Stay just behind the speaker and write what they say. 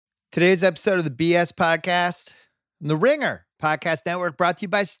Today's episode of the BS Podcast, The Ringer Podcast Network, brought to you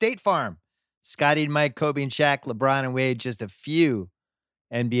by State Farm. Scotty and Mike, Kobe and Shaq, LeBron and Wade, just a few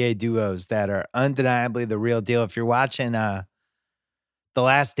NBA duos that are undeniably the real deal. If you're watching The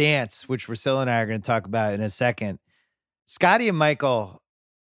Last Dance, which Russillo and I are going to talk about in a second, Scotty and Michael,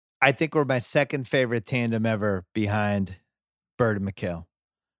 I think, were my second favorite tandem ever behind Bird and McHale.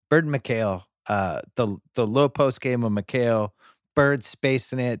 Bird and McHale, the low post game of McHale, Bird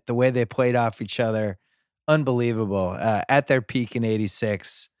spacing it, the way they played off each other, unbelievable. At their peak in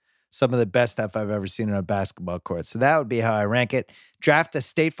 86, some of the best stuff I've ever seen on a basketball court. So that would be how I rank it. Draft a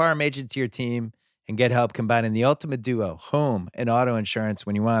State Farm agent to your team and get help combining the ultimate duo, home and auto insurance.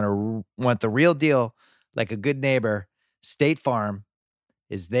 When you want the real deal, like a good neighbor, State Farm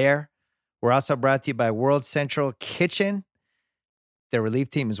is there. We're also brought to you by World Central Kitchen. Their relief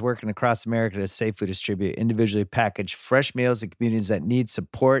team is working across America to safely distribute individually packaged fresh meals in communities that need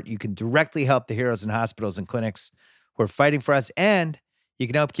support. You can directly help the heroes in hospitals and clinics who are fighting for us, and you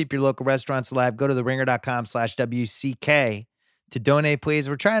can help keep your local restaurants alive. Go to theringer.com/WCK to donate, please.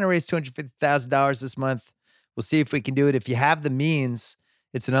 We're trying to raise $250,000 this month. We'll see if we can do it. If you have the means,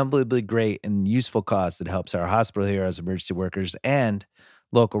 it's an unbelievably great and useful cause that helps our hospital heroes, emergency workers, and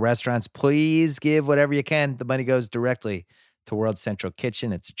local restaurants. Please give whatever you can. The money goes directly to World Central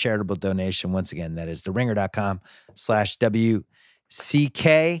Kitchen. It's a charitable donation. Once again, that is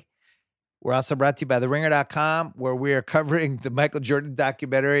theringer.com/WCK. We're also brought to you by theringer.com, where we are covering the Michael Jordan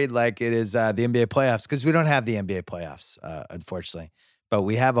documentary like it is the NBA playoffs, because we don't have the NBA playoffs, unfortunately. But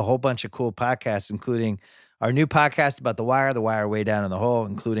we have a whole bunch of cool podcasts, including our new podcast about The Wire Way Down in the Hole,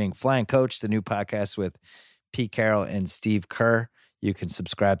 including Flying Coach, the new podcast with Pete Carroll and Steve Kerr. You can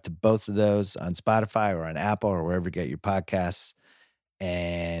subscribe to both of those on Spotify or on Apple or wherever you get your podcasts.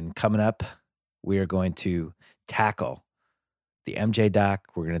 And coming up, we are going to tackle the MJ doc.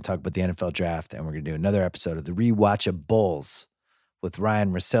 We're going to talk about the NFL draft, and we're going to do another episode of the Rewatch of Bulls with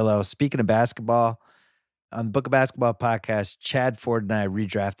Ryen, Russillo. Speaking of basketball, on the Book of Basketball podcast, Chad Ford and I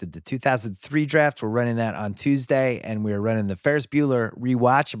redrafted the 2003 draft. We're running that on Tuesday, and we're running the Ferris Bueller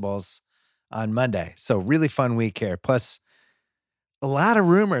Rewatchables on Monday. So really fun week here. Plus, a lot of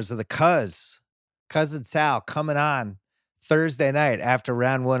rumors of the Cousin Sal coming on Thursday night after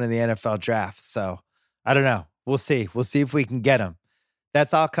round one of the NFL draft. So I don't know. We'll see. We'll see if we can get him.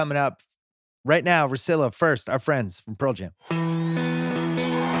 That's all coming up right now. Russillo first, our friends from Pearl Jam.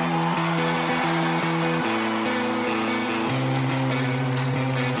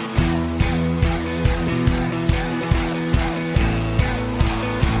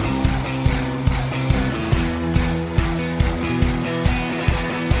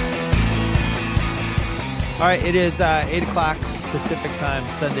 All right, it is 8 o'clock Pacific time,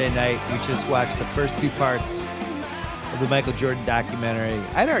 Sunday night. We just watched the first two parts of the Michael Jordan documentary.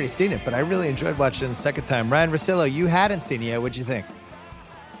 I'd already seen it, but I really enjoyed watching it the second time. Ryen, Russillo, you hadn't seen it yet. What'd you think?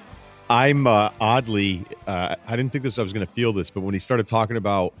 I'm oddly, I didn't think I was going to feel this, but when he started talking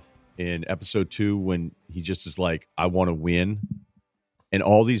about in episode 2, when he just is like, I want to win, and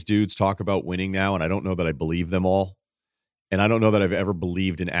all these dudes talk about winning now, and I don't know that I believe them all, and I don't know that I've ever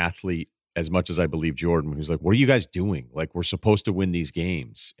believed an athlete as much as I believe Jordan, who's like, what are you guys doing? Like, we're supposed to win these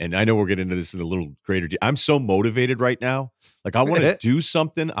games. And I know we'll get into this in a little greater detail. I'm so motivated right now. Like, I want to do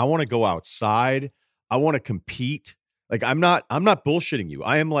something. I want to go outside. I want to compete. Like, I'm not bullshitting you.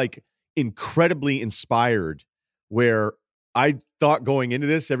 I am like incredibly inspired, where I thought going into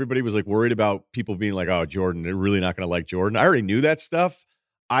this, everybody was like worried about people being like, oh, Jordan, they're really not going to like Jordan. I already knew that stuff.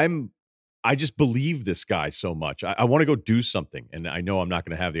 I just believe this guy so much. I want to go do something, and I know I'm not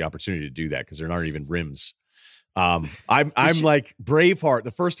going to have the opportunity to do that because there aren't even rims. I'm like Braveheart. The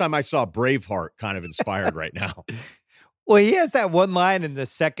first time I saw Braveheart, kind of inspired right now. Well, he has that one line in the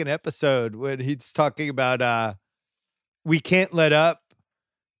second episode when he's talking about we can't let up.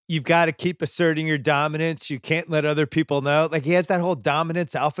 You've got to keep asserting your dominance. You can't let other people know. Like, he has that whole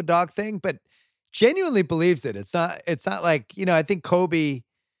dominance alpha dog thing, but genuinely believes it. It's not like, I think Kobe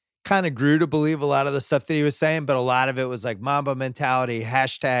kind of grew to believe a lot of the stuff that he was saying, but a lot of it was like Mamba mentality,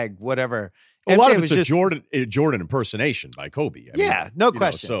 hashtag, whatever. A lot of it's a Jordan impersonation by Kobe. I mean, no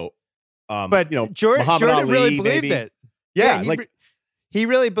question. But Jordan Ali, really believed maybe. it. Yeah, he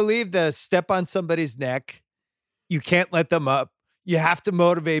really believed the step on somebody's neck. You can't let them up. You have to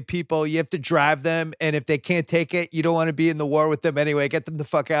motivate people. You have to drive them. And if they can't take it, you don't want to be in the war with them anyway. Get them the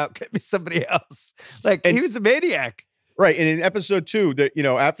fuck out. Get me somebody else. He was a maniac. Right. And in episode 2, that,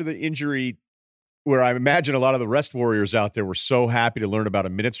 after the injury, where I imagine a lot of the rest warriors out there were so happy to learn about a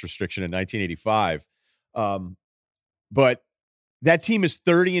minutes restriction in 1985. But That team is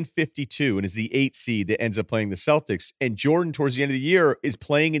 30-52 and is the 8th seed that ends up playing the Celtics. And Jordan, towards the end of the year, is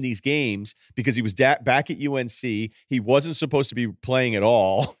playing in these games because he was back at UNC. He wasn't supposed to be playing at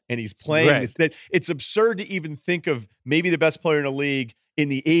all, and he's playing. Right. It's absurd to even think of maybe the best player in the league in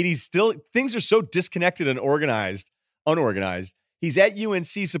the 80s. Still, things are so disconnected and unorganized. He's at UNC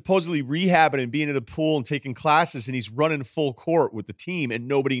supposedly rehabbing and being in the pool and taking classes, and he's running full court with the team, and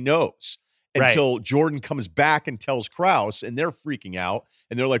nobody knows. Until Jordan comes back and tells Krause, and they're freaking out.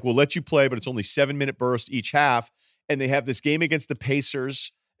 And they're like, we'll let you play, but it's only 7-minute burst each half. And they have this game against the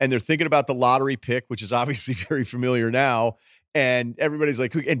Pacers, and they're thinking about the lottery pick, which is obviously very familiar now. And everybody's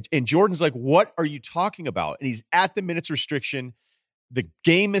like, and Jordan's like, what are you talking about? And he's at the minutes restriction. The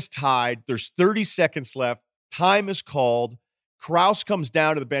game is tied. There's 30 seconds left. Time is called. Krause comes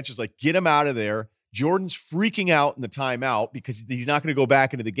down to the bench, is like, get him out of there. Jordan's freaking out in the timeout because he's not going to go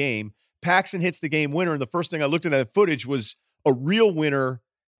back into the game. Paxson hits the game winner, and the first thing I looked at that footage was a real winner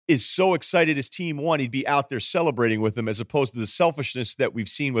is so excited his team won, he'd be out there celebrating with them, as opposed to the selfishness that we've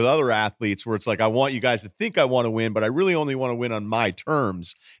seen with other athletes where it's like, I want you guys to think I want to win, but I really only want to win on my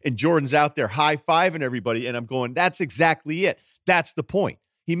terms. And Jordan's out there high-fiving everybody, and I'm going, that's exactly it. That's the point.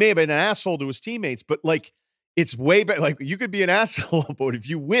 He may have been an asshole to his teammates, but like, it's way better. Like, you could be an asshole, but if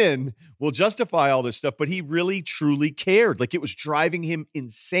you win, we'll justify all this stuff. But he really, truly cared. Like, it was driving him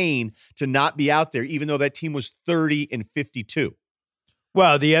insane to not be out there, even though that team was 30-52.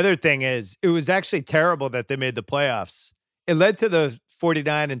 Well, the other thing is, it was actually terrible that they made the playoffs. It led to the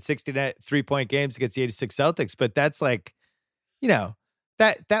 49 and 69 3-point games against the 86 Celtics, but that's like,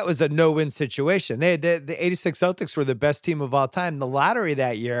 that was a no-win situation. The 86 Celtics were the best team of all time. The lottery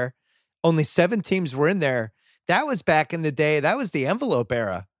that year, only 7 teams were in there. That was back in the day. That was the envelope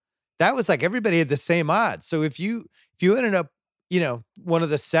era. That was like everybody had the same odds. So if you ended up, one of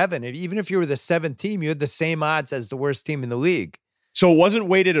the 7, even if you were the 7th team, you had the same odds as the worst team in the league. So it wasn't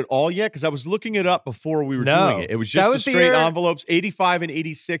weighted at all yet? Because I was looking it up before we were doing it. It was just the straight envelopes, 85 and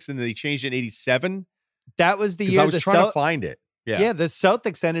 86, and then they changed it in 87. That was the year I was trying to find it. Yeah, the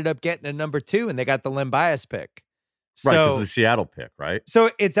Celtics ended up getting a number 2, and they got the Len Bias pick. Right, because of the Seattle pick, right? So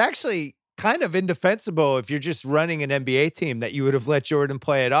it's actually kind of indefensible if you're just running an NBA team that you would have let Jordan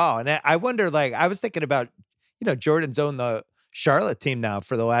play at all. And I wonder, like, I was thinking about, Jordan's owned the Charlotte team now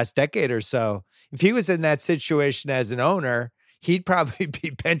for the last decade or so. If he was in that situation as an owner, he'd probably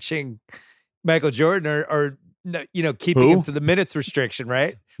be benching Michael Jordan or keeping him to the minutes restriction,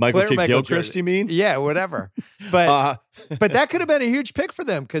 right? Michael Gilchrist, you mean? Yeah, whatever. But but that could have been a huge pick for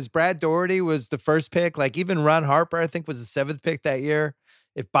them because Brad Daugherty was the first pick. Like, even Ron Harper, I think, was the 7th pick that year.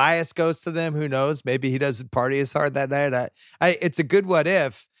 If Bias goes to them, who knows? Maybe he doesn't party as hard that night. It's a good what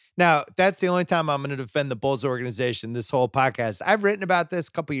if. Now, that's the only time I'm going to defend the Bulls organization this whole podcast. I've written about this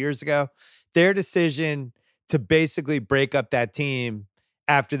a couple years ago. Their decision to basically break up that team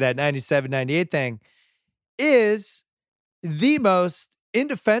after that 97-98 thing is the most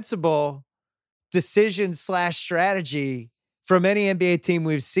indefensible decision/strategy from any NBA team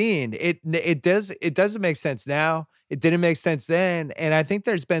we've seen. It doesn't make sense now. It didn't make sense then. And I think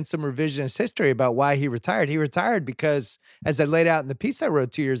there's been some revisionist history about why he retired. He retired because, as I laid out in the piece I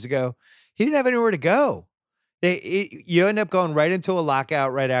wrote 2 years ago, he didn't have anywhere to go. You end up going right into a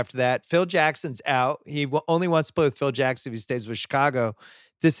lockout right after that. Phil Jackson's out. He only wants to play with Phil Jackson if he stays with Chicago.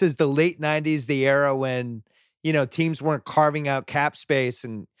 This is the late 90s, the era when, teams weren't carving out cap space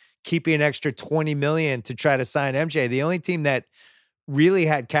and keeping an extra $20 million to try to sign MJ. The only team that really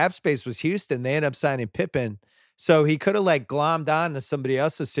had cap space was Houston. They ended up signing Pippen. So he could have glommed on to somebody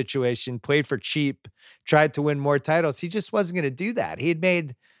else's situation, played for cheap, tried to win more titles. He just wasn't going to do that. He had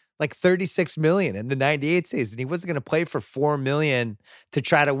made $36 million in the 98 season. He wasn't going to play for $4 million to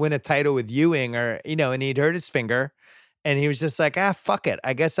try to win a title with Ewing and he'd hurt his finger. And he was just like, fuck it.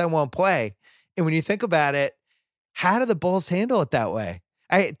 I guess I won't play. And when you think about it, how do the Bulls handle it that way?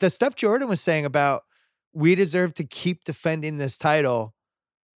 The stuff Jordan was saying about we deserve to keep defending this title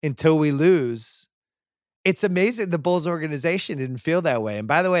until we lose. It's amazing the Bulls organization didn't feel that way. And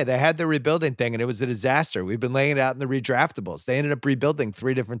by the way, they had the rebuilding thing and it was a disaster. We've been laying it out in the redraftables. They ended up rebuilding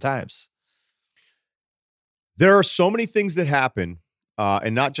 3 different times. There are so many things that happen,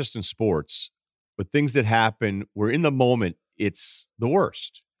 and not just in sports, but things that happen where in the moment it's the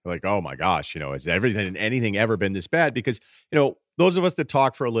worst. Like, oh my gosh, has anything ever been this bad? Because, those of us that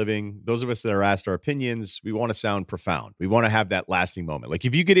talk for a living, those of us that are asked our opinions, we want to sound profound. We want to have that lasting moment. Like,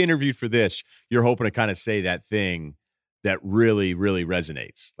 if you get interviewed for this, you're hoping to kind of say that thing that really, really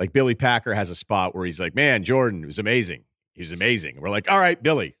resonates. Like, Billy Packer has a spot where he's like, man, Jordan was amazing. He was amazing. We're like, all right,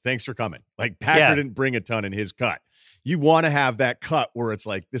 Billy, thanks for coming. Like, Packer didn't bring a ton in his cut. You want to have that cut where it's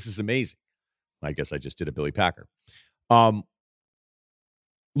like, this is amazing. I guess I just did a Billy Packer.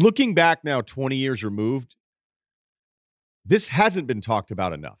 looking back now, 20 years removed, this hasn't been talked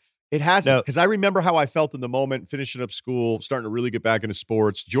about enough. It hasn't, because I remember how I felt in the moment, finishing up school, starting to really get back into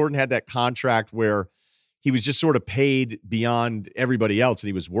sports. Jordan had that contract where he was just sort of paid beyond everybody else and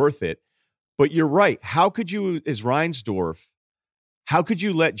he was worth it. But you're right. How could you, as Reinsdorf, how could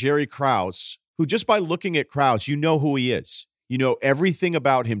you let Jerry Krause, who just by looking at Krause, you know who he is. You know everything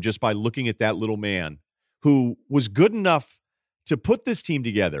about him just by looking at that little man who was good enough to put this team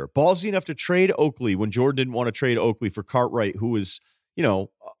together, ballsy enough to trade Oakley when Jordan didn't want to trade Oakley for Cartwright, who was, you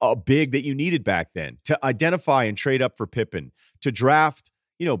know, a big that you needed back then, to identify and trade up for Pippen, to draft,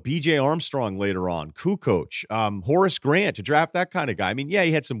 you know, B.J. Armstrong later on, Kukoc, Horace Grant, to draft that kind of guy. I mean, yeah,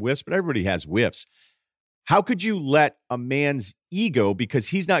 he had some whiffs, but everybody has whiffs. How could you let a man's ego, because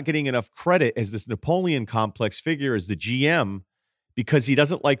he's not getting enough credit as this Napoleon complex figure, as the GM, because he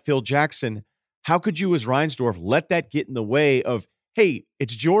doesn't like Phil Jackson, how could you as Reinsdorf let that get in the way of, hey,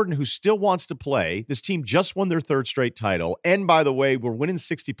 it's Jordan who still wants to play. This team just won their third straight title. And by the way, we're winning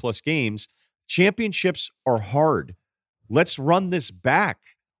 60-plus games. Championships are hard. Let's run this back.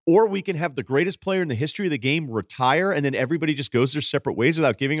 Or we can have the greatest player in the history of the game retire, and then everybody just goes their separate ways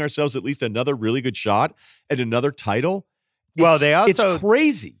without giving ourselves at least another really good shot at another title. It's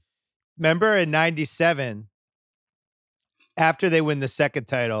crazy. Remember in 97, after they win the second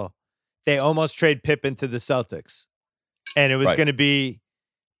title, they almost trade Pippen to the Celtics. And it was going to be,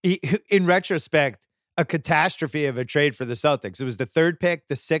 in retrospect, a catastrophe of a trade for the Celtics. It was the third pick,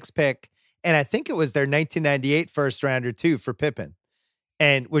 the sixth pick, and I think it was their 1998 first rounder too for Pippen.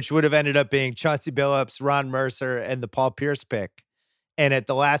 And which would have ended up being Chauncey Billups, Ron Mercer, and the Paul Pierce pick. And at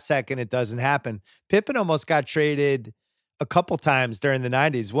the last second, it doesn't happen. Pippen almost got traded a couple times during the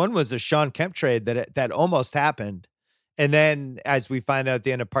 90s. One was a Sean Kemp trade that almost happened. And then, as we find out at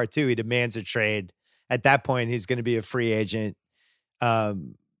the end of part two, he demands a trade. At that point, he's going to be a free agent.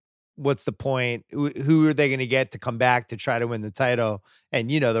 What's the point? Who are they going to get to come back to try to win the title?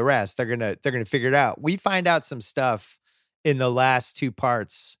 And you know the rest. They're gonna figure it out. We find out some stuff in the last two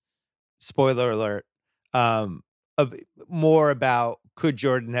parts, spoiler alert, more about could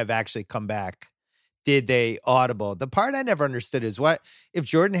Jordan have actually come back? Did they audible? The part I never understood is what if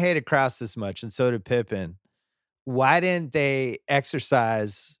Jordan hated Krause this much and so did Pippen, why didn't they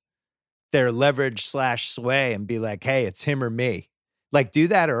exercise their leverage / sway and be like, hey, it's him or me? Like, do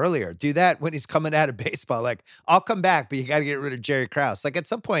that earlier. Do that when he's coming out of baseball. Like, I'll come back, but you got to get rid of Jerry Krause. Like, at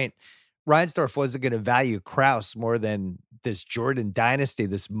some point, Reinsdorf wasn't going to value Krause more than this Jordan dynasty,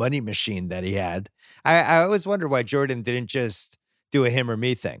 this money machine that he had. I always wonder why Jordan didn't just do a him or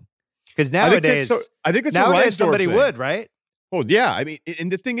me thing. Because nowadays, I think that's nowadays a somebody thing. would, right? Well, yeah. I mean,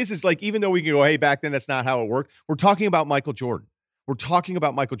 and the thing is like, even though we can go, hey, back then, that's not how it worked. We're talking about Michael Jordan.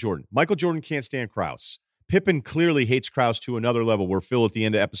 Michael Jordan can't stand Krause. Pippen clearly hates Krause to another level where Phil at the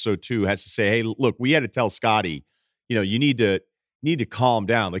end of episode 2 has to say, hey, look, we had to tell Scotty, you know, you need to calm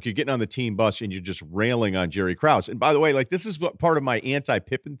down. Like, you're getting on the team bus and you're just railing on Jerry Krause. And by the way, like, this is what part of my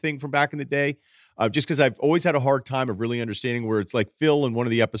anti-Pippen thing from back in the day, just because I've always had a hard time of really understanding where it's like Phil in one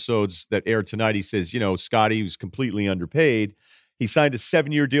of the episodes that aired tonight, he says, you know, Scotty was completely underpaid. He signed a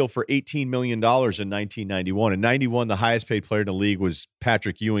 7-year deal for $18 million in 1991. In 91, the highest paid player in the league was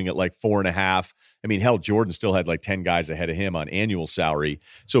Patrick Ewing at like 4.5. I mean, hell, Jordan still had like 10 guys ahead of him on annual salary.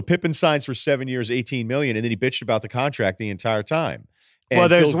 So Pippen signs for 7 years, $18 million, and then he bitched about the contract the entire time. And well,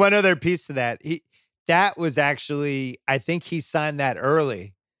 there's one other piece to that. That was actually, I think he signed that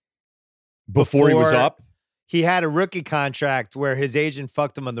early. Before he was up? He had a rookie contract where his agent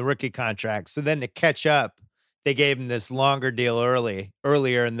fucked him on the rookie contract. So then to catch up, they gave him this longer deal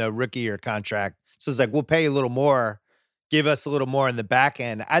earlier in the rookie year contract. So it's like, we'll pay you a little more, give us a little more in the back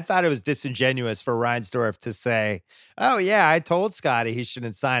end. I thought it was disingenuous for Reinsdorf to say, oh yeah, I told Scotty he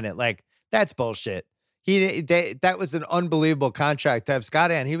shouldn't sign it. Like, that's bullshit. That was an unbelievable contract to have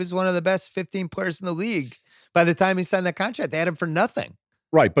Scotty on. He was one of the best 15 players in the league. By the time he signed that contract, they had him for nothing.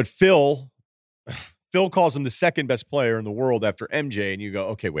 Right, but Phil calls him the second best player in the world after MJ, and you go,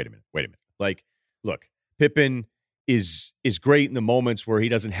 okay, wait a minute. Like, look, Pippen is great in the moments where he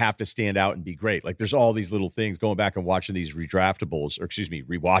doesn't have to stand out and be great. Like, there's all these little things going back and watching these rewatchables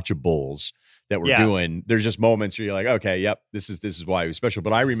that we're doing. There's just moments where you're like, okay, yep, this is why he was special.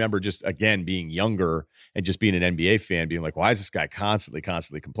 But I remember just, again, being younger and just being an NBA fan, being like, why is this guy constantly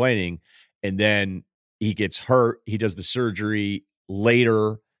complaining? And then he gets hurt. He does the surgery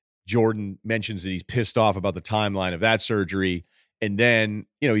later. Jordan mentions that he's pissed off about the timeline of that surgery. And then,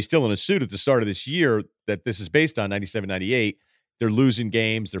 you know, he's still in a suit at the start of this year that this is based on, 97, 98. They're losing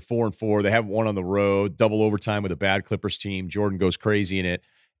games. They're 4-4. They haven't won on the road. Double overtime with a bad Clippers team. Jordan goes crazy in it.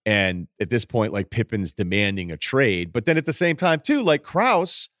 And at this point, like Pippen's demanding a trade. But then at the same time, too, like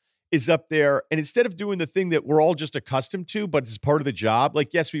Krause is up there. And instead of doing the thing that we're all just accustomed to, but it's part of the job,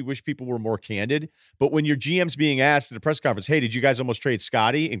 like, yes, we wish people were more candid. But when your GM's being asked at a press conference, hey, did you guys almost trade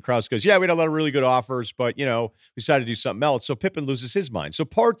Scotty? And Krause goes, yeah, we had a lot of really good offers, but, we decided to do something else. So Pippen loses his mind. So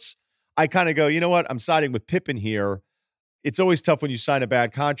parts, I kind of go, you know what? I'm siding with Pippen here. It's always tough when you sign a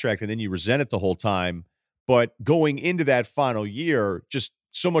bad contract and then you resent it the whole time. But going into that final year, just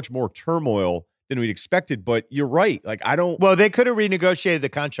so much more turmoil than we'd expected. But you're right. Like, I don't. Well, they could have renegotiated the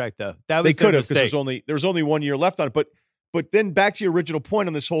contract, though. That was they could their have, because there was only 1 year left on it. But then back to your original point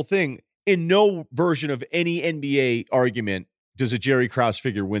on this whole thing. In no version of any NBA argument does a Jerry Krause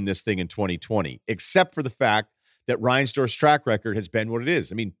figure win this thing in 2020, except for the fact that Reinsdorf's track record has been what it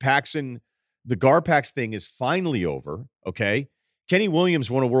is. I mean, Paxson, the Garpax thing is finally over. Okay. Kenny Williams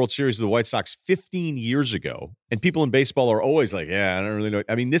won a World Series with the White Sox 15 years ago, and people in baseball are always like, yeah, I don't really know.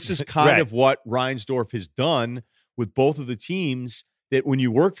 I mean, this is kind of what Reinsdorf has done with both of the teams, that when you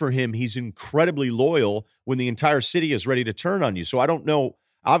work for him, he's incredibly loyal when the entire city is ready to turn on you. So I don't know.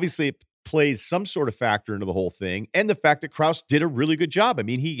 Obviously, it plays some sort of factor into the whole thing, and the fact that Krause did a really good job. I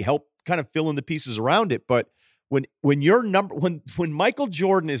mean, he helped kind of fill in the pieces around it. But when Michael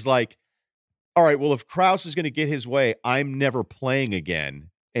Jordan is like, all right, well, if Krause is going to get his way, I'm never playing again.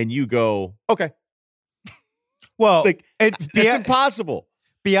 And you go, okay. Well, like, that's impossible.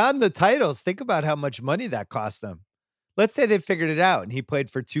 Beyond the titles, think about how much money that cost them. Let's say they figured it out and he played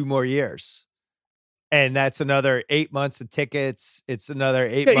for 2 more years. And that's another 8 months of tickets. It's another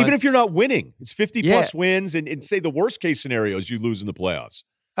 8 months. Even if you're not winning, it's 50 plus wins. And say the worst case scenario is you lose in the playoffs.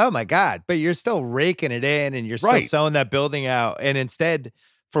 Oh, my God. But you're still raking it in and you're still selling that building out. And instead,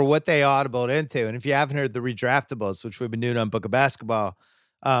 for what they audibled into, and if you haven't heard the redraftables, which we've been doing on Book of Basketball,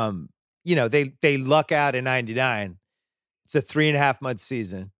 they luck out in 99. It's a 3.5-month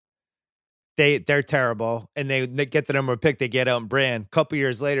season. They're terrible, and they get the number one pick. They get Elton Brand. A couple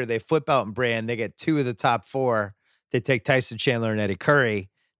years later, they flip Elton Brand. They get 2 of the top 4. They take Tyson Chandler and Eddie Curry.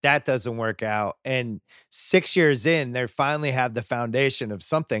 That doesn't work out. And 6 years in, they finally have the foundation of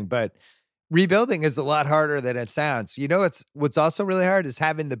something, but rebuilding is a lot harder than it sounds. What's also really hard is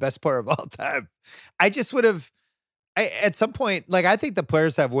having the best player of all time. I just would have, at some point, like, I think the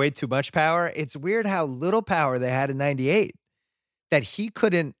players have way too much power. It's weird how little power they had in 98, that he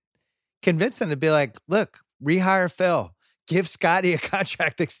couldn't convince them to be like, look, rehire Phil, give Scotty a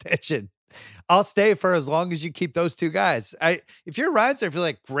contract extension. I'll stay for as long as you keep those 2 guys. If you're Reinsdorf, you're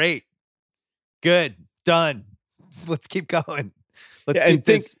like, great, good, done. Let's keep going. Let's keep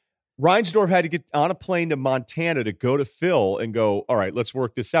this. Reinsdorf had to get on a plane to Montana to go to Phil and go, all right, let's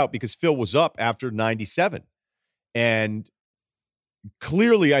work this out, because Phil was up after 97. And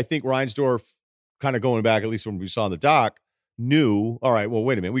clearly, I think Reinsdorf, kind of going back, at least when we saw in the doc, knew, all right, well,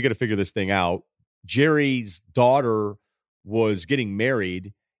 wait a minute, we got to figure this thing out. Jerry's daughter was getting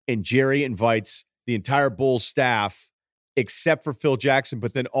married, and Jerry invites the entire Bulls staff except for Phil Jackson,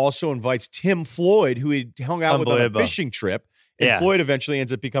 but then also invites Tim Floyd, who he hung out with on a fishing trip. And Floyd eventually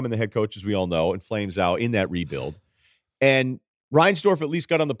ends up becoming the head coach, as we all know, and flames out in that rebuild. And Reinsdorf at least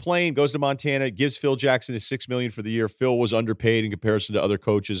got on the plane, goes to Montana, gives Phil Jackson his $6 million for the year. Phil was underpaid in comparison to other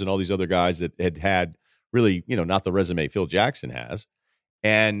coaches and all these other guys that had really, not the resume Phil Jackson has.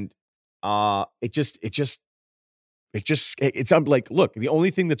 And it's like, look, the only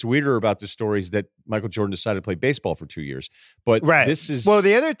thing that's weirder about this story is that Michael Jordan decided to play baseball for 2 years. But this is, well,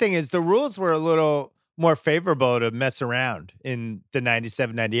 the other thing is the rules were a little more favorable to mess around in the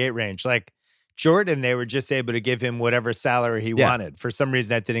 97, 98 range. Like Jordan, they were just able to give him whatever salary he wanted. For some reason,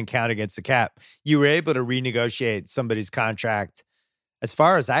 that didn't count against the cap. You were able to renegotiate somebody's contract, as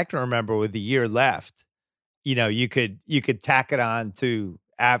far as I can remember, with the year left. You could tack it on to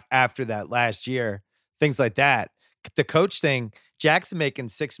after that last year, things like that. The coach thing, Jackson making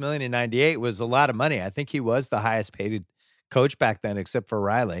 $6 million in 98 was a lot of money. I think he was the highest paid coach back then, except for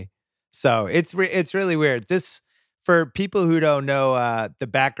Riley. So it's really weird. This, for people who don't know the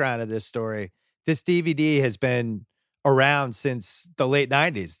background of this story, this DVD has been around since the late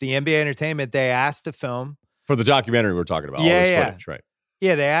 90s. The NBA Entertainment, they asked to film. For the documentary we're talking about. All this footage, right.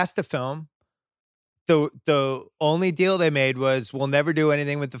 Yeah, they asked to film. The only deal they made was, we'll never do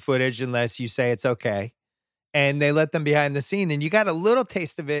anything with the footage unless you say it's okay. And they let them behind the scene. And you got a little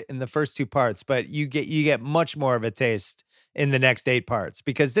taste of it in the first 2 parts, but you get much more of a taste in the next 8 parts,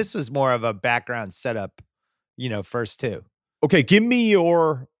 because this was more of a background setup, first 2. Okay, give me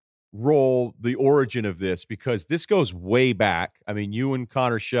your role, the origin of this, because this goes way back. I mean, you and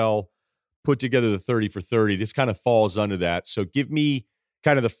Connor Shell put together the 30 for 30. This kind of falls under that. So give me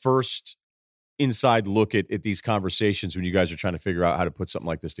kind of the first inside look at these conversations when you guys are trying to figure out how to put something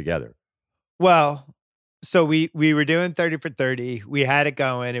like this together? Well, so we were doing 30 for 30. We had it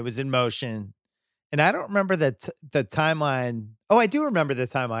going. It was in motion. And I don't remember the timeline. Oh, I do remember the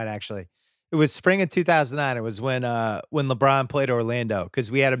timeline, actually. It was spring of 2009. It was when LeBron played Orlando, because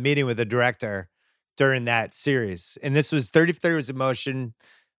we had a meeting with the director during that series. And this was 30 for 30 was in motion.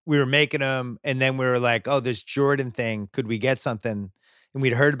 We were making them. And then we were like, oh, this Jordan thing. Could we get something? And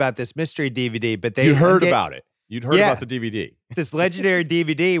we'd heard about this mystery DVD, but You heard about it. You'd heard about the DVD. This legendary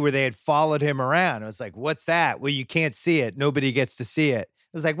DVD where they had followed him around. I was like, what's that? Well, you can't see it. Nobody gets to see it.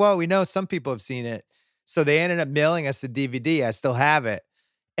 I was like, well, we know some people have seen it. So they ended up mailing us the DVD. I still have it.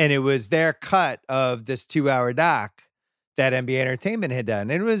 And it was their cut of this 2-hour doc that NBA Entertainment had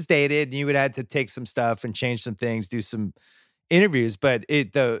done. And it was dated, and you would have to take some stuff and change some things, do some interviews, but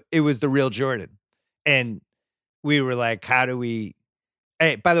it was the real Jordan. And we were like, how do we...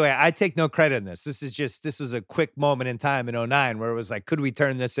 Hey, by the way, I take no credit in this. This was a quick moment in time in 2009 where it was like, could we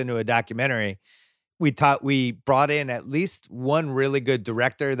turn this into a documentary? We brought in at least one really good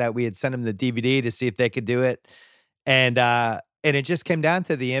director that we had sent him the DVD to see if they could do it. And it just came down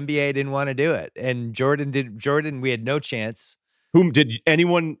to the NBA didn't want to do it. And Jordan, we had no chance. Whom did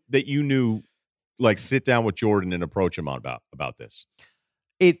anyone that you knew like sit down with Jordan and approach him on about this?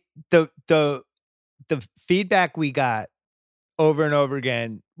 The feedback we got over and over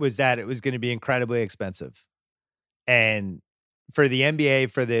again was that it was going to be incredibly expensive. And for the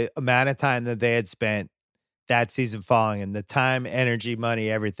NBA, for the amount of time that they had spent that season following him, the time, energy, money,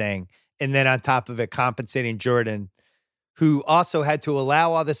 everything. And then on top of it, compensating Jordan, who also had to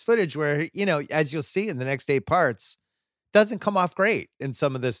allow all this footage where, as you'll see in the next 8 parts, doesn't come off great in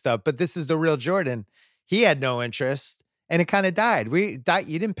some of this stuff. But this is the real Jordan. He had no interest, and it kind of died. You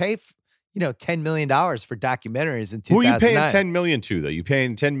didn't pay $10 million for documentaries in 2009. Who are you paying $10 million to, though? You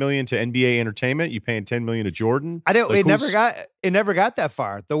paying $10 million to NBA Entertainment? You paying $10 million to Jordan? It never got that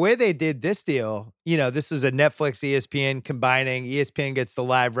far. The way they did this deal, this was a Netflix ESPN combining. ESPN gets the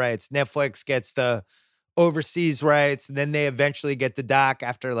live rights, Netflix gets the overseas rights, and then they eventually get the doc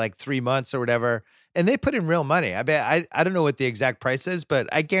after like 3 months or whatever. And they put in real money. I bet I don't know what the exact price is, but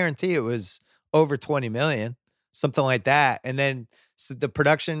I guarantee it was over 20 million, something like that. And then so the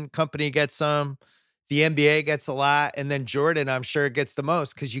production company gets some, the NBA gets a lot, and then Jordan, I'm sure, gets the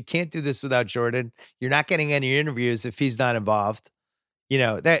most, because you can't do this without Jordan. You're not getting any interviews if he's not involved.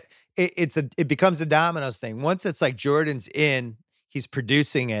 It becomes a dominoes thing. Once it's like Jordan's in, he's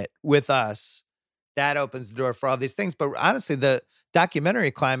producing it with us. That opens the door for all these things. But honestly, the documentary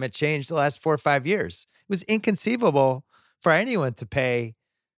climate changed the last 4 or 5 years. It was inconceivable for anyone to pay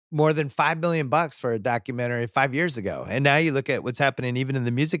more than $5 million for a documentary 5 years ago. And now you look at what's happening even in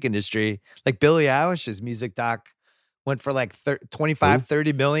the music industry, like Billie Eilish's music doc went for like 25,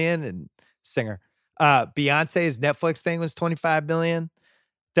 30 million, and singer. Beyonce's Netflix thing was 25 million.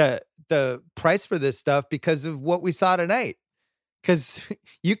 The price for this stuff, because of what we saw tonight, because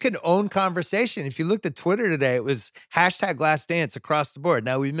you can own conversation. If you looked at Twitter today, it was #LastDance across the board.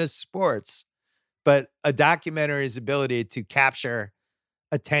 Now we missed sports, but a documentary's ability to capture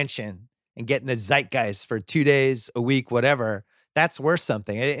attention and get in the zeitgeist for 2 days, a week, whatever, that's worth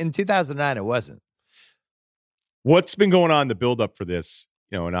something. In 2009, it wasn't. What's been going on, the buildup for this?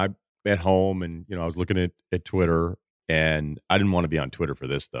 And I'm at home, and, I was looking at Twitter, and I didn't want to be on Twitter for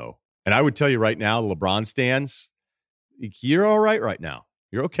this, though. And I would tell you right now, LeBron stands, you're all right now.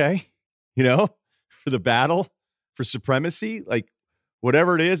 You're okay. For the battle for supremacy, like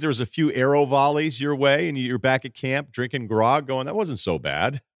whatever it is, there was a few arrow volleys your way, and you're back at camp drinking grog going, that wasn't so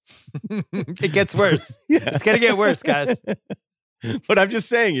bad. It gets worse. Yeah. It's going to get worse, guys. But I'm just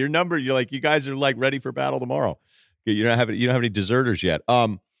saying, you're like, you guys are like ready for battle tomorrow. You don't have any deserters yet.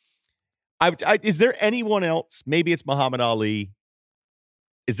 Is there anyone else? Maybe it's Muhammad Ali.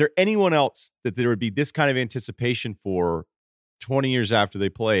 Is there anyone else that there would be this kind of anticipation for 20 years after they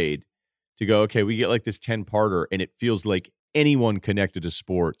played to go, okay, we get like this 10-parter, and it feels like anyone connected to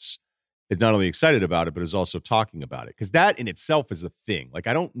sports is not only excited about it, but is also talking about it? Because that in itself is a thing. Like,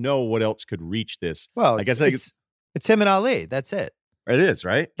 I don't know what else could reach this. Well, I guess it's him and Ali. That's it. It is,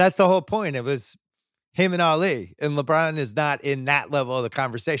 right? That's the whole point. It was him and Ali, and LeBron is not in that level of the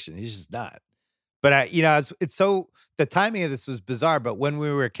conversation. He's just not. But the timing of this was bizarre. But When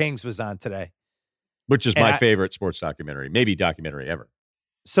We Were Kings was on today, which is my favorite sports documentary, maybe documentary ever.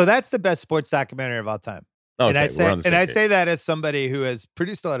 So that's the best sports documentary of all time. Okay, and I say that as somebody who has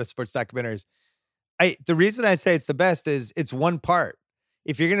produced a lot of sports documentaries. The reason I say it's the best is it's one part.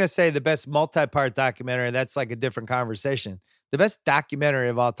 If you're going to say the best multi-part documentary, that's like a different conversation. The best documentary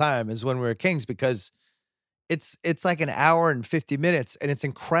of all time is When We Were Kings, because It's like an hour and 50 minutes, and it's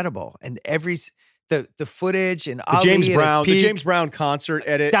incredible. And the footage and the Ali James Brown concert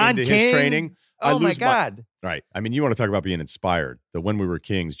edit Don into King. his training. Oh my God. Right. I mean, you want to talk about being inspired. The When We Were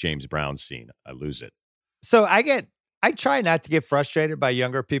Kings James Brown scene. I lose it. So I try not to get frustrated by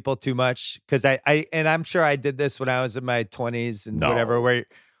younger people too much, because and I'm sure I did this when I was in my 20s and whatever,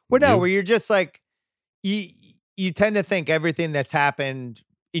 where you're just like, you tend to think everything that's happened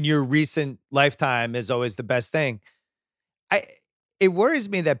in your recent lifetime is always the best thing. It worries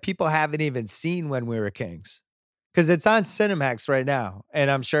me that people haven't even seen When We Were Kings, because it's on Cinemax right now,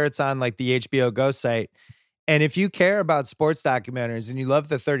 and I'm sure it's on like the HBO Go site. And if you care about sports documentaries and you love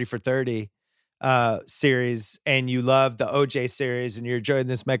the 30 for 30 series, and you love the OJ series, and you're enjoying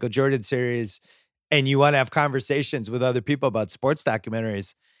this Michael Jordan series, and you want to have conversations with other people about sports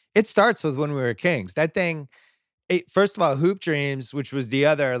documentaries, it starts with When We Were Kings. That thing, first of all, Hoop Dreams, which was the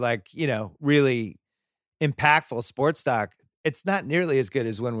other, like, really impactful sports doc, it's not nearly as good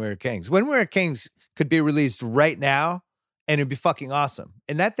as When We Were Kings. When We Were Kings could be released right now, and it'd be fucking awesome.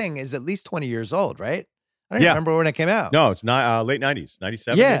 And that thing is at least 20 years old, right? I don't even remember when it came out. No, it's not late 90s,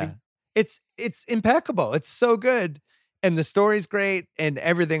 97 maybe? It's impeccable. It's so good. And the story's great and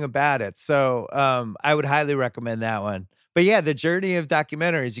everything about it. So I would highly recommend that one. But yeah, the journey of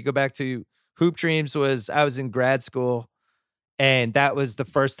documentaries, you go back to Hoop Dreams I was in grad school, and that was the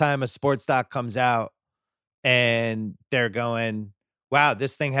first time a sports doc comes out, and they're going, wow,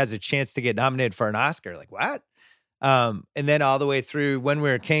 this thing has a chance to get nominated for an Oscar. Like, what? And then all the way through When We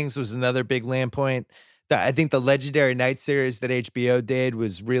Were Kings was another big land point. I think the Legendary Night series that HBO did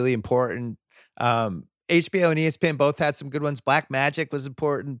was really important. HBO and ESPN both had some good ones. Black Magic was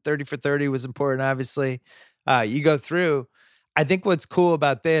important. 30 for 30 was important, obviously. You go through. I think what's cool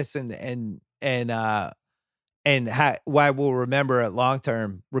about this and why we'll remember it long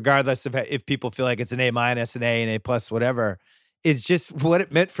term, regardless of if people feel like it's an A-, an A+, whatever, is just what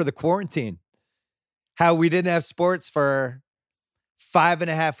it meant for the quarantine. How we didn't have sports for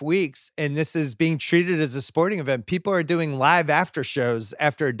 5.5 weeks, and this is being treated as a sporting event. People are doing live after shows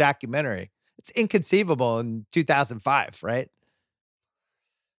after a documentary. It's inconceivable in 2005, right?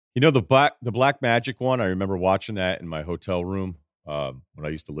 The Black Magic one, I remember watching that in my hotel room when I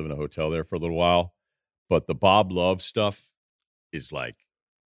used to live in a hotel there for a little while. But the Bob Love stuff is like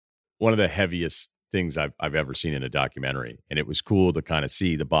one of the heaviest things I've ever seen in a documentary. And it was cool to kind of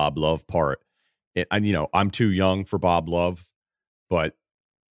see the Bob Love part. And I'm too young for Bob Love, but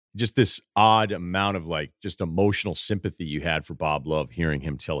just this odd amount of like just emotional sympathy you had for Bob Love, hearing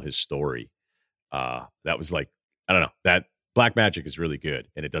him tell his story. That was like, I don't know, that Black Magic is really good,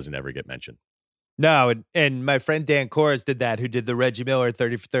 and it doesn't ever get mentioned. No, and my friend Dan Kors did that, who did the Reggie Miller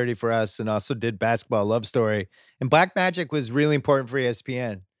 30 for 30 for us, and also did Basketball Love Story. And Black Magic was really important for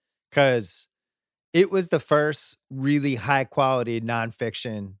ESPN because it was the first really high quality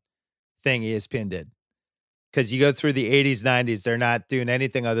nonfiction thing ESPN did. Because you go through the 80s, 90s, they're not doing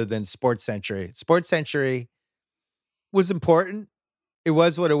anything other than Sports Century. Sports Century was important. It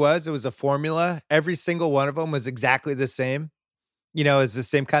was what it was. It was a formula. Every single one of them was exactly the same. It was the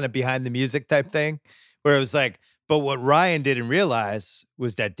same kind of behind the music type thing, where it was like, but what Ryen didn't realize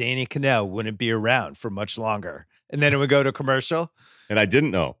was that Danny Cannell wouldn't be around for much longer. And then it would go to commercial. And I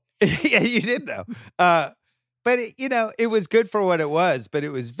didn't know. Yeah, you did know. But, it was good for what it was, but it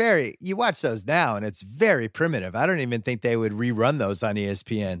was you watch those now and it's very primitive. I don't even think they would rerun those on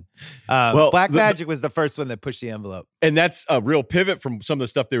ESPN. Black Magic was the first one that pushed the envelope. And that's a real pivot from some of the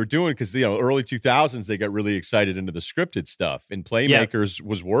stuff they were doing because, early 2000s, they got really excited into the scripted stuff. And Playmakers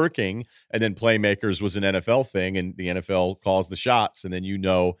was working, and then Playmakers was an NFL thing, and the NFL calls the shots. And then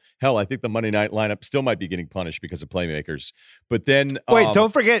hell, I think the Monday night lineup still might be getting punished because of Playmakers. But then... Wait,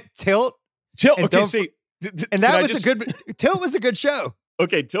 don't forget Tilt. Okay, and that was Tilt was a good show.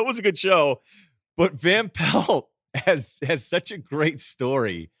 Okay, Tilt was a good show, but Van Pelt has such a great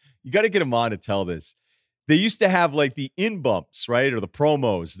story. You got to get him on to tell this. They used to have like the in bumps, right? Or the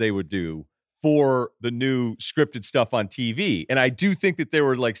promos they would do for the new scripted stuff on TV. And I do think that there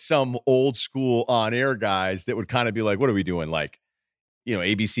were like some old school on air guys that would kind of be like, what are we doing? Like,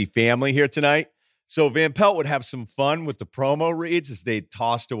 ABC Family here tonight. So Van Pelt would have some fun with the promo reads as they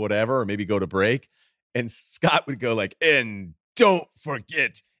toss to whatever, or maybe go to break. And Scott would go like, and don't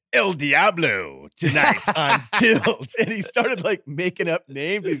forget El Diablo tonight on Tilt. And he started like making up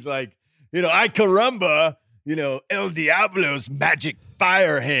names. He's like, I caramba, El Diablo's magic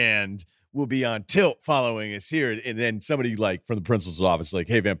fire hand will be on Tilt following us here. And then somebody like from the principal's office, like,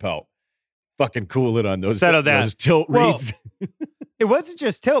 hey, Van Pelt, fucking cool it on those Tilt reads. It wasn't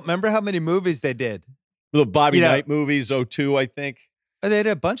just Tilt. Remember how many movies they did? The Bobby Knight movies, 02, I think. They did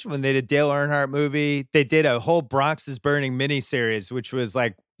a bunch of them. They did a Dale Earnhardt movie. They did a whole Bronx is Burning miniseries, which was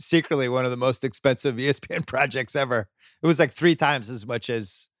like secretly one of the most expensive ESPN projects ever. It was like 3 times as much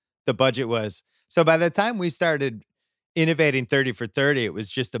as the budget was. So by the time we started innovating 30 for 30, it was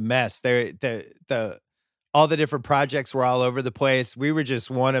just a mess. The all the different projects were all over the place. We were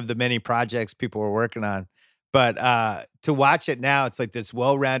just one of the many projects people were working on. But to watch it now, it's like this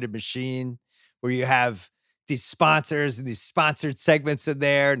well-rounded machine where you have these sponsors and these sponsored segments in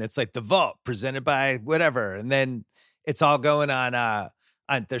there, and it's like the Vault presented by whatever, and then it's all going on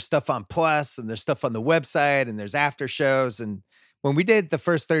there's stuff on Plus, and there's stuff on the website, and there's after shows. And when we did the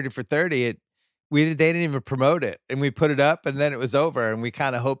first 30 for 30, they didn't even promote it, and we put it up, and then it was over, and we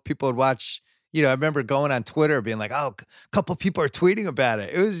kind of hoped people would watch. You know, I remember going on Twitter being like, "Oh, a couple people are tweeting about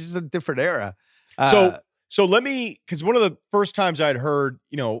it." It was just a different era. So let me, because one of the first times I'd heard,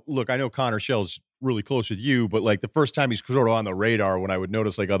 look, I know Connor Shell's really close with you, but like the first time he's sort of on the radar when I would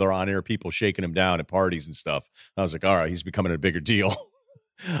notice like other on-air people shaking him down at parties and stuff, I was like, all right, he's becoming a bigger deal.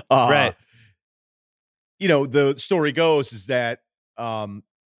 Right. The story goes is that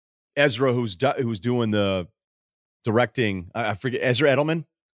Ezra, who's doing the directing, I forget, Ezra Edelman?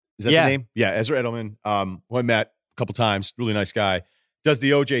 Is that the name? Yeah, Ezra Edelman, who I met a couple times, really nice guy, does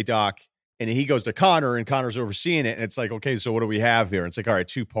the OJ doc. And he goes to Connor, and Connor's overseeing it. And it's like, okay, so what do we have here? And it's like, all right,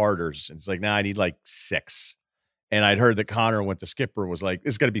 2-parters. And it's like, I need like 6. And I'd heard that Connor went to Skipper, was like,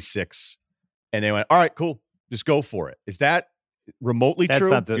 it's got to be 6. And they went, all right, cool, just go for it. Is that remotely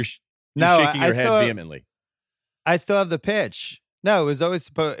true? You're shaking your head vehemently. I still have the pitch. No, it was always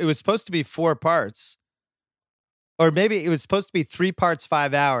it was supposed to be 4 parts. Or maybe it was supposed to be 3 parts,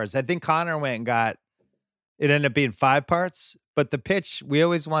 5 hours. I think Connor went and got, it ended up being 5 parts. But the pitch, we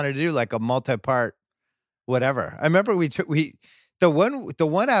always wanted to do like a multi-part, whatever. I remember the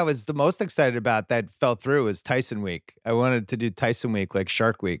one I was the most excited about that fell through was Tyson Week. I wanted to do Tyson Week like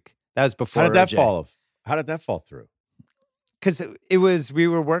Shark Week. That was before. How did that fall through? Because we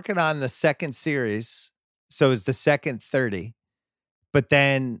were working on the second series, so it was the second 30. But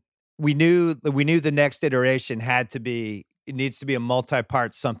then we knew the next iteration it needs to be a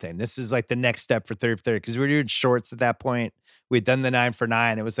multi-part something. This is like the next step for 30 for 30 because we were doing shorts at that point. We'd done the 9 for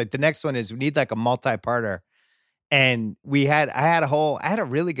 9. It was like the next one is we need like a multi-parter. And I had a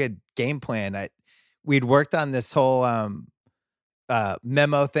really good game plan. We'd worked on this whole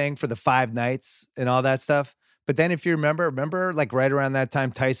memo thing for the 5 nights and all that stuff. But then if you remember like right around that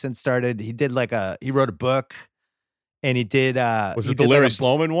time Tyson started, he wrote a book and he did was it the Larry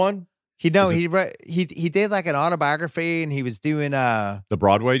Sloman one? He did like an autobiography, and he was doing the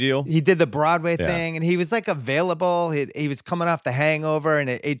Broadway deal. He did the Broadway thing, and he was like available. He was coming off The Hangover,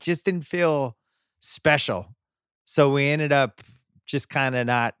 and it just didn't feel special. So we ended up just kind of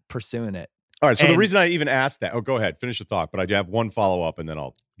not pursuing it. All right. So the reason I even asked that, go ahead, finish the thought, but I do have one follow up, and then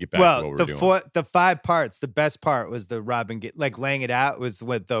I'll get back to what we're doing. The 5 parts. The best part was the like laying it out was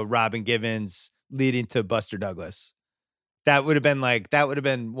with the Robin Givens leading to Buster Douglas. That would have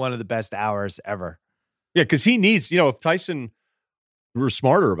been one of the best hours ever. Yeah, because he needs, if Tyson were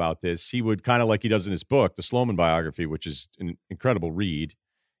smarter about this, he would kind of like he does in his book, the Sloman biography, which is an incredible read.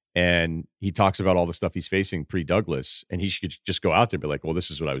 And he talks about all the stuff he's facing pre-Douglas, and he should just go out there and be like, well,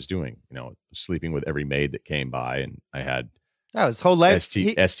 this is what I was doing. Sleeping with every maid that came by, and I had his whole life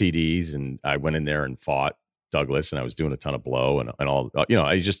STDs, and I went in there and fought Douglas, and I was doing a ton of blow and all,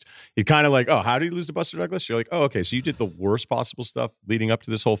 you kind of like, oh, how did he lose to Buster Douglas? You're like, oh, okay. So you did the worst possible stuff leading up to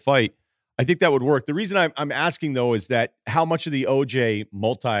this whole fight. I think that would work. The reason I'm asking though, is that how much of the OJ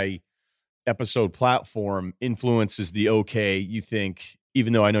multi-episode platform influences the OK, you think,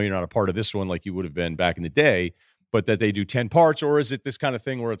 even though I know you're not a part of this one, like you would have been back in the day, but that they do 10 parts, or is it this kind of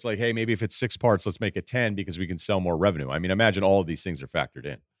thing where it's like, hey, maybe if it's 6 parts, let's make it 10 because we can sell more revenue. I mean, imagine all of these things are factored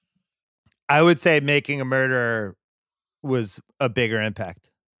in. I would say Making a Murderer was a bigger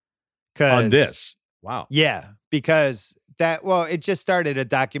impact. On this. Wow. Yeah, because it just started a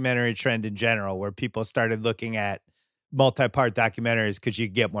documentary trend in general where people started looking at multi-part documentaries because you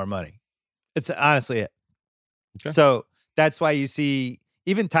get more money. It's honestly it. Okay. So that's why you see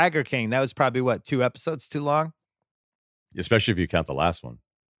even Tiger King, that was probably 2 episodes too long? Especially if you count the last one.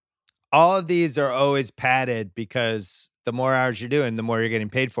 All of these are always padded because the more hours you're doing, the more you're getting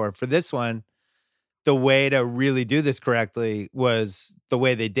paid for. For this one, the way to really do this correctly was the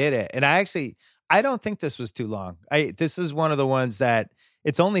way they did it. And I don't think this was too long. This is one of the ones that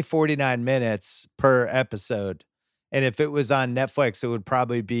it's only 49 minutes per episode. And if it was on Netflix, it would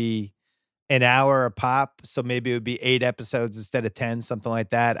probably be an hour a pop. So maybe it would be 8 episodes instead of 10, something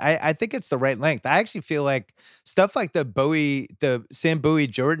like that. I think it's the right length. I actually feel like stuff like the Sam Bowie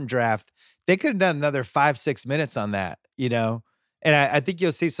Jordan draft, they could have done another 5-6 minutes on that, And I think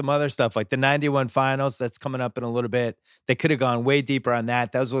you'll see some other stuff like the 91 finals that's coming up in a little bit. They could have gone way deeper on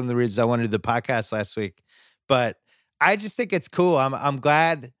that. That was one of the reasons I wanted to do the podcast last week. But I just think it's cool. I'm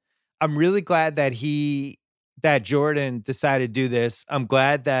glad. I'm really glad that Jordan decided to do this. I'm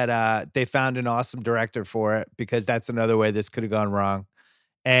glad that they found an awesome director for it, because that's another way this could have gone wrong.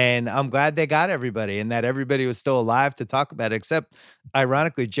 And I'm glad they got everybody and that everybody was still alive to talk about it, except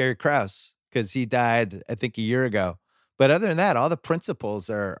ironically, Jerry Krause, because he died, I think, a year ago. But other than that, all the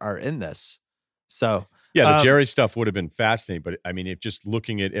principals are in this. So yeah, the Jerry stuff would have been fascinating. But I mean, if just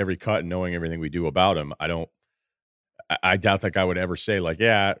looking at every cut and knowing everything we do about him, I doubt that guy would ever say like,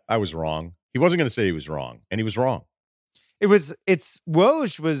 yeah, I was wrong. He wasn't going to say he was wrong, and he was wrong.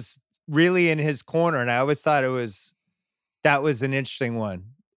 Woj was really in his corner, and I always thought that was an interesting one.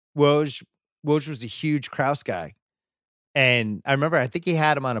 Woj was a huge Krause guy. And I remember, I think he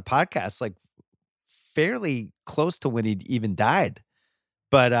had him on a podcast like fairly close to when he even died,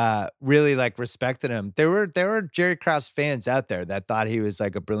 but really like respected him. There were Jerry Krause fans out there that thought he was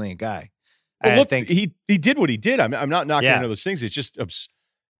like a brilliant guy. Well, look, think he did what he did. I'm not knocking into those things.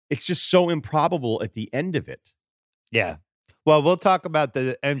 It's just so improbable at the end of it. Yeah. Well, we'll talk about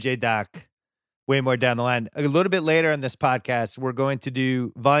the MJ doc way more down the line. A little bit later in this podcast, we're going to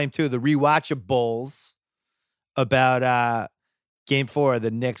do volume 2 of the Rewatchables about Game 4 of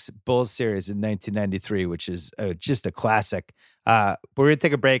the Knicks-Bulls series in 1993, which is just a classic. But we're going to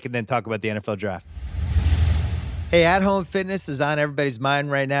take a break and then talk about the NFL draft. Hey, at-home fitness is on everybody's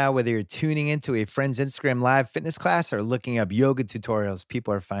mind right now. Whether you're tuning into a friend's Instagram live fitness class or looking up yoga tutorials,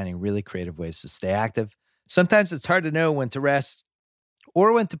 people are finding really creative ways to stay active. Sometimes it's hard to know when to rest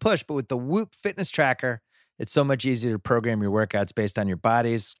or when to push, but with the Whoop fitness tracker, it's so much easier to program your workouts based on your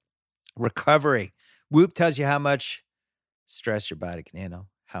body's recovery. Whoop tells you how much stress your body can handle,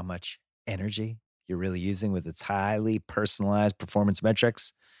 how much energy you're really using with its highly personalized performance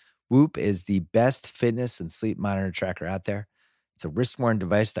metrics. Whoop is the best fitness and sleep monitor tracker out there. It's a wrist-worn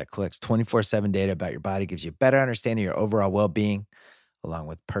device that collects 24/7 data about your body, gives you a better understanding of your overall well-being, along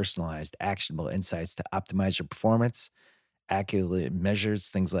with personalized, actionable insights to optimize your performance. Accurately measures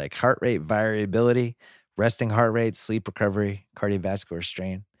things like heart rate variability, resting heart rate, sleep recovery, cardiovascular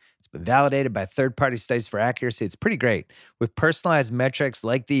strain. It's been validated by third-party studies for accuracy. It's pretty great. With personalized metrics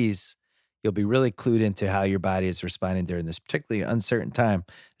like these, you'll be really clued into how your body is responding during this particularly uncertain time,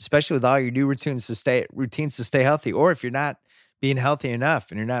 especially with all your new routines to stay healthy. Or if you're not being healthy enough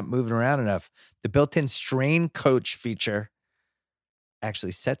and you're not moving around enough, the built-in strain coach feature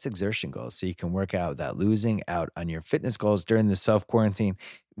actually sets exertion goals so you can work out without losing out on your fitness goals during the self-quarantine.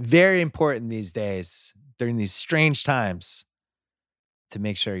 Very important these days, during these strange times, to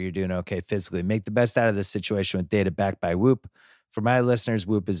make sure you're doing okay physically. Make the best out of this situation with data backed by Whoop. For my listeners,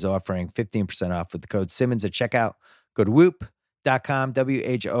 Whoop is offering 15% off with the code Simmons at checkout. Go to whoop.com,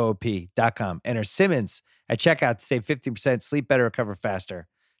 WHOOP.com. Enter Simmons at checkout to save 15%. Sleep better, recover faster.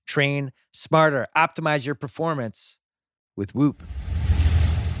 Train smarter. Optimize your performance with Whoop.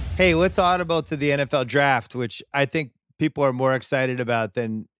 Hey, let's audible to the NFL draft, which I think people are more excited about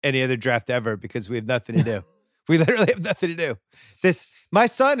than any other draft ever because we have nothing to do. We literally have nothing to do. My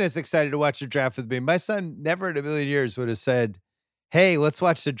son is excited to watch the draft with me. My son never in a million years would have said, hey, let's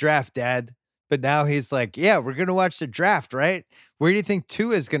watch the draft, Dad. But now he's like, yeah, we're going to watch the draft, right? Where do you think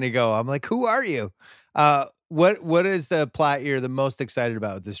Tua is going to go? I'm like, who are you? What is the plot you're the most excited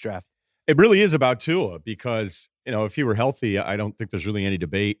about with this draft? It really is about Tua because, if he were healthy, I don't think there's really any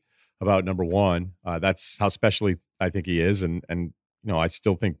debate about number one. That's how special I think he is. And I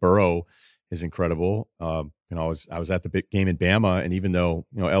still think Burrow is incredible. I was at the big game in Bama, and even though,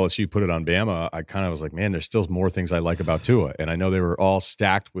 LSU put it on Bama, I kind of was like, man, there's still more things I like about Tua. And I know they were all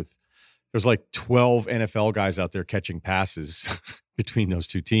stacked with, there's like 12 NFL guys out there catching passes between those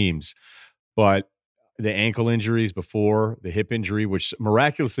two teams. But the ankle injuries before, the hip injury, which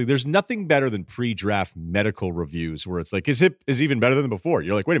miraculously, there's nothing better than pre-draft medical reviews where it's like, his hip is even better than before.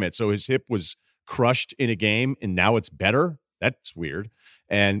 You're like, wait a minute. So his hip was crushed in a game and now it's better? That's weird.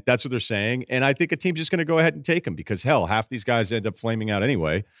 And that's what they're saying. And I think a team's just going to go ahead and take him because, hell, half these guys end up flaming out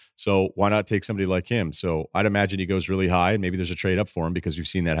anyway. So why not take somebody like him? So I'd imagine he goes really high, and maybe there's a trade up for him because we've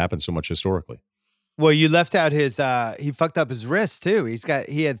seen that happen so much historically. Well, you left out he fucked up his wrist too.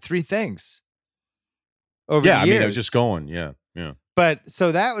 He had 3 things over the years. I mean, I was just going. Yeah. But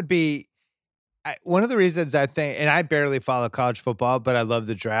so that would be one of the reasons I think, and I barely follow college football, but I love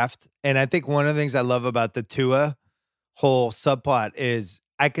the draft. And I think one of the things I love about the Tua whole subplot is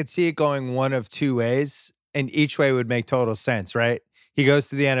I could see it going one of 2 ways, and each way would make total sense, right? He goes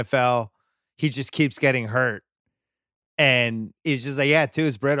to the NFL, he just keeps getting hurt, and he's just like, yeah,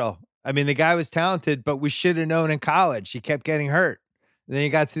 Tua's brittle. I mean, the guy was talented, but we should have known in college. He kept getting hurt. And then he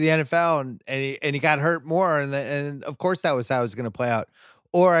got to the NFL and he got hurt more. And of course, that was how it was going to play out.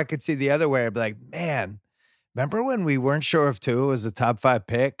 Or I could see the other way. I'd be like, man, remember when we weren't sure if Tua was a top 5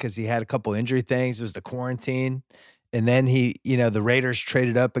 pick because he had a couple injury things? It was the quarantine. And then the Raiders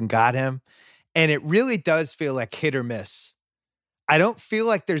traded up and got him. And it really does feel like hit or miss. I don't feel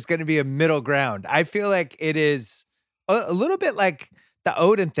like there's going to be a middle ground. I feel like it is a little bit like the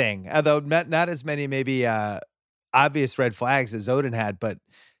Odin thing, although not as many maybe obvious red flags as Odin had, but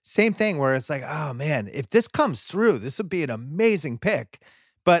same thing where it's like, oh man, if this comes through, this would be an amazing pick.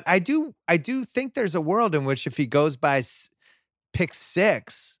 But I do think there's a world in which if he goes by pick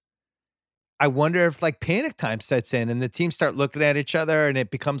 6, I wonder if like panic time sets in and the teams start looking at each other and it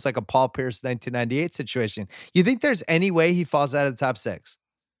becomes like a Paul Pierce 1998 situation. You think there's any way he falls out of the top 6?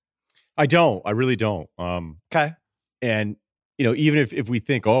 I don't. I really don't. Okay. And, even if we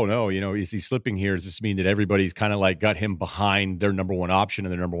think, oh, no, is he slipping here? Does this mean that everybody's kind of like got him behind their number one option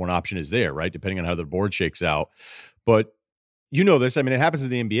and their number one option is there, right? Depending on how the board shakes out. But this, I mean, it happens in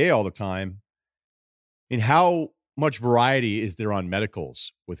the NBA all the time. I mean, how much variety is there on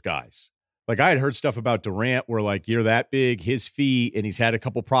medicals with guys? Like I had heard stuff about Durant where like, you're that big, his feet, and he's had a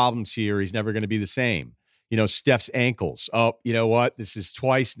couple problems here. He's never going to be the same. Steph's ankles. Oh, you know what? This is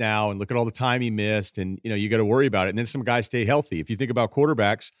twice now. And look at all the time he missed. And, you got to worry about it. And then some guys stay healthy. If you think about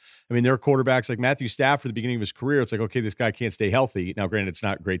quarterbacks, I mean, there are quarterbacks like Matthew Stafford at the beginning of his career. It's like, okay, this guy can't stay healthy. Now, granted, it's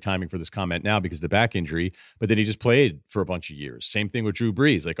not great timing for this comment now because of the back injury, but then he just played for a bunch of years. Same thing with Drew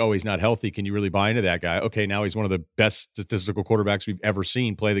Brees. Like, oh, he's not healthy. Can you really buy into that guy? Okay, now he's one of the best statistical quarterbacks we've ever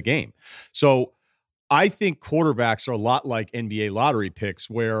seen play the game. So I think quarterbacks are a lot like NBA lottery picks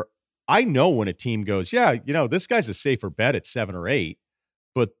where I know when a team goes, yeah, this guy's a safer bet at 7 or 8,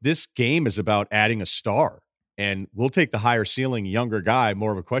 but this game is about adding a star. And we'll take the higher ceiling, younger guy,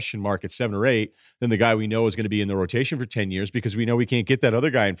 more of a question mark at 7 or 8 than the guy we know is going to be in the rotation for 10 years because we know we can't get that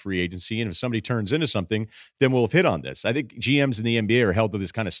other guy in free agency. And if somebody turns into something, then we'll have hit on this. I think GMs in the NBA are held to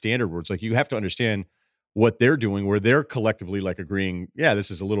this kind of standard where it's like you have to understand what they're doing, where they're collectively like agreeing, yeah,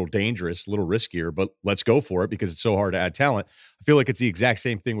 this is a little dangerous, a little riskier, but let's go for it because it's so hard to add talent. I feel like it's the exact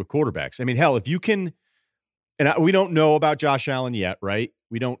same thing with quarterbacks. I mean, hell, if you can, we don't know about Josh Allen yet, right?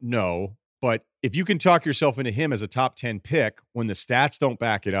 We don't know, but if you can talk yourself into him as a top 10 pick when the stats don't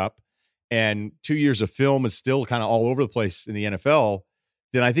back it up and 2 years of film is still kind of all over the place in the NFL,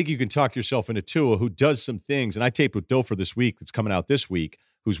 then I think you can talk yourself into Tua, who does some things. And I taped with Dilfer this week, that's coming out this week,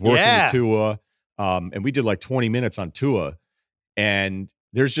 who's working with Tua. And we did like 20 minutes on Tua, and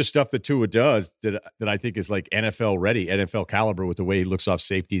there's just stuff that Tua does that I think is like NFL ready, NFL caliber with the way he looks off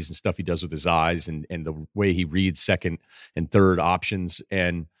safeties and stuff he does with his eyes and the way he reads second and third options.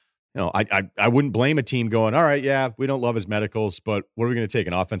 And, I wouldn't blame a team going, all right, yeah, we don't love his medicals, but what are we going to take,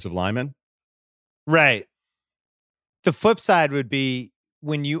 an offensive lineman? Right. The flip side would be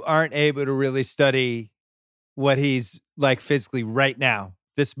when you aren't able to really study what he's like physically right now,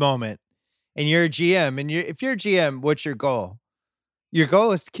 this moment. And you're a GM, and if you're a GM, what's your goal? Your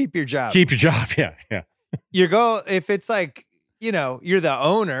goal is to keep your job. Keep your job, yeah. Your goal, if it's like, you're the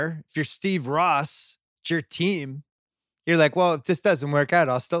owner, if you're Steve Ross, it's your team, you're like, well, if this doesn't work out,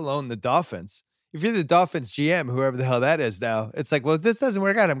 I'll still own the Dolphins. If you're the Dolphins GM, whoever the hell that is now, it's like, well, if this doesn't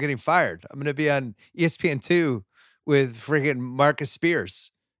work out, I'm getting fired. I'm going to be on ESPN2 with freaking Marcus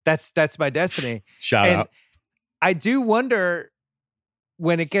Spears. That's my destiny. Shout out. I do wonder,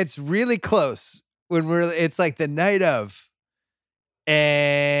 when it gets really close, it's like the night of,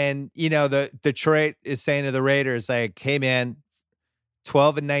 and the Detroit is saying to the Raiders, like, hey man,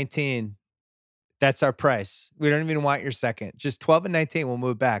 12-19, that's our price. We don't even want your second. Just 12-19, we'll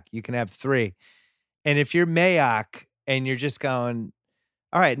move back. You can have 3. And if you're Mayock and you're just going,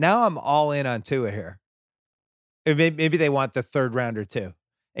 all right, now I'm all in on Tua here. Maybe they want the 3rd rounder too.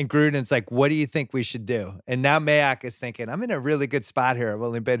 And Gruden's like, what do you think we should do? And now Mayock is thinking, I'm in a really good spot here. I've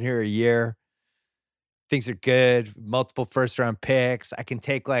only been here a year. Things are good. Multiple 1st-round picks. I can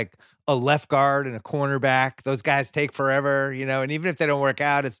take like a left guard and a cornerback. Those guys take forever, and even if they don't work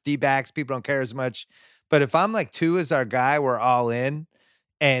out, it's D-backs. People don't care as much. But if I'm like, Tua is our guy, we're all in,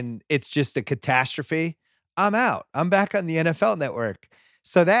 and it's just a catastrophe, I'm out. I'm back on the NFL Network.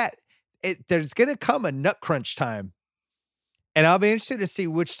 So there's going to come a nut crunch time. And I'll be interested to see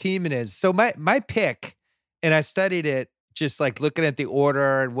which team it is. So my pick, and I studied it just like looking at the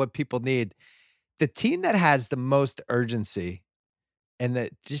order and what people need. The team that has the most urgency and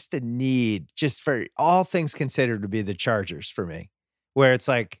the need, just for all things considered, to be the Chargers for me, where it's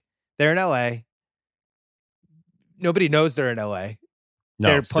like they're in LA. Nobody knows they're in LA.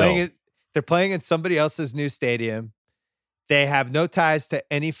 No, they're playing in somebody else's new stadium. They have no ties to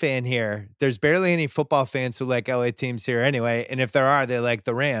any fan here. There's barely any football fans who like LA teams here anyway. And if there are, they like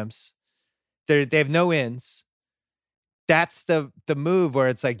the Rams. They have no ins. That's the move where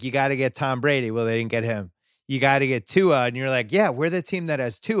it's like, you got to get Tom Brady. Well, they didn't get him. You got to get Tua. And you're like, yeah, we're the team that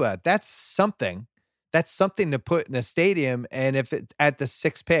has Tua. That's something. That's something to put in a stadium. And if it's at the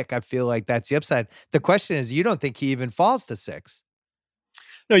 6th pick, I feel like that's the upside. The question is, you don't think he even falls to 6?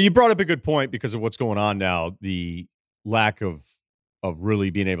 No, you brought up a good point because of what's going on now. The lack of really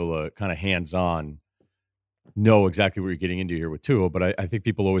being able to kind of hands-on know exactly what you're getting into here with Tua. But I think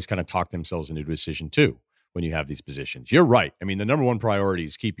people always kind of talk themselves into a decision too when you have these positions. You're right. I mean, the number one priority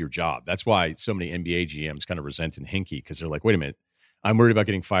is keep your job. That's why so many NBA GMs kind of resent and hinky because they're like, wait a minute, I'm worried about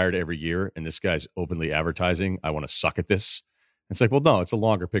getting fired every year, and this guy's openly advertising, I want to suck at this. It's like, well, no, it's a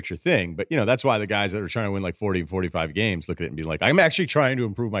longer picture thing. But, that's why the guys that are trying to win like 40 and 45 games look at it and be like, I'm actually trying to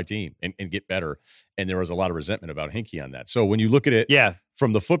improve my team and get better. And there was a lot of resentment about Hinkie on that. So when you look at it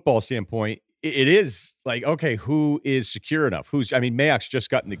from the football standpoint, it is like, okay, who is secure enough? Mayock's just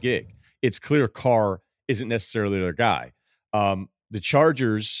gotten the gig. It's clear Carr isn't necessarily their guy. The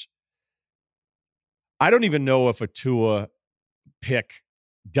Chargers, I don't even know if a Tua pick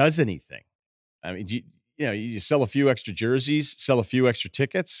does anything. I mean, you sell a few extra jerseys, sell a few extra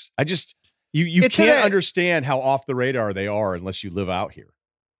tickets. You can't understand how off the radar they are unless you live out here.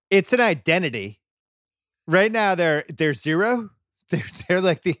 It's an identity. Right now they're 0. They're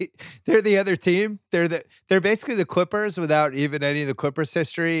like they're the other team. They're basically the Clippers without even any of the Clippers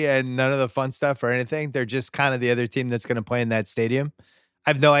history and none of the fun stuff or anything. They're just kind of the other team that's going to play in that stadium.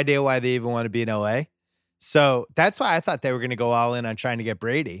 I have no idea why they even want to be in LA. So that's why I thought they were going to go all in on trying to get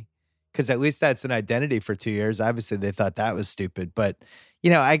Brady, because at least that's an identity for 2 years. Obviously, they thought that was stupid. But,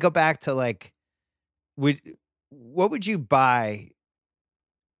 I go back to like, what would you buy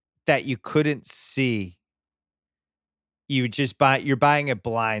that you couldn't see? You just you're buying it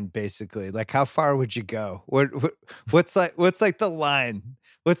blind, basically. Like, how far would you go? What's like the line?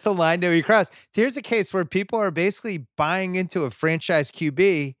 What's the line that we cross? Here's a case where people are basically buying into a franchise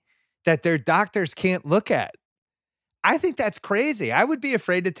QB that their doctors can't look at. I think that's crazy. I would be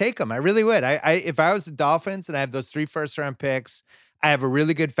afraid to take them. I really would. If I was the Dolphins and I have those 3 first-round picks, I have a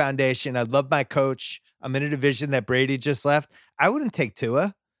really good foundation. I love my coach. I'm in a division that Brady just left. I wouldn't take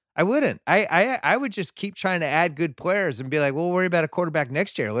Tua. I wouldn't. I would just keep trying to add good players and be like, we'll worry about a quarterback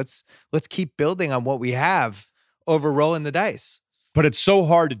next year. Let's keep building on what we have over rolling the dice. But it's so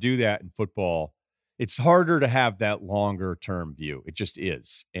hard to do that in football. It's harder to have that longer term view. It just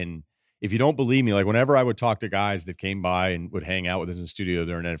is. And if you don't believe me, like whenever I would talk to guys that came by and would hang out with us in the studio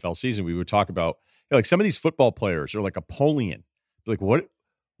during NFL season, we would talk about like some of these football players are like Apollyon. Like, what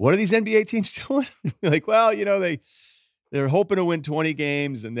are these NBA teams doing? Like, well, they're hoping to win 20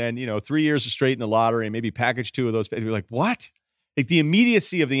 games and then, 3 years straight in the lottery and maybe package 2 of those. You're like, what? Like the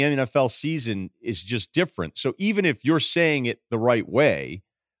immediacy of the NFL season is just different. So even if you're saying it the right way,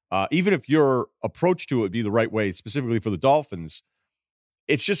 even if your approach to it would be the right way, specifically for the Dolphins,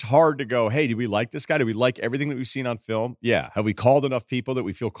 it's just hard to go, hey, do we like this guy? Do we like everything that we've seen on film? Yeah. Have we called enough people that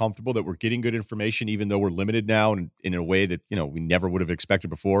we feel comfortable that we're getting good information, even though we're limited now and in a way that, we never would have expected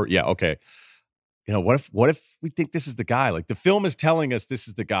before? Yeah. Okay. What if we think this is the guy? Like the film is telling us this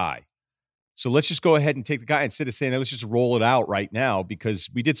is the guy. So let's just go ahead and take the guy instead of saying, hey, let's just roll it out right now because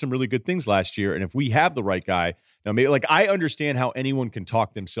we did some really good things last year. And if we have the right guy, now maybe like I understand how anyone can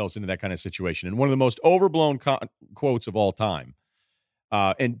talk themselves into that kind of situation. And one of the most overblown quotes of all time.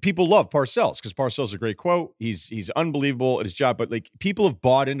 And people love Parcells because Parcells is a great quote. He's unbelievable at his job, but like people have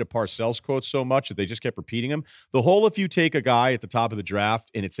bought into Parcells quotes so much that they just kept repeating them. The whole, if you take a guy at the top of the draft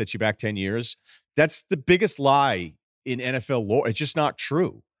and it sets you back 10 years, that's the biggest lie in NFL lore. It's just not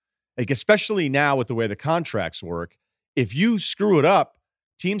true. Like, especially now with the way the contracts work, if you screw it up,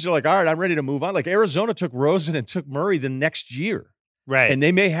 teams are like, all right, I'm ready to move on. Like Arizona took Rosen and took Murray the next year. Right. And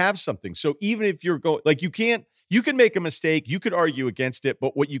they may have something. So even if you're going, like you can make a mistake. You could argue against it,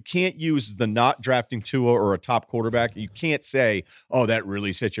 but what you can't use is the not drafting Tua or a top quarterback. You can't say, oh, that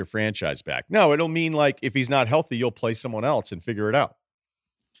really sets your franchise back. No, it'll mean like if he's not healthy, you'll play someone else and figure it out.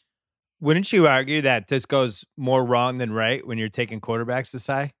 Wouldn't you argue that this goes more wrong than right when you're taking quarterbacks this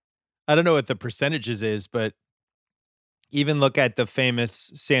high? I don't know what the percentages is, but even look at the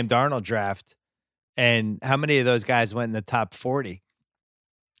famous Sam Darnold draft and how many of those guys went in the top 40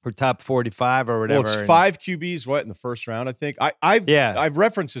 or top 45 or whatever. Well, it's 5 QBs, in the first round, I think. I've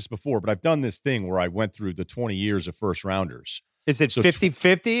referenced this before, but I've done this thing where I went through the 20 years of first rounders. Is it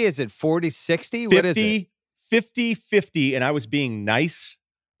 50-50? Is it 40-60? What is it? 50-50, and I was being nice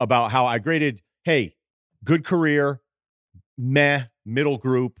about how I graded, hey, good career, meh, middle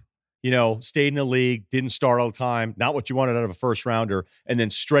group, stayed in the league, didn't start all the time, not what you wanted out of a first rounder, and then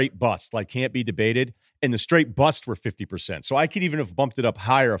straight bust, like can't be debated. And the straight bust were 50%. So I could even have bumped it up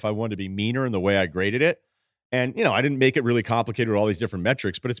higher if I wanted to be meaner in the way I graded it. And, I didn't make it really complicated with all these different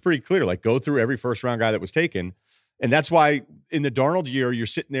metrics, but it's pretty clear. Like, go through every first round guy that was taken. And that's why in the Darnold year, you're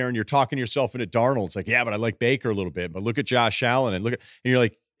sitting there and you're talking yourself into Darnold. It's like, yeah, but I like Baker a little bit. But look at Josh Allen and you're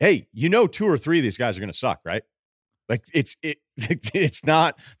like, hey, 2 or 3 of these guys are going to suck, right? Like it's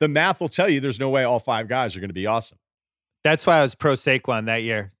not, the math will tell you there's no way all 5 guys are going to be awesome. That's why I was pro Saquon that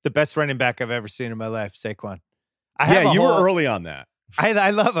year. The best running back I've ever seen in my life, Saquon. You were early on that.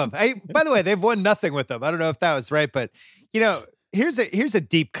 I love him. By the way, they've won nothing with him. I don't know if that was right, but here's a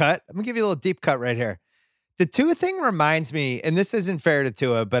deep cut. I'm gonna give you a little deep cut right here. The Tua thing reminds me, and this isn't fair to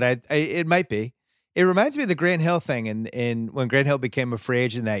Tua, but it might be. It reminds me of the Grant Hill thing in when Grant Hill became a free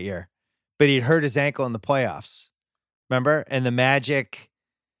agent that year, but he'd hurt his ankle in the playoffs. Remember? And the Magic,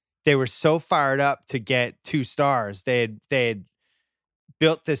 they were so fired up to get 2 stars. They had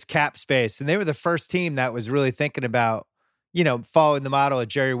built this cap space, and they were the first team that was really thinking about, following the model of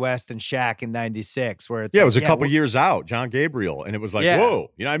Jerry West and Shaq in '96, where it's it was a couple years out, John Gabriel, and it was like, whoa.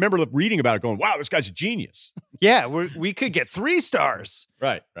 I remember reading about it going, wow, this guy's a genius. Yeah, we could get 3 stars.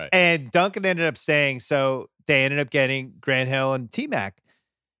 Right. And Duncan ended up staying, so they ended up getting Grant Hill and T-Mac.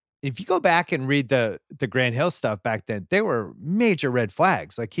 If you go back and read the Grant Hill stuff back then, they were major red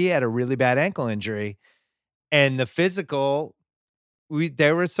flags. Like, he had a really bad ankle injury, and the physical,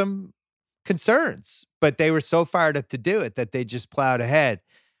 there were some concerns, but they were so fired up to do it that they just plowed ahead.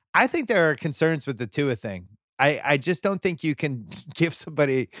 I think there are concerns with the Tua thing. I just don't think you can give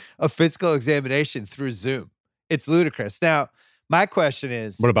somebody a physical examination through Zoom. It's ludicrous. Now, my question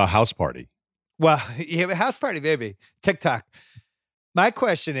is, what about house party? Well, yeah, house party, maybe TikTok. My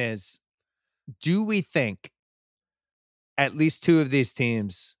question is, do we think at least 2 of these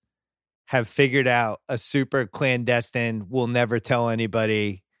teams have figured out a super clandestine, we'll never tell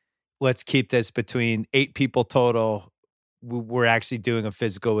anybody, let's keep this between 8 people total, we're actually doing a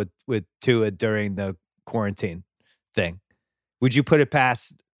physical with Tua during the quarantine thing? Would you put it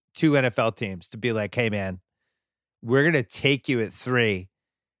past 2 NFL teams to be like, hey, man, we're going to take you at 3.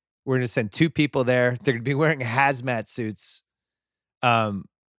 We're going to send 2 people there. They're going to be wearing hazmat suits. And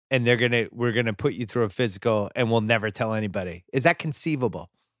we're gonna put you through a physical, and we'll never tell anybody. Is that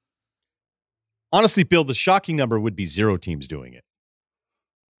conceivable? Honestly, Bill, the shocking number would be 0 teams doing it.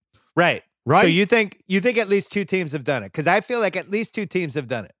 Right. So you think at least 2 teams have done it? Because I feel like at least 2 teams have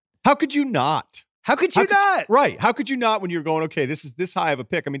done it. How could you not? How could you not? Right. How could you not when you're going, okay, this is this high of a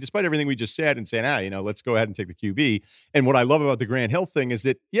pick? I mean, despite everything we just said and saying, let's go ahead and take the QB. And what I love about the Grant Hill thing is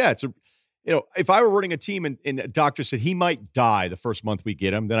that, it's a, if I were running a team and a doctor said he might die the first month we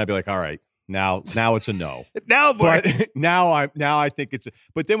get him, then I'd be like, all right, now it's a no. Now, boy. But now I think it's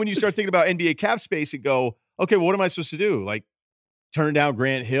but then when you start thinking about NBA cap space and go, okay, well, what am I supposed to do? Like, turn down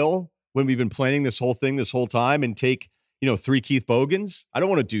Grant Hill when we've been planning this whole thing this whole time and take, 3 Keith Bogans? I don't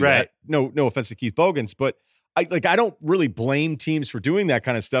want to do that. No offense to Keith Bogans, but I don't really blame teams for doing that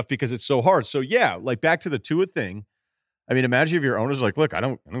kind of stuff because it's so hard. So yeah, like back to the Tua thing. I mean, imagine if your owner's like, look, I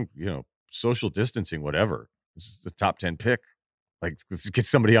don't, social distancing, whatever. This is the top 10 pick. Like, let's get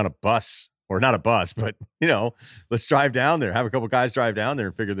somebody on a bus, or not a bus, but let's drive down there, have a couple guys drive down there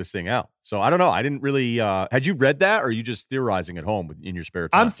and figure this thing out. So I don't know. I didn't really, had you read that, or are you just theorizing at home in your spare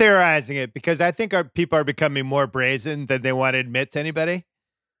time? I'm theorizing it because I think our people are becoming more brazen than they want to admit to anybody.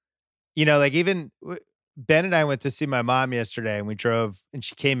 Like even Ben and I went to see my mom yesterday, and we drove, and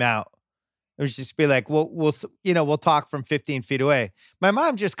she came out. It was just be like, we'll talk from 15 feet away. My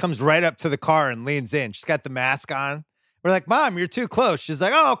mom just comes right up to the car and leans in. She's got the mask on. We're like, Mom, you're too close. She's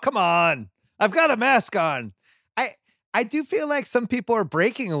like, oh, come on. I've got a mask on. I do feel like some people are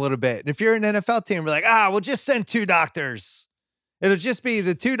breaking a little bit. And if you're an NFL team, we're like, we'll just send 2 doctors. It'll just be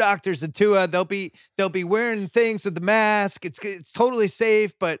the 2 doctors and Tua. They'll be wearing things with the mask. It's totally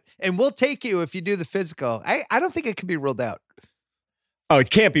safe, and we'll take you if you do the physical. I don't think it can be ruled out. Oh, it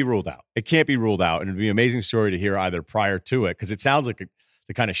can't be ruled out. It can't be ruled out. And it'd be an amazing story to hear either prior to it, because it sounds like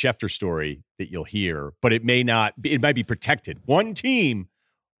the kind of Schefter story that you'll hear, but it may not be, it might be protected. One team,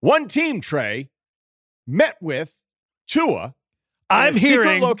 Trey, met with Tua. I'm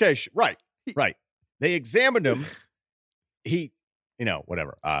hearing location. Right. They examined him. He,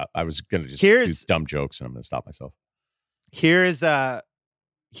 whatever. I was going to just do dumb jokes, and I'm going to stop myself. Here's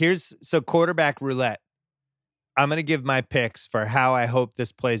quarterback roulette. I'm going to give my picks for how I hope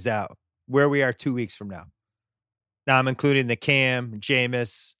this plays out, where we are 2 weeks from now. Now I'm including the Cam,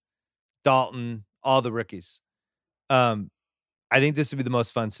 Jameis, Dalton, all the rookies. I think this would be the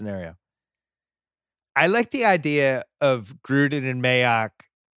most fun scenario. I like the idea of Gruden and Mayock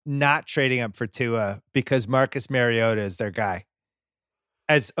not trading up for Tua because Marcus Mariota is their guy.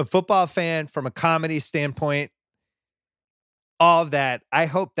 As a football fan, from a comedy standpoint, all of that, I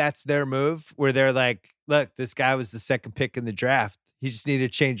hope that's their move where they're like, look, this guy was the second pick in the draft. He just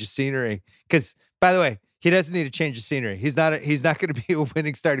needed to change the scenery. Because, by the way, he doesn't need to change the scenery. He's not going to be a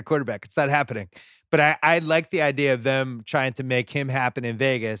winning starting quarterback. It's not happening. But I like the idea of them trying to make him happen in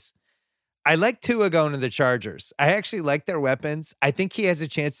Vegas. I like Tua going to the Chargers. I actually like their weapons. I think he has a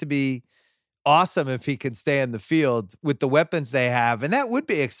chance to be awesome if he can stay on the field with the weapons they have. And that would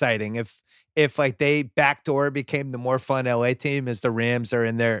be exciting if like they backdoor became the more fun LA team as the Rams are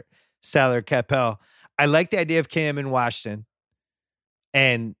in their salary cap hell. I like the idea of Cam in Washington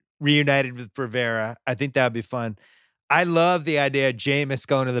and reunited with Rivera. I think that would be fun. I love the idea of Jameis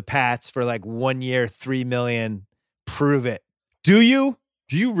going to the Pats for like 1 year, $3 million. Prove it. Do you?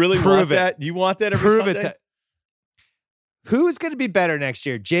 Do you really want that? You want that every Sunday? Who's going to be better next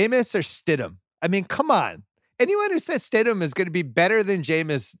year, Jameis or Stidham? I mean, come on. Anyone who says Stidham is going to be better than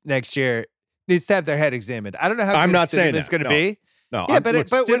Jameis next year needs to have their head examined. I don't know how I'm good not Stidham saying is going to be. No, yeah, but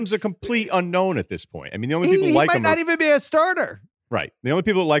Stidham's a complete unknown at this point. I mean, the only people he like might him not even be a starter. Right. The only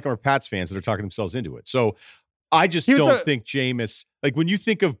people that like him are Pats fans that are talking themselves into it. So I just don't think Jameis, like when you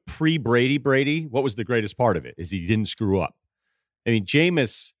think of pre-Brady, what was the greatest part of it? Is he didn't screw up. I mean,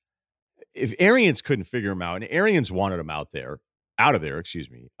 Jameis, if Arians couldn't figure him out, and Arians wanted him out of there,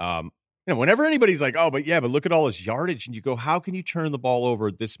 whenever anybody's like, but look at all his yardage, and you go, how can you turn the ball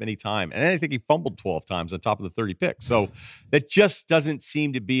over this many times? And I think he fumbled 12 times on top of the 30 picks. So that just doesn't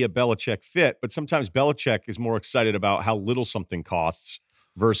seem to be a Belichick fit. But sometimes Belichick is more excited about how little something costs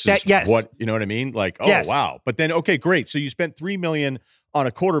versus what, you know what I mean? Like, wow. But then, okay, great. So you spent $3 million on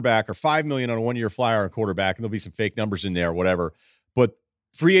a quarterback or $5 million on a 1 year flyer on a quarterback, and there'll be some fake numbers in there or whatever. But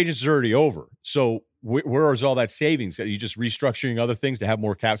free agents are already over. So where is all that savings? Are you just restructuring other things to have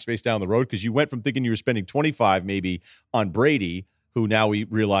more cap space down the road? Because you went from thinking you were spending 25 maybe on Brady, who now we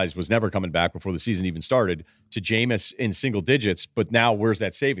realized was never coming back before the season even started, to Jameis in single digits. But now where's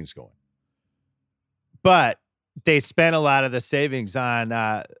that savings going? But they spent a lot of the savings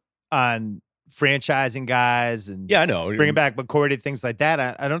on franchising guys and I know, bringing back McCourty, things like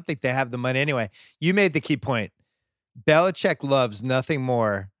that. I don't think they have the money anyway. You made the key point. Belichick loves nothing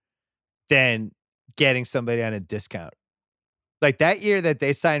more than getting somebody on a discount. Like that year that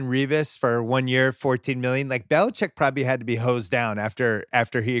they signed Revis for 1 year, $14 million, like Belichick probably had to be hosed down after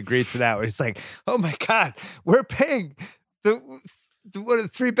he agreed to that. It's like, oh my God, we're paying one of the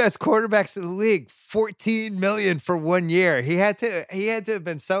three best quarterbacks in the league $14 million for 1 year. He had to have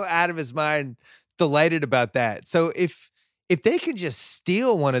been so out of his mind, delighted about that. So if they could just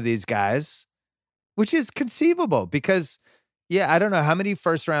steal one of these guys, which is conceivable because, I don't know. How many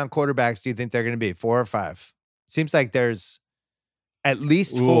first-round quarterbacks do you think they're going to be? 4 or 5? Seems like there's at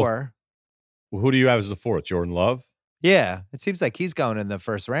least 4. Well, who do you have as the fourth? Jordan Love? Yeah, it seems like he's going in the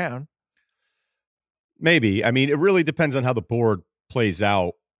first round. Maybe. I mean, it really depends on how the board plays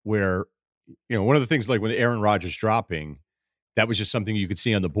out where, one of the things like when Aaron Rodgers dropping, that was just something you could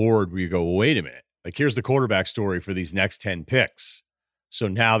see on the board where you go, well, wait a minute. Like, here's the quarterback story for these next 10 picks. So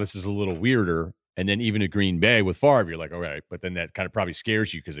now this is a little weirder. And then even at Green Bay with Favre, you're like, all right. But then that kind of probably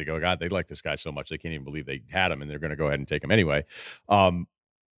scares you because they go, God, they like this guy so much. They can't even believe they had him and they're going to go ahead and take him anyway. The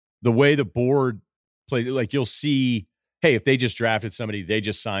way the board plays, like you'll see, hey, if they just drafted somebody, they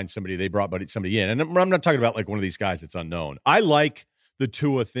just signed somebody, they brought somebody in. And I'm not talking about like one of these guys that's unknown. I like the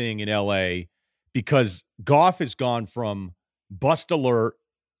Tua thing in LA because Goff has gone from bust alert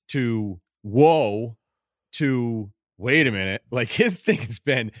to whoa to wait a minute. Like his thing has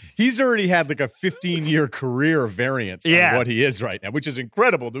been, he's already had like a 15-year career of variance on what he is right now, which is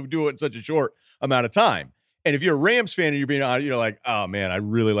incredible to do it in such a short amount of time. And if you're a Rams fan and you're being honest, you're like, oh man, I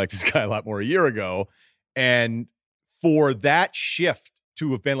really liked this guy a lot more a year ago. And for that shift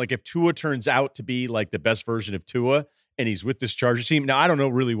to have been like, if Tua turns out to be like the best version of Tua and he's with this Chargers team, now I don't know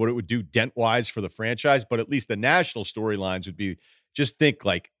really what it would do dent-wise for the franchise, but at least the national storylines would be, just think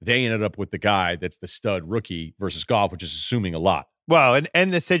like they ended up with the guy that's the stud rookie versus Goff, which is assuming a lot. Well,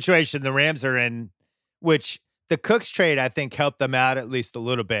 and the situation the Rams are in, which the Cooks trade, I think, helped them out at least a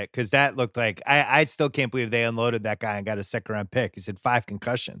little bit because that looked like I still can't believe they unloaded that guy and got a second-round pick. He said 5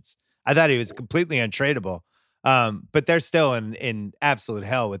 concussions. I thought he was completely untradeable. But they're still in absolute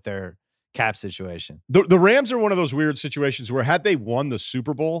hell with their cap situation. The Rams are one of those weird situations where had they won the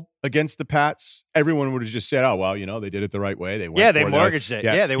Super Bowl against the Pats, everyone would have just said, oh, well, they did it the right way. They went they mortgaged it.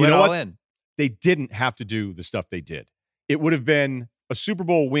 Yeah, they went all in. They didn't have to do the stuff they did. It would have been a Super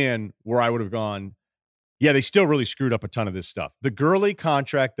Bowl win where I would have gone, yeah, they still really screwed up a ton of this stuff. The Gurley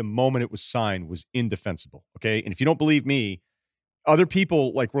contract, the moment it was signed, was indefensible, okay? And if you don't believe me, other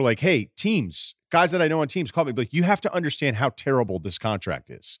people like were like, hey, teams, guys that I know on teams call me, like, you have to understand how terrible this contract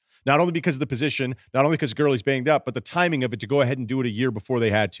is. Not only because of the position, not only because Gurley's banged up, but the timing of it to go ahead and do it a year before they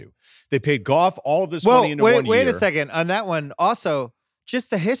had to. They paid Goff all of this money into 1 year. Wait a second. On that one, also,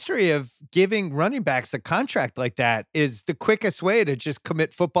 just the history of giving running backs a contract like that is the quickest way to just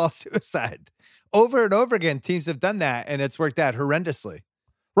commit football suicide. Over and over again, teams have done that, and it's worked out horrendously.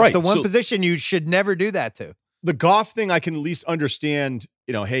 Right. It's the one position you should never do that to. The Goff thing, I can at least understand,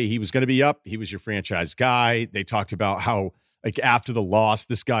 hey, he was going to be up. He was your franchise guy. They talked about how, like, after the loss,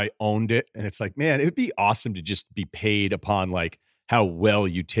 this guy owned it. And it's like, man, it would be awesome to just be paid upon, like, how well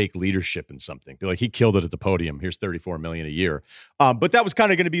you take leadership in something. Be like, he killed it at the podium. Here's $34 million a year. But that was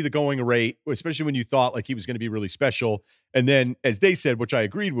kind of going to be the going rate, especially when you thought like he was going to be really special. And then, as they said, which I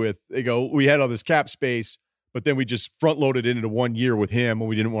agreed with, they go, we had all this cap space, but then we just front loaded it into 1 year with him and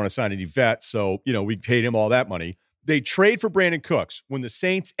we didn't want to sign any vets. So, we paid him all that money. They trade for Brandon Cooks when the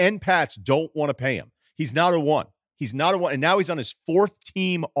Saints and Pats don't want to pay him. He's not a one. He's not a one. And now he's on his fourth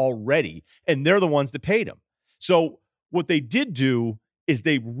team already, and they're the ones that paid him. So what they did do is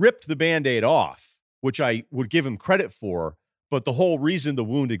they ripped the Band-Aid off, which I would give him credit for, but the whole reason the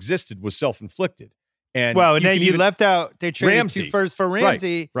wound existed was self-inflicted. And then you left out, they traded Ramsey. 2 firsts for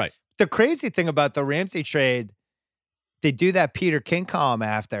Ramsey. Right. The crazy thing about the Ramsey trade, they do that Peter King column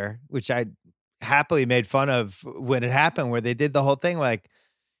after, which I happily made fun of when it happened, where they did the whole thing like,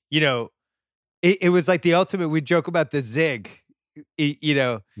 it was like the ultimate. We joke about the zig,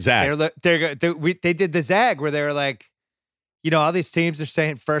 Zag. They did the zag where they were like, all these teams are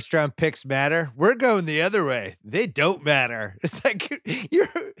saying first round picks matter. We're going the other way. They don't matter. It's like,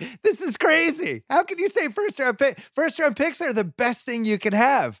 this is crazy. How can you say first round picks are the best thing you can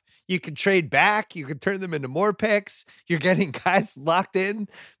have? You can trade back. You can turn them into more picks. You're getting guys locked in,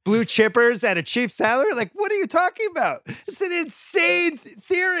 blue chippers at a cheap salary. Like, what are you talking about? It's an insane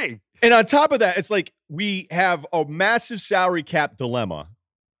theory. And on top of that, it's like we have a massive salary cap dilemma.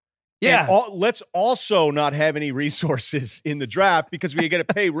 Yeah. Let's also not have any resources in the draft because we got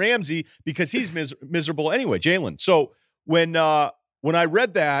to pay Ramsey because he's miserable anyway, Jalen. So when I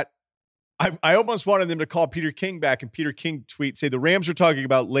read that, I almost wanted them to call Peter King back and Peter King say the Rams are talking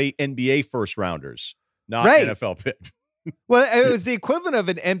about late NBA first rounders, not NFL picks. Well, it was the equivalent of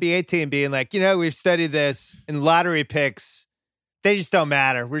an NBA team being like, we've studied this in lottery picks. They just don't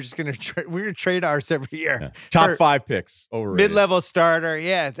matter. We're just going to trade ours every year. Yeah. Top 5 picks overrated. Mid-level starter.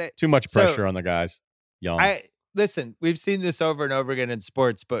 Yeah. Too much pressure on the guys. Young. Listen, we've seen this over and over again in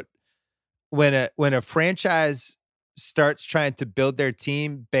sports, but when a franchise starts trying to build their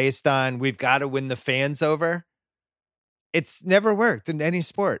team based on we've got to win the fans over, it's never worked in any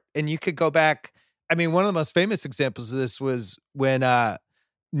sport. And you could go back. I mean, one of the most famous examples of this was when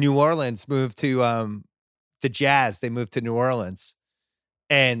New Orleans moved to the Jazz. They moved to New Orleans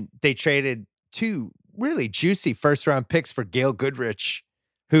and they traded 2 really juicy first round picks for Gail Goodrich,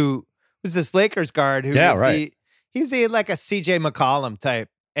 who was this Lakers guard who he's like a CJ McCollum type.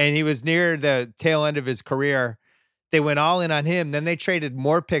 And he was near the tail end of his career. They went all in on him. Then they traded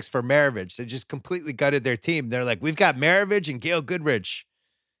more picks for Maravich. They just completely gutted their team. They're like, we've got Maravich and Gail Goodrich,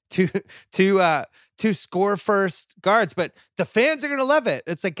 two score first guards, but the fans are going to love it.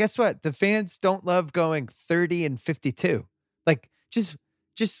 It's like, guess what? The fans don't love going 30-52. Like, just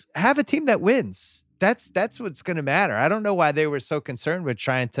have a team that wins. That's what's going to matter. I don't know why they were so concerned with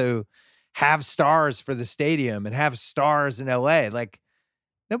trying to have stars for the stadium and have stars in LA. Like,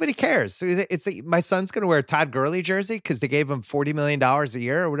 nobody cares. It's like, my son's going to wear a Todd Gurley jersey because they gave him $40 million a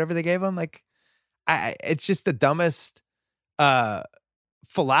year or whatever they gave him. Like, it's just the dumbest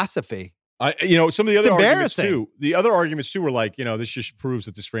philosophy. Some of the other arguments too. The other arguments too were like, this just proves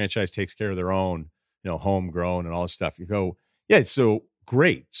that this franchise takes care of their own, homegrown and all this stuff. You go, yeah, so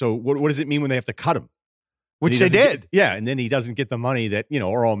great. So what does it mean when they have to cut him? Which they did. And then he doesn't get the money that,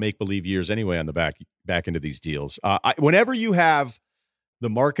 are all make-believe years anyway on the back into these deals. Whenever you have the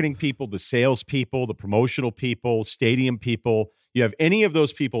marketing people, the sales people, the promotional people, stadium people, you have any of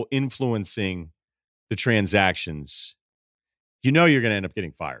those people influencing the transactions, you're going to end up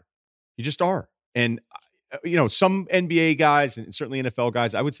getting fired. You just are. And, some NBA guys and certainly NFL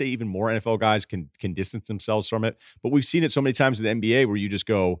guys, I would say even more NFL guys can distance themselves from it. But we've seen it so many times in the NBA where you just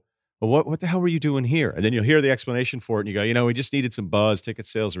go, well, what the hell were you doing here? And then you'll hear the explanation for it and you go, we just needed some buzz. Ticket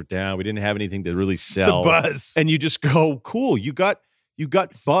sales were down. We didn't have anything to really sell. Some buzz. And you just go, cool. You got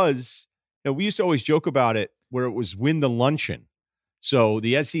buzz. We used to always joke about it where it was win the luncheon. So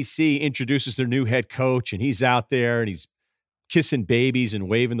the SEC introduces their new head coach and he's out there and he's kissing babies and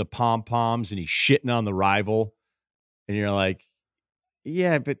waving the pom-poms and he's shitting on the rival. And you're like,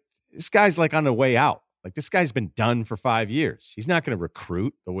 yeah, but this guy's like on the way out. Like, this guy's been done for 5 years. He's not going to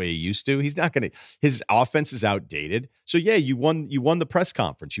recruit the way he used to. He's not going to. His offense is outdated. So yeah, you won the press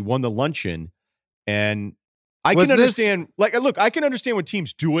conference. You won the luncheon, and I can understand. Look, I can understand when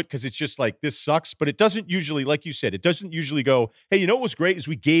teams do it because it's just like, this sucks. But it doesn't usually, like you said, it doesn't usually go, hey, you know what was great is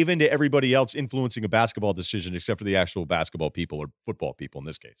we gave in to everybody else influencing a basketball decision except for the actual basketball people or football people in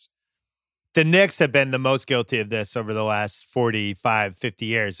this case. The Knicks have been the most guilty of this over the last 45, 50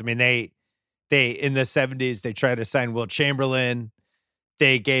 years. I mean, they in the 70s, they tried to sign Wilt Chamberlain.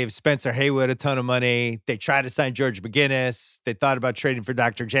 They gave Spencer Haywood a ton of money. They tried to sign George McGinnis. They thought about trading for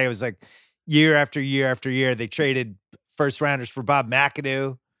Dr. J. It was like year after year after year. They traded first rounders for Bob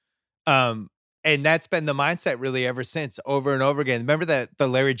McAdoo. And that's been the mindset really ever since, over and over again. Remember the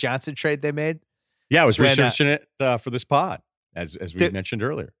Larry Johnson trade they made? Yeah, I was researching it for this pod, as we mentioned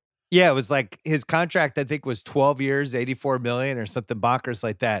earlier. Yeah, it was like his contract, I think, was 12 years, $84 million or something bonkers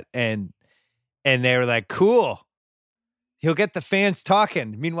like that. And they were like, cool. He'll get the fans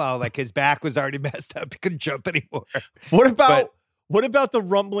talking. Meanwhile, like, his back was already messed up. He couldn't jump anymore. What about the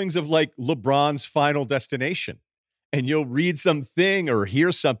rumblings of like LeBron's final destination? And you'll read something or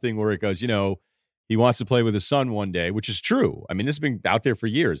hear something where it goes, he wants to play with his son one day, which is true. I mean, this has been out there for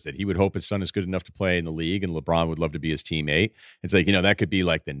years that he would hope his son is good enough to play in the league and LeBron would love to be his teammate. It's like, that could be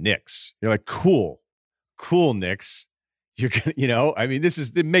like the Knicks. You're like, cool, Knicks. You're gonna, I mean, this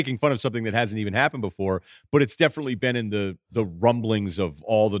is making fun of something that hasn't even happened before, but it's definitely been in the rumblings of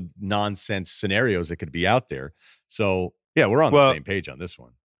all the nonsense scenarios that could be out there. So yeah, we're on the same page on this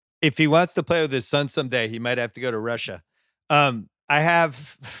one. If he wants to play with his son someday, he might have to go to Russia. I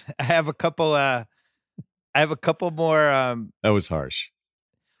have a couple more. That was harsh.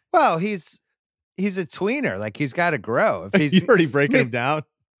 Well, he's a tweener. Like, he's got to grow. If he's you already breaking him down.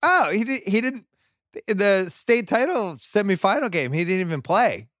 Oh, he didn't. In the state title semifinal game, he didn't even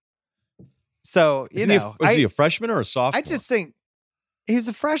play. So, is he a freshman or a sophomore? I just think he's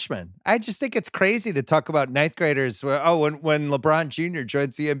a freshman. I just think it's crazy to talk about ninth graders. When LeBron Jr.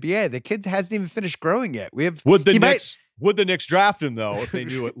 joins the NBA, the kid hasn't even finished growing yet. Would the Knicks draft him though if they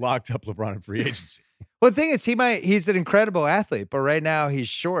knew it locked up LeBron in free agency? Well, the thing is, he's an incredible athlete, but right now he's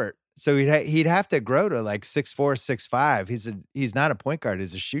short. So he'd have to grow to like 6'4", 6'5". He's not a point guard.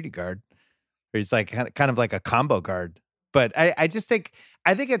 He's a shooting guard. Or he's like kind of like a combo guard. But I just think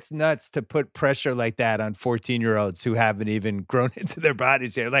it's nuts to put pressure like that on 14-year-olds who haven't even grown into their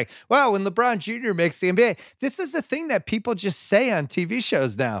bodies yet. Like, wow, when LeBron Jr. makes the NBA, this is a thing that people just say on TV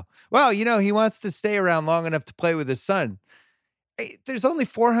shows now. Well, he wants to stay around long enough to play with his son. There's only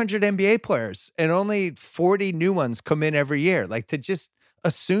 400 NBA players and only 40 new ones come in every year. Like, to just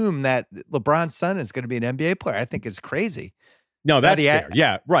assume that LeBron's son is going to be an NBA player, I think is crazy. No, that's fair.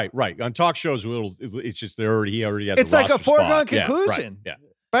 Yeah, right. On talk shows, it's just he already has. It's like a foregone conclusion. Yeah.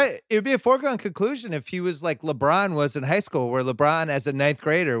 But it would be a foregone conclusion if he was like LeBron was in high school, where LeBron, as a ninth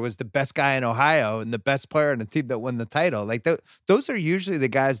grader, was the best guy in Ohio and the best player on the team that won the title. Like, those are usually the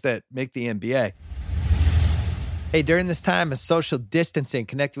guys that make the NBA. Hey, during this time of social distancing,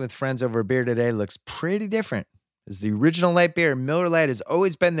 connecting with friends over a beer today looks pretty different. As the original light beer, Miller Lite has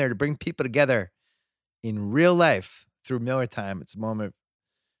always been there to bring people together in real life. Through Miller Time, it's a moment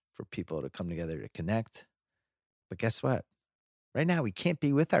for people to come together to connect. But guess what? Right now, we can't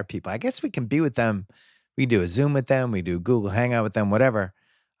be with our people. I guess we can be with them. We do a Zoom with them. We do Google Hangout with them, whatever.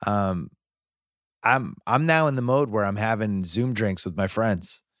 I'm now in the mode where I'm having Zoom drinks with my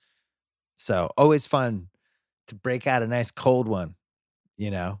friends. So always fun to break out a nice cold one,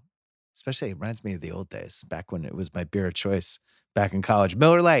 Especially, it reminds me of the old days, back when it was my beer of choice back in college.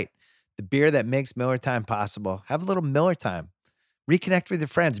 Miller Lite. The beer that makes Miller Time possible. Have a little Miller Time. Reconnect with your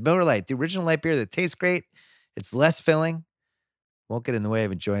friends. Miller Lite, the original light beer that tastes great. It's less filling. Won't get in the way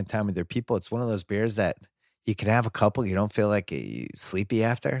of enjoying time with your people. It's one of those beers that you can have a couple. You don't feel like sleepy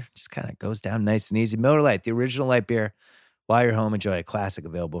after. Just kind of goes down nice and easy. Miller Lite, the original light beer. While you're home, enjoy a classic,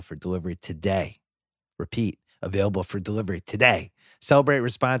 available for delivery today. Repeat, available for delivery today. Celebrate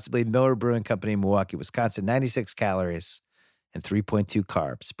responsibly. Miller Brewing Company, Milwaukee, Wisconsin. 96 calories. And 3.2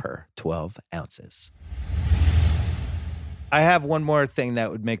 carbs per 12 ounces. I have one more thing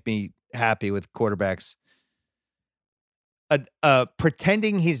that would make me happy with quarterbacks.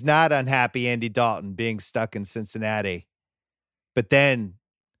 Pretending he's not unhappy, Andy Dalton being stuck in Cincinnati. But then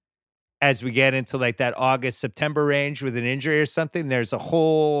as we get into like that August, September range with an injury or something, there's a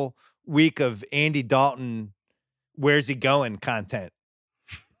whole week of Andy Dalton, where's he going content.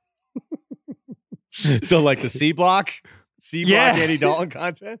 So like the C block? Andy Dalton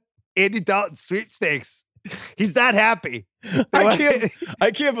content? Andy Dalton sweepstakes. He's not happy.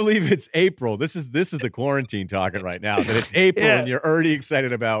 I can't believe it's April. This is the quarantine talking right now. That it's April and you're already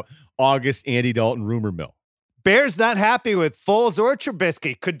excited about August Andy Dalton rumor mill. Bears not happy with Foles or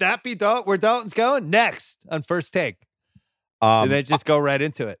Trubisky. Could that be where Dalton's going? Next on First Take. And then just go right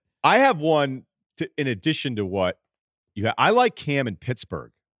into it. I have one in addition to what you have. I like Cam in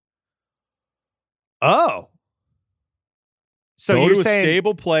Pittsburgh. Oh. So go you're to saying a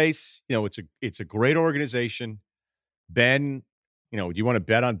stable place. You know, it's a great organization. Ben, you know, do you want to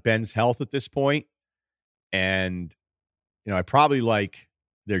bet on Ben's health at this point? And, you know, I probably like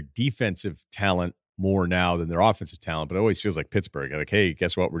their defensive talent more now than their offensive talent, but it always feels like Pittsburgh. Like, hey,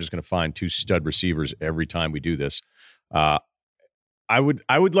 guess what? We're just going to find 2 stud receivers every time we do this. I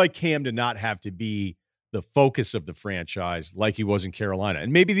would like Cam to not have to be the focus of the franchise like he was in Carolina.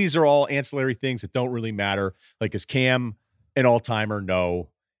 And maybe these are all ancillary things that don't really matter. Like, is Cam an all-timer? No.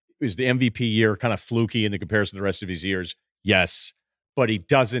 Is the MVP year kind of fluky in the comparison to the rest of his years? Yes. But he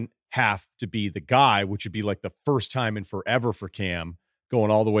doesn't have to be the guy, which would be like the first time in forever for Cam,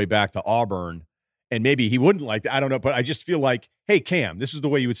 going all the way back to Auburn. And maybe he wouldn't like that. I don't know. But I just feel like, hey, Cam, this is the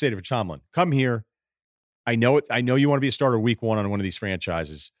way you would say to Tomlin. Come here. I know it. I know you want to be a starter week 1 on one of these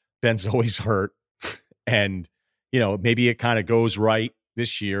franchises. Ben's always hurt. And, you know, maybe it kind of goes right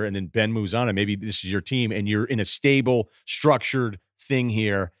this year and then Ben moves on and maybe this is your team and you're in a stable, structured thing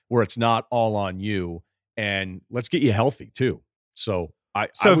here where it's not all on you. And let's get you healthy too. So I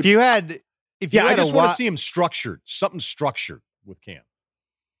just want to see him structured, something structured with Cam.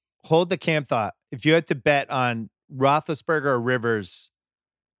 Hold the Cam thought. If you had to bet on Roethlisberger or Rivers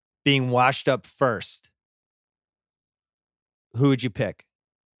being washed up first, who would you pick?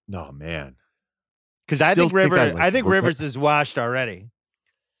 Oh man. Because I think Rivers is washed already.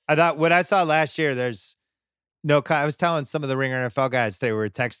 I thought what I saw last year, there's no. I was telling some of the Ringer NFL guys, they were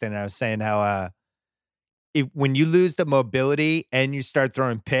texting, and I was saying how when you lose the mobility and you start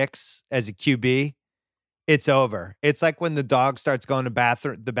throwing picks as a QB, it's over. It's like when the dog starts going to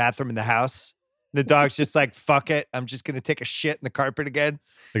the bathroom in the house. The dog's just like, fuck it, I'm just gonna take a shit in the carpet again.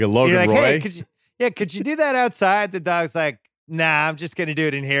 Like a Logan Roy. Hey, could you do that outside? The dog's like, nah, I'm just gonna do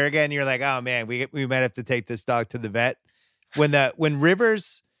it in here again. You're like, oh man, we might have to take this dog to the vet. When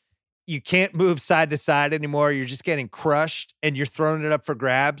Rivers, you can't move side to side anymore. You're just getting crushed and you're throwing it up for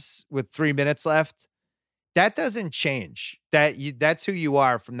grabs with 3 minutes left. That doesn't change. That's who you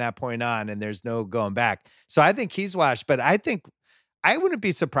are from that point on, and there's no going back. So I think he's washed, but I think I wouldn't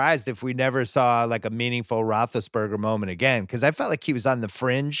be surprised if we never saw like a meaningful Roethlisberger moment again, because I felt like he was on the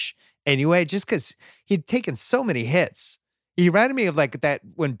fringe anyway, just because he'd taken so many hits. He reminded me of like that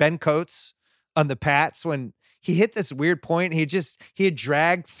when Ben Coates on the Pats, when he hit this weird point, he had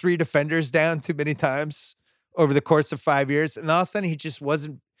dragged 3 defenders down too many times over the course of 5 years. And all of a sudden he just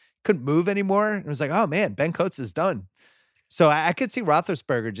couldn't move anymore. And it was like, oh man, Ben Coates is done. So I could see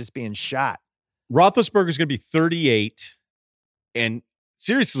Roethlisberger just being shot. Roethlisberger's going to be 38. And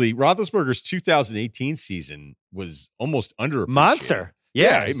seriously, Roethlisberger's 2018 was almost underappreciated. Monster.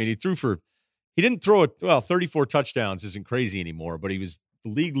 Yeah. I mean, he didn't throw 34 touchdowns isn't crazy anymore, but he was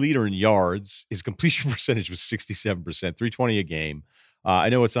the league leader in yards. His completion percentage was 67%, 320 a game. I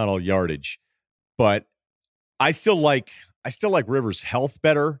know it's not all yardage, but I still like Rivers' health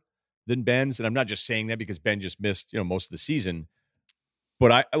better than Ben's. And I'm not just saying that because Ben just missed, most of the season,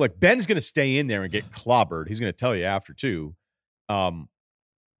 but I like Ben's going to stay in there and get clobbered. He's going to tell you after too.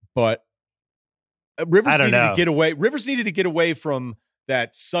 But Rivers needed to get away. Rivers needed to get away from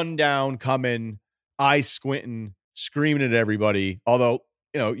that sundown coming, eyes squinting, screaming at everybody. Although,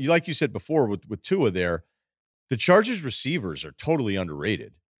 like you said before with Tua there, the Chargers receivers are totally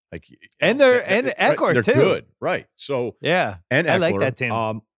underrated. Like, and Eckler they're too. Good, right? So yeah, and Eckler, I like that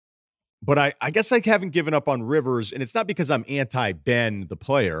team. But I guess I haven't given up on Rivers, and it's not because I'm anti-Ben the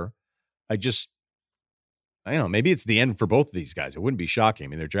player. I don't know. Maybe it's the end for both of these guys. It wouldn't be shocking. I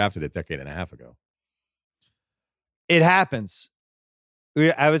mean, they're drafted a decade and a half ago. It happens.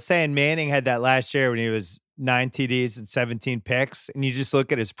 I was saying Manning had that last year when he was 9 TDs and 17 picks, and you just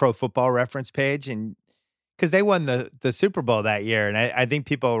look at his Pro Football Reference page, and because they won the Super Bowl that year, and I think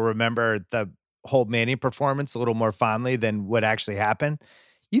people remember the whole Manning performance a little more fondly than what actually happened.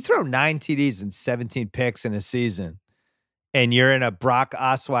 You throw 9 TDs and 17 picks in a season, and you're in a Brock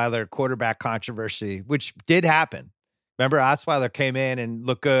Osweiler quarterback controversy, which did happen. Remember, Osweiler came in and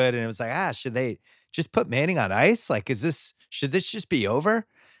looked good, and it was like, should they just put Manning on ice? Like, should this just be over?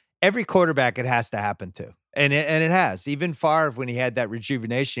 Every quarterback it has to happen to. And it has. Even Favre, when he had that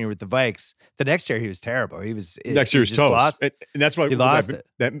rejuvenation year with the Vikes, the next year he was terrible. Next year he was toast. And that's why he lost it.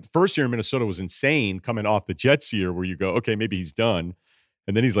 That first year in Minnesota was insane, coming off the Jets year where you go, okay, maybe he's done.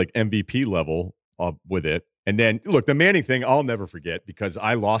 And then he's like MVP level with it. And then, look, the Manning thing, I'll never forget because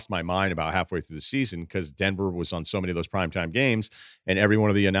I lost my mind about halfway through the season because Denver was on so many of those primetime games, and every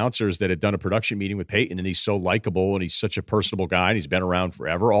one of the announcers that had done a production meeting with Peyton, and he's so likable, and he's such a personable guy, and he's been around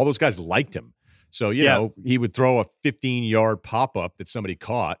forever. All those guys liked him. So, you know, he would throw a 15-yard pop-up that somebody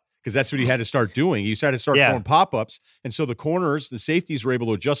caught because that's what he had to start doing. He had to start throwing pop-ups. And so the corners, the safeties were able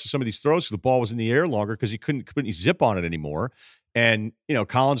to adjust to some of these throws because the ball was in the air longer because he couldn't put any zip on it anymore. And, you know,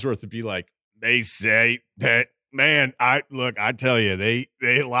 Collinsworth would be like, they say that, man, I tell you, they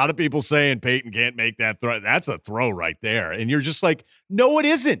a lot of people saying Peyton can't make that throw. That's a throw right there. And you're just like, no, it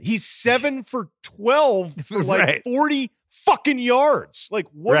isn't. He's 7 for 12 for like 40 fucking yards. Like,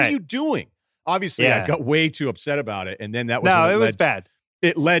 what are you doing? Obviously, I got way too upset about it. And then that was it was bad.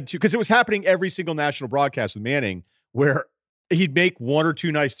 It led to, because it was happening every single national broadcast with Manning, where he'd make one or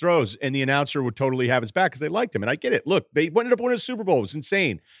two nice throws and the announcer would totally have his back because they liked him. And I get it. Look, they ended up winning a Super Bowl. It was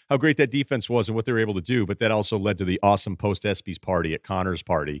insane how great that defense was and what they were able to do. But that also led to the awesome post-ESPYs party at Connor's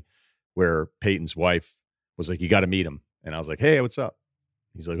party where Peyton's wife was like, you got to meet him. And I was like, hey, what's up?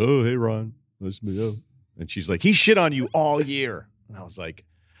 He's like, oh, hey, Ryan. Nice to meet you. And she's like, he shit on you all year. And I was like,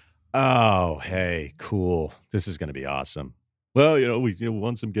 oh, hey, cool. This is going to be awesome. Well, you know, we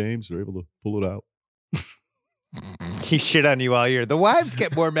won some games. We were able to pull it out. He shit on you all year. The wives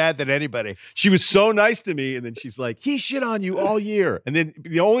get more mad than anybody. She was so nice to me, and then she's like, he shit on you all year. And then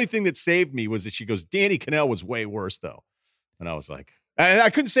the only thing that saved me was that she goes, Danny Cannell was way worse, though. And I was like, and I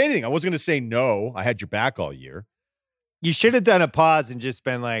couldn't say anything. I wasn't going to say no. I had your back all year. You should have done a pause and just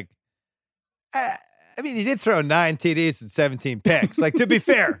been like, I mean, he did throw 9 TDs and 17 picks. Like, to be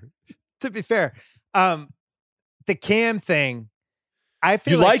fair, the Cam thing, I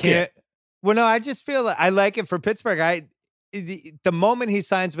feel you like it. Well, no, I just feel like I like it for Pittsburgh. The moment he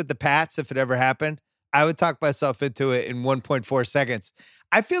signs with the Pats, if it ever happened, I would talk myself into it in 1.4 seconds.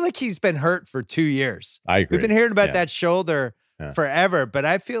 I feel like he's been hurt for 2 years. I agree. We've been hearing about that shoulder forever, but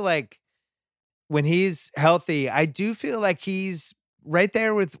I feel like when he's healthy, I do feel like he's right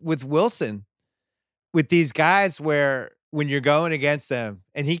there with Wilson, with these guys where when you're going against them,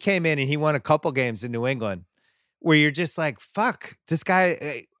 and he came in and he won a couple games in New England, where you're just like, fuck, this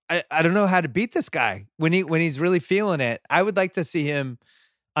guy, I don't know how to beat this guy when he's really feeling it. I would like to see him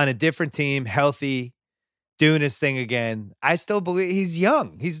on a different team, healthy, doing his thing again. I still believe he's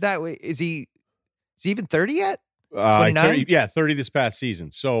young. He's that way. Is he even 30 yet? 29? 30 this past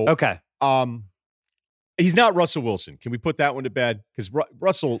season. So, okay. He's not Russell Wilson. Can we put that one to bed? Because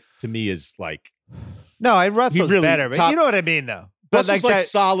Russell, to me, is like... No, Russell's really better, but you know what I mean, though. But Russell's like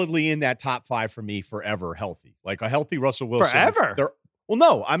solidly in that top 5 for me forever, healthy. Like a healthy Russell Wilson. Forever? Well,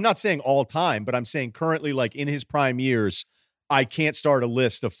 no, I'm not saying all time, but I'm saying currently, like in his prime years, I can't start a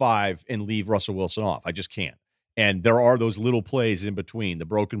list of 5 and leave Russell Wilson off. I just can't. And there are those little plays in between, the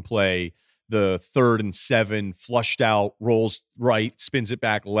broken play, the 3rd and 7, flushed out, rolls right, spins it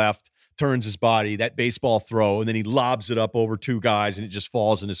back left, turns his body, that baseball throw, and then he lobs it up over 2 guys and it just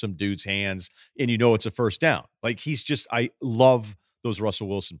falls into some dude's hands and you know it's a first down. Like I love those Russell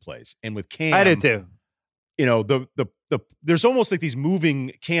Wilson plays. And with Cam, I do too. You know, there's almost like these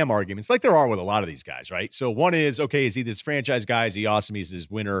moving Cam arguments, like there are with a lot of these guys, right? So one is, okay, is he this franchise guy? Is he awesome? He's this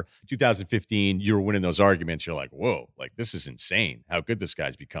winner. 2015, you were winning those arguments. You're like, whoa, like this is insane how good this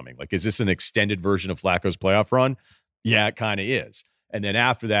guy's becoming. Like, is this an extended version of Flacco's playoff run? Yeah, it kind of is. And then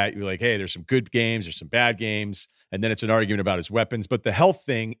after that, you're like, hey, there's some good games, there's some bad games. And then it's an argument about his weapons. But the health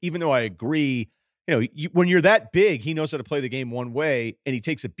thing, even though I agree, you know, when you're that big, he knows how to play the game one way and he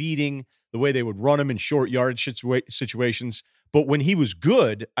takes a beating the way they would run him in short yardage situations. But when he was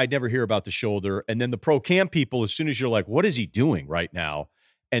good, I'd never hear about the shoulder. And then the pro camp people, as soon as you're like, what is he doing right now?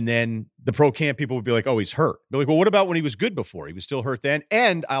 And then the pro camp people would be like, oh, he's hurt. Be like, well, what about when he was good before? He was still hurt then.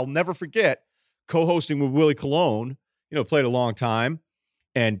 And I'll never forget co-hosting with Willie Colon, you know, played a long time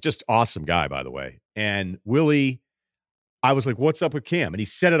and just awesome guy, by the way. And Willie, I was like, what's up with Cam? And he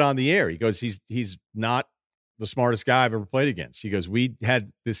said it on the air. He goes, he's not the smartest guy I've ever played against. He goes, we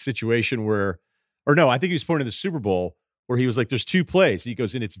had this situation where, or no, I think he was pointing to the Super Bowl where he was like, there's 2 plays. He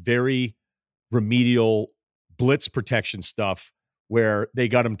goes, and it's very remedial blitz protection stuff where they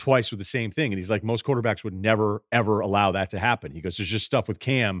got him twice with the same thing. And he's like, most quarterbacks would never, ever allow that to happen. He goes, there's just stuff with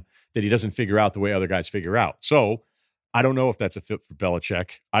Cam that he doesn't figure out the way other guys figure out. So I don't know if that's a fit for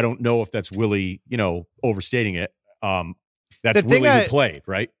Belichick. I don't know if that's Willie, you know, overstating it. That's Willie who played,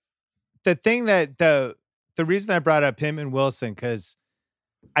 right? The thing that the reason I brought up him and Wilson, because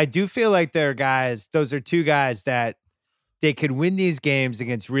I do feel like they're guys, those are 2 guys that they could win these games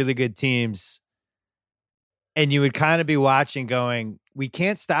against really good teams. And you would kind of be watching going, we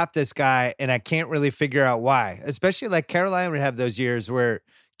can't stop this guy, and I can't really figure out why. Especially like Carolina would have those years where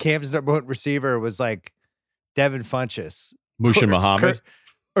Cam's number one receiver was like Devin Funchess, Mushin Muhammad,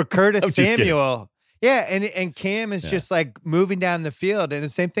 or Curtis I'm just kidding. Samuel. Yeah, and Cam is just like moving down the field, and the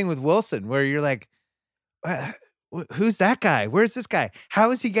same thing with Wilson, where you're like, who's that guy? Where's this guy?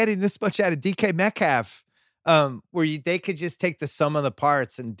 How is he getting this much out of DK Metcalf? They could just take the sum of the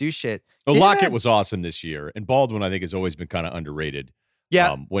parts and do shit. Well, Lockett was awesome this year, and Baldwin I think has always been kind of underrated.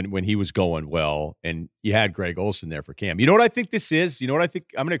 Yeah, when he was going well, and you had Greg Olsen there for Cam. You know what I think this is? You know what I think?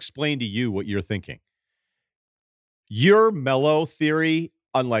 I'm going to explain to you what you're thinking. Your Melo theory,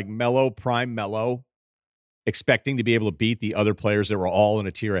 unlike Melo, prime Melo, expecting to be able to beat the other players that were all in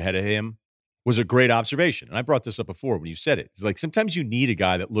a tier ahead of him, was a great observation. And I brought this up before when you said it. It's like sometimes you need a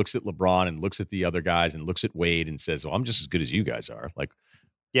guy that looks at LeBron and looks at the other guys and looks at Wade and says, "Oh, I'm just as good as you guys are." Like,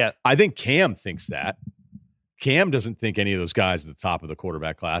 yeah, I think Cam thinks that. Cam doesn't think any of those guys at the top of the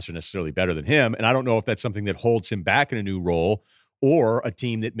quarterback class are necessarily better than him. And I don't know if that's something that holds him back in a new role, or a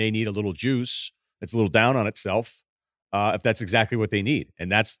team that may need a little juice, that's a little down on itself, if that's exactly what they need.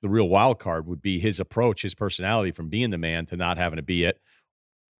 And that's the real wild card, would be his approach, his personality from being the man to not having to be it.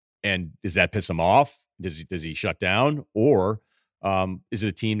 And does that piss him off? Does he shut down? Or is it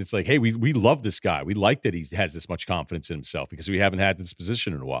a team that's like, hey, we love this guy. We like that he has this much confidence in himself because we haven't had this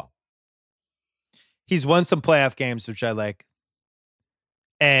position in a while. He's won some playoff games, which I like.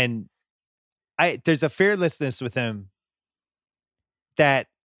 And there's a fearlessness with him that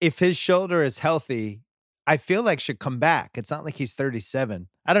if his shoulder is healthy, I feel like should come back. It's not like he's 37.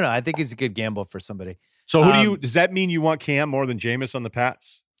 I don't know. I think he's a good gamble for somebody. So does that mean you want Cam more than Jameis on the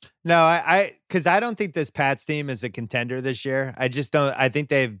Pats? No, because I don't think this Pats team is a contender this year. I just don't. I think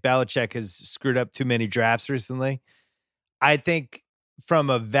Belichick has screwed up too many drafts recently. I think from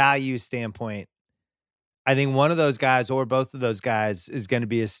a value standpoint, I think one of those guys or both of those guys is going to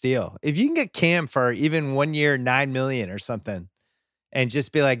be a steal. If you can get Cam for even 1 year, $9 million or something, and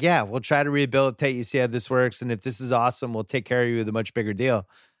just be like, yeah, we'll try to rehabilitate you, see how this works. And if this is awesome, we'll take care of you with a much bigger deal.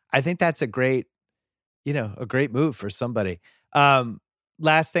 I think that's a great move for somebody.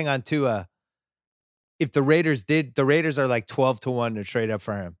 Last thing on Tua, if the Raiders are like 12-1 to trade up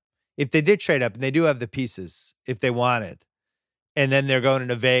for him. If they did trade up, and they do have the pieces if they wanted, and then they're going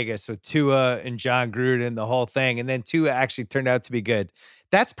into Vegas with Tua and John Gruden, the whole thing, and then Tua actually turned out to be good.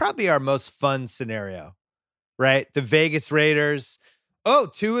 That's probably our most fun scenario, right? The Vegas Raiders,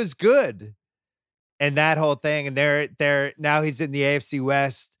 Tua's good. And that whole thing, and they're now he's in the AFC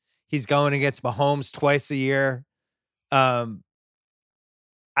West. He's going against Mahomes twice a year.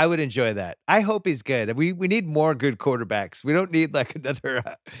 I would enjoy that. I hope he's good. We need more good quarterbacks. We don't need like another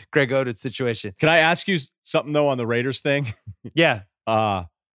Greg Oden situation. Can I ask you something though on the Raiders thing? Yeah. I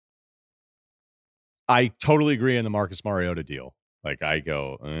totally agree on the Marcus Mariota deal. Like I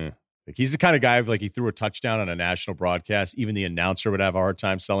go, like he's the kind of guy of like he threw a touchdown on a national broadcast. Even the announcer would have a hard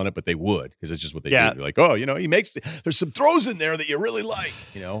time selling it, but they would because it's just what they do. They're like, there's some throws in there that you really like,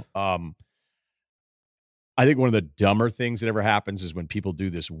 I think one of the dumber things that ever happens is when people do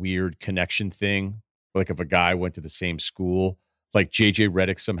this weird connection thing. Like if a guy went to the same school, like JJ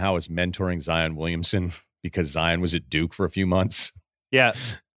Redick somehow is mentoring Zion Williamson because Zion was at Duke for a few months. Yeah.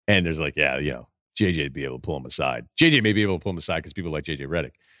 And there's like, JJ would be able to pull him aside. JJ may be able to pull him aside because people like JJ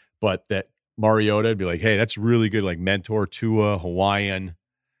Redick. But that Mariota would be like, hey, that's really good, like mentor Tua, Hawaiian.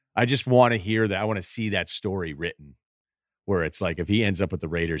 I just want to hear that. I want to see that story written. Where it's like if he ends up with the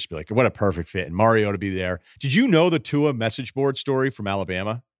Raiders, be like, what a perfect fit. And Mario to be there. Did you know the Tua message board story from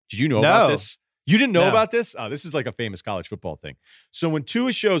Alabama? Did you know about this? You didn't know about this? Oh, this is like a famous college football thing. So when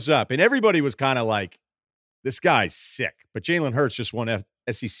Tua shows up, and everybody was kind of like, this guy's sick. But Jalen Hurts just won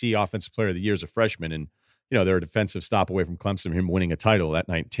SEC Offensive Player of the Year as a freshman. And, they're a defensive stop away from Clemson, him winning a title that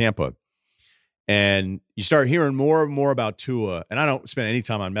night in Tampa. And you start hearing more and more about Tua, and I don't spend any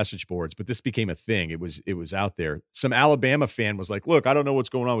time on message boards, but this became a thing. It was out there. Some Alabama fan was like, look, I don't know what's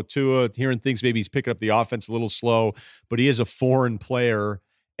going on with Tua, hearing things maybe he's picking up the offense a little slow, but he is a foreign player.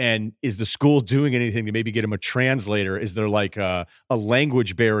 And is the school doing anything to maybe get him a translator? Is there like a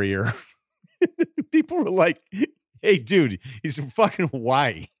language barrier? People were like, hey, dude, he's from fucking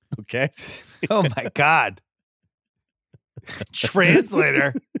Hawaii, okay? Oh, my God.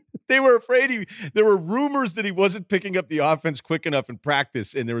 Translator. They were afraid there were rumors that he wasn't picking up the offense quick enough in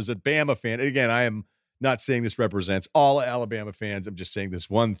practice. And there was a Bama fan. And again, I am not saying this represents all Alabama fans. I'm just saying this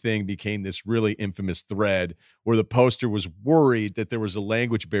one thing became this really infamous thread where the poster was worried that there was a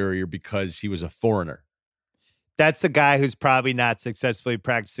language barrier because he was a foreigner. That's a guy who's probably not successfully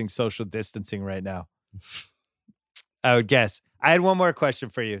practicing social distancing right now. I would guess. I had one more question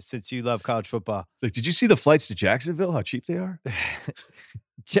for you since you love college football. It's like, did you see the flights to Jacksonville? How cheap they are?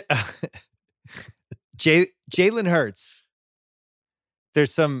 Jalen Hurts.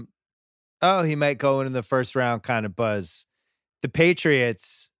 There's some, he might go in the first round kind of buzz. The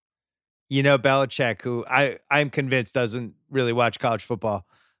Patriots, Belichick, who I'm convinced doesn't really watch college football,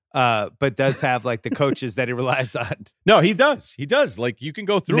 but does have like the coaches that he relies on. No, he does. He does. Like you can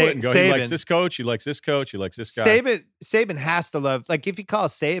go through it and go, Saban, he likes this coach, he likes this coach, he likes this guy. Saban has to love, like if he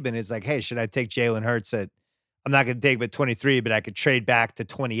calls Saban, it's like, hey, should I take Jalen Hurts I'm not going to take him at 23, but I could trade back to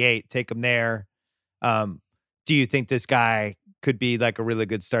 28, take him there. Do you think this guy could be like a really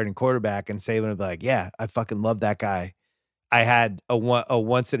good starting quarterback? And Saban would be like, yeah, I fucking love that guy. I had a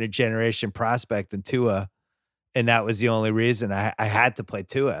once in a generation prospect in Tua, and that was the only reason I had to play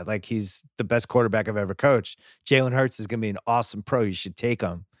Tua. Like he's the best quarterback I've ever coached. Jalen Hurts is going to be an awesome pro. You should take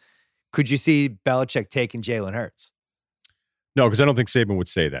him. Could you see Belichick taking Jalen Hurts? No, because I don't think Saban would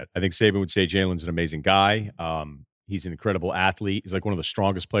say that. I think Saban would say Jalen's an amazing guy. He's an incredible athlete. He's like one of the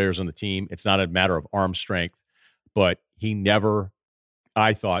strongest players on the team. It's not a matter of arm strength, but he never,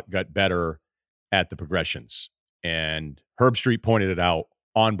 I thought, got better at the progressions. And Herb Street pointed it out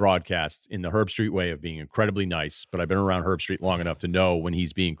on broadcast in the Herb Street way of being incredibly nice. But I've been around Herb Street long enough to know when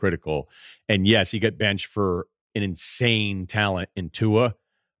he's being critical. And yes, he got benched for an insane talent in Tua,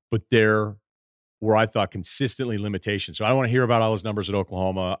 but there were, I thought, consistently limitations. So I don't want to hear about all those numbers at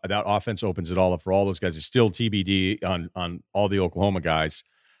Oklahoma. That offense opens it all up for all those guys. It's still TBD on all the Oklahoma guys.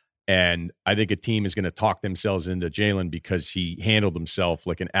 And I think a team is going to talk themselves into Jalen because he handled himself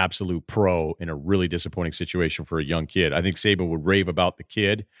like an absolute pro in a really disappointing situation for a young kid. I think Saban would rave about the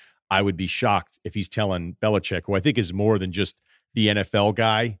kid. I would be shocked if he's telling Belichick, who I think is more than just the NFL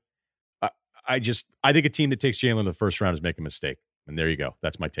guy. I think a team that takes Jalen in the first round is making a mistake. And there you go.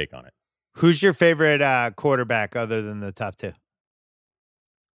 That's my take on it. Who's your favorite quarterback other than the top two?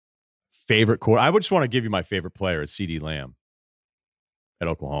 Favorite quarter? I would just want to give you my favorite player. It's CeeDee Lamb at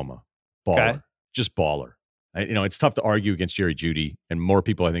Oklahoma. Baller. Okay. Just baller. It's tough to argue against Jerry Jeudy, and more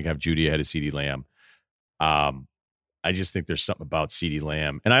people I think have Jeudy ahead of CeeDee Lamb. I just think there's something about CeeDee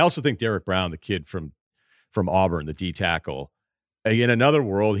Lamb. And I also think Derek Brown, the kid from Auburn, the D tackle, in another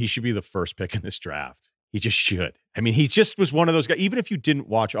world, he should be the first pick in this draft. He just should. I mean, he just was one of those guys. Even if you didn't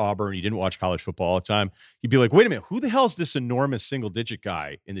watch Auburn, you didn't watch college football all the time, you'd be like, wait a minute, who the hell is this enormous single-digit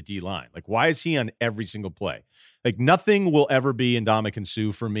guy in the D line? Like, why is he on every single play? Like, nothing will ever be Ndamukong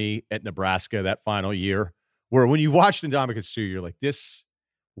Suh for me at Nebraska that final year, where when you watch Ndamukong Suh, you're like,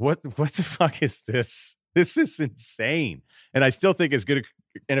 what the fuck is this? This is insane. And I still think as good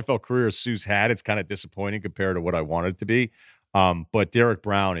an NFL career as Suh's had, it's kind of disappointing compared to what I wanted it to be. But Derek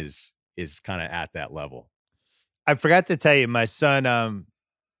Brown is kind of at that level. I forgot to tell you, my son's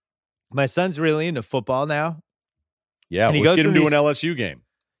really into football now. Yeah, let's get him to an LSU game.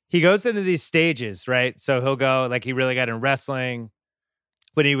 He goes into these stages, right? So he'll go, like he really got in wrestling.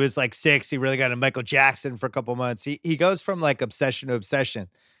 When he was like 6, he really got into Michael Jackson for a couple months. He goes from like obsession to obsession.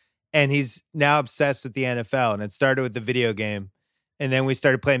 And he's now obsessed with the NFL. And it started with the video game. And then we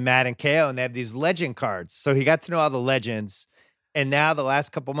started playing Madden KO, and they have these legend cards. So he got to know all the legends. And now the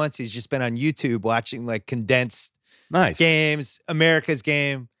last couple months, he's just been on YouTube watching like condensed games, America's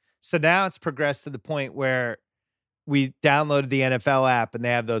game. So now it's progressed to the point where we downloaded the NFL app and they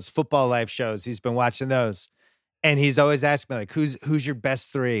have those football live shows. He's been watching those. And he's always asking me, like, who's your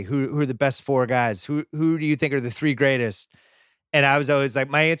best 3? Who are the best 4 guys? Who do you think are the 3 greatest? And I was always like,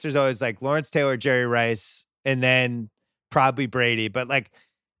 my answer is always like Lawrence Taylor, Jerry Rice, and then probably Brady. But like,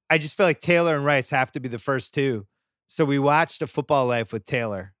 I just feel like Taylor and Rice have to be the first 2. So we watched A Football Life with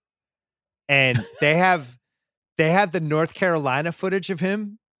Taylor, and they have the North Carolina footage of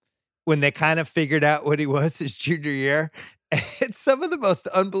him when they kind of figured out what he was his junior year. And it's some of the most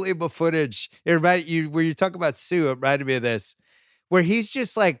unbelievable footage. It reminded you, where you talk about Sue, it reminded me of this, where he's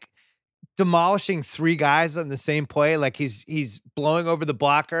just like demolishing 3 guys on the same play. Like he's blowing over the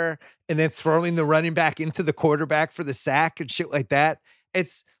blocker and then throwing the running back into the quarterback for the sack and shit like that.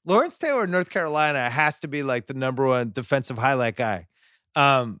 It's Lawrence Taylor in North Carolina has to be like the number 1 defensive highlight guy.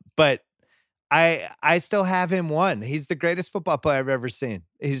 But I still have him 1. He's the greatest football player I've ever seen.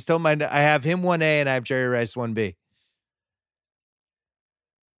 He's still I have him 1A and I have Jerry Rice 1B.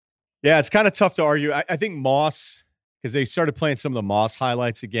 Yeah, it's kind of tough to argue. I think Moss, because they started playing some of the Moss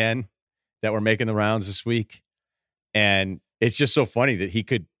highlights again that were making the rounds this week. And it's just so funny that he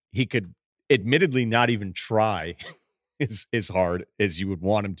could admittedly not even try as hard as you would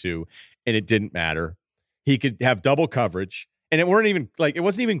want him to, and it didn't matter. He could have double coverage, and it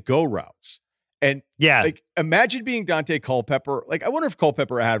wasn't even go routes. And Yeah. like, imagine being Dante Culpepper. Like, I wonder if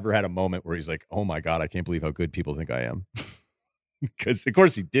Culpepper ever had a moment where he's like, oh my God, I can't believe how good people think I am. Because of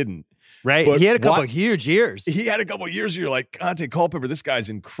course he didn't. Right. But He had a couple of huge years. He had a couple of years where you're like, Dante Culpepper, this guy's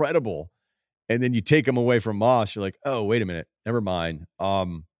incredible. And then you take him away from Moss. You're like, oh, wait a minute. Never mind.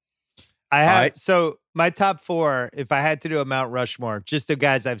 So my top 4, if I had to do a Mount Rushmore, just the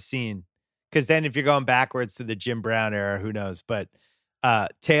guys I've seen, because then if you're going backwards to the Jim Brown era, who knows? But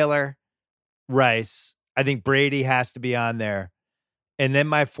Taylor, Rice, I think Brady has to be on there. And then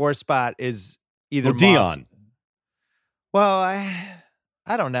my 4 spot is either Moss. Deion. Well,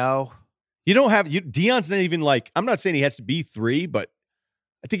 I don't know. You don't have Deion's not even like, I'm not saying he has to be 3, but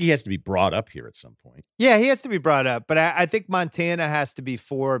I think he has to be brought up here at some point. Yeah, he has to be brought up. But I think Montana has to be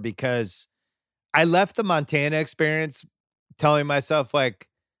 4 because I left the Montana experience telling myself, like,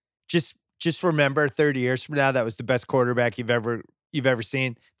 just remember 30 years from now, that was the best quarterback you've ever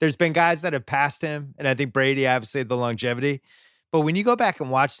seen. There's been guys that have passed him, and I think Brady obviously had the longevity. But when you go back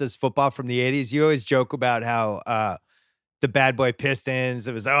and watch this football from the 80s, you always joke about how the bad boy Pistons,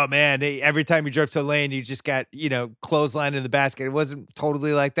 it was, oh man, every time you drove to a lane, you just got, clothesline in the basket. It wasn't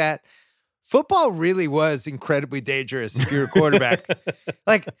totally like that. Football really was incredibly dangerous if you're a quarterback.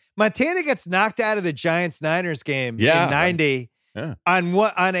 Like, Montana gets knocked out of the Giants-Niners game in 90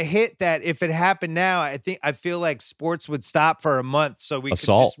 on a hit that if it happened now, I feel like sports would stop for a month so we could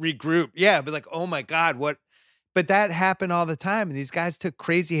just regroup. Yeah, but like, oh my God, what? But that happened all the time. And these guys took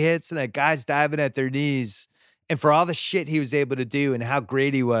crazy hits and had guys diving at their knees. And for all the shit he was able to do and how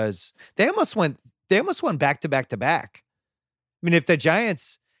great he was, they almost won back to back to back. I mean, if the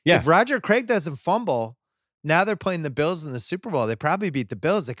Giants, if Roger Craig doesn't fumble, now they're playing the Bills in the Super Bowl. They probably beat the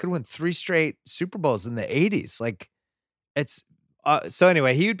Bills. They could win 3 straight Super Bowls in the 80s. Like, it's so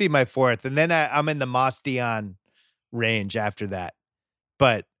anyway, he would be my 4th. And then I'm in the Moss Deion range after that.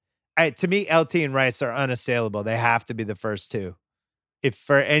 But to me, LT and Rice are unassailable. They have to be the first 2. If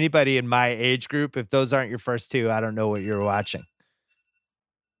for anybody in my age group, if those aren't your first 2, I don't know what you're watching.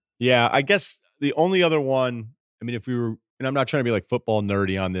 Yeah, I guess the only other one, I mean, if we were, and I'm not trying to be like football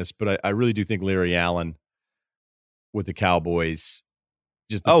nerdy on this, but I really do think Larry Allen with the Cowboys,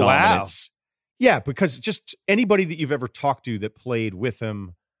 just the dominance. Wow. Yeah, because just anybody that you've ever talked to that played with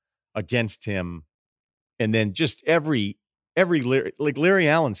him, against him, and then just every Larry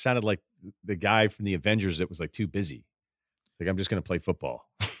Allen sounded like the guy from the Avengers that was like too busy. Like, I'm just going to play football.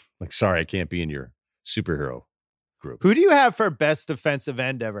 Like, sorry, I can't be in your superhero group. Who do you have for best defensive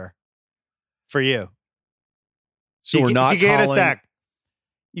end ever for you? So we're not calling... a sack.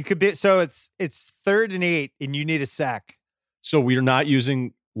 You could be, so it's 3rd and 8 and you need a sack. So we're not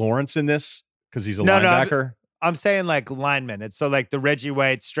using Lawrence in this because he's a linebacker? No, I'm saying like linemen. It's so like the Reggie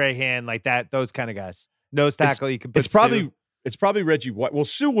White, Strahan, like that, those kind of guys. Nose tackle, you could put it's probably Reggie White. Well,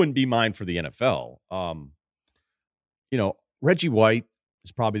 Sue wouldn't be mine for the NFL. Reggie White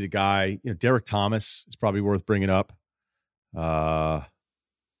is probably the guy. Derek Thomas is probably worth bringing up. I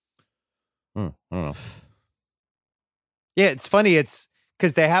don't know. Yeah, it's funny. It's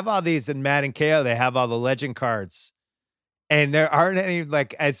because they have all these in Madden KO. They have all the legend cards, and there aren't any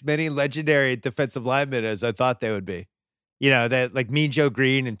like as many legendary defensive linemen as I thought they would be. That like Mean Joe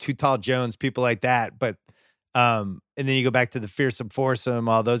Green and Too Tall Jones, people like that. But and then you go back to the Fearsome Foursome,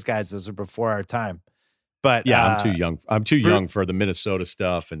 all those guys. Those are before our time. But yeah, I'm too young. I'm too young for the Minnesota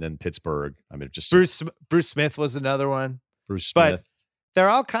stuff, and then Pittsburgh. I mean, just Bruce Smith was another one. Bruce Smith. But they're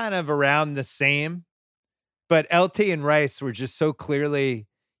all kind of around the same. But LT and Rice were just so clearly,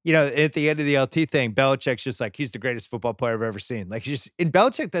 at the end of the LT thing, Belichick's just like, he's the greatest football player I've ever seen. Like, and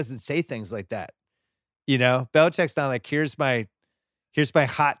Belichick doesn't say things like that. Belichick's not like, here's my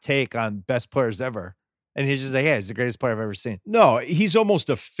hot take on best players ever, and he's just like, yeah, he's the greatest player I've ever seen. No, he's almost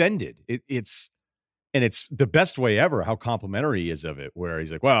offended. And it's the best way ever how complimentary he is of it, where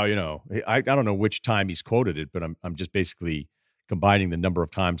he's like, well, I don't know which time he's quoted it, but I'm just basically combining the number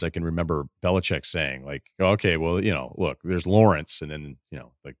of times I can remember Belichick saying, like, okay, well, look, there's Lawrence, and then,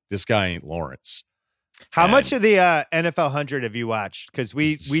 like, this guy ain't Lawrence. How much of the NFL 100 have you watched? Because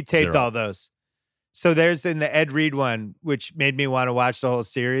we taped 0. all those. So there's in the Ed Reed one, which made me want to watch the whole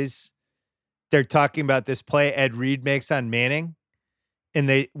series. They're talking about this play Ed Reed makes on Manning,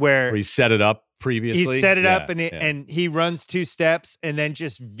 and where he set it up previously. He set it up and he runs 2 steps and then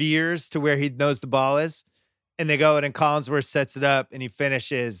just veers to where he knows the ball is. And they go and Collinsworth sets it up and he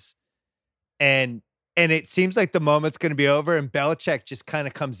finishes. And it seems like the moment's going to be over. And Belichick just kind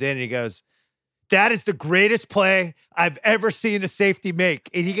of comes in and he goes, that is the greatest play I've ever seen a safety make.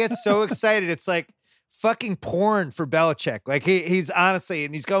 And he gets so excited. It's like fucking porn for Belichick. Like he's honestly,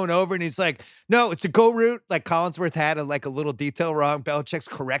 and he's going over and he's like, no, it's a go route. Like Collinsworth had a little detail wrong. Belichick's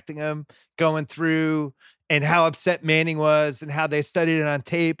correcting him, going through and how upset Manning was and how they studied it on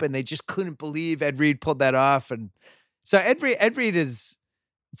tape and they just couldn't believe Ed Reed pulled that off. And so Ed Reed is,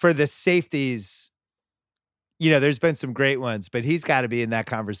 for the safeties, there's been some great ones, but he's got to be in that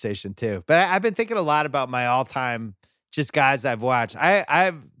conversation too. But I've been thinking a lot about my all-time just guys I've watched.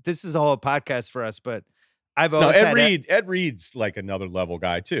 This is a whole podcast for us, but I've always Ed Reed's like another level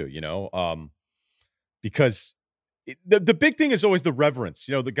guy too, because the big thing is always the reverence.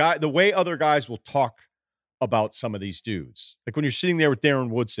 The way other guys will talk about some of these dudes. Like when you're sitting there with Darren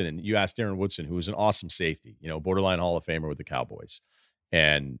Woodson and you ask Darren Woodson, who was an awesome safety, borderline Hall of Famer with the Cowboys,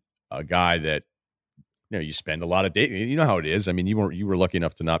 and a guy that, you spend a lot of days. You know how it is. I mean, you were lucky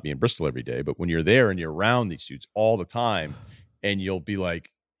enough to not be in Bristol every day, but when you're there and you're around these dudes all the time, and you'll be like,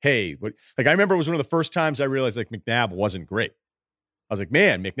 hey, what? Like I remember it was one of the first times I realized like McNabb wasn't great. I was like,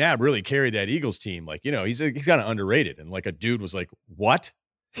 man, McNabb really carried that Eagles team. Like, he's kind of underrated. And like a dude was like, what?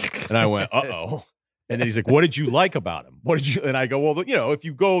 And I went, uh-oh. And then he's like, what did you like about him? And I go, well, if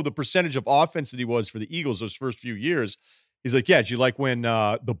you go the percentage of offense that he was for the Eagles those first few years, he's like, yeah, did you like when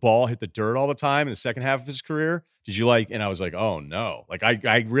the ball hit the dirt all the time in the second half of his career? Did you like? And I was like, oh, no. Like,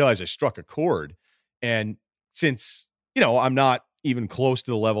 I realized I struck a chord. And since, I'm not even close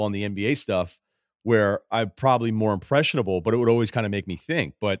to the level on the NBA stuff where I'm probably more impressionable, but it would always kind of make me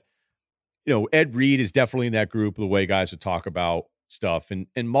think. But, Ed Reed is definitely in that group, the way guys would talk about stuff.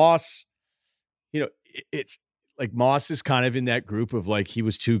 And Moss, it's like Moss is kind of in that group of like he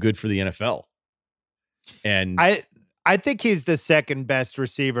was too good for the NFL. And I think he's the second best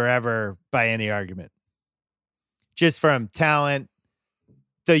receiver ever by any argument. Just from talent,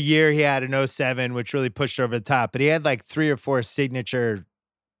 the year he had in 2007, which really pushed over the top, but he had like 3 or 4 signature,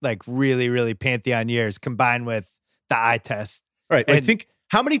 like really, really Pantheon years combined with the eye test. Right. And I think,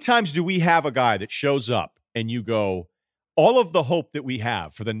 how many times do we have a guy that shows up and you go, all of the hope that we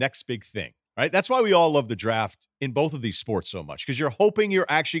have for the next big thing, right? That's why we all love the draft in both of these sports so much, because you're hoping you're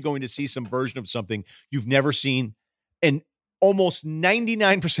actually going to see some version of something you've never seen. And almost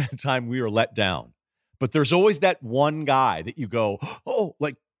 99% of the time we are let down. But there's always that one guy that you go, oh,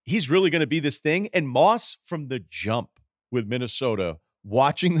 like he's really going to be this thing. And Moss from the jump with Minnesota,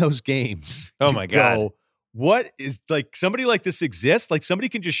 watching those games. Oh my God. What is like somebody like this exists? Like somebody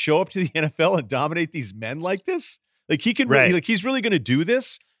can just show up to the NFL and dominate these men like this? Like he can really, like he's really going to do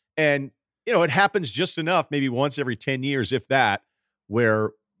this. And, it happens just enough, maybe once every 10 years, if that,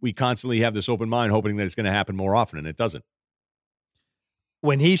 where we constantly have this open mind, hoping that it's going to happen more often, and it doesn't.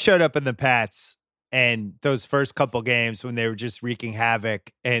 When he showed up in the Pats and those first couple games when they were just wreaking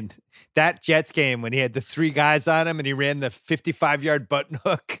havoc, and that Jets game when he had the 3 guys on him and he ran the 55-yard button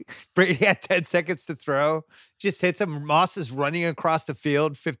hook, Brady had 10 seconds to throw, just hits him. Moss is running across the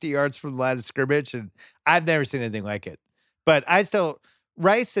field 50 yards from the line of scrimmage, and I've never seen anything like it. But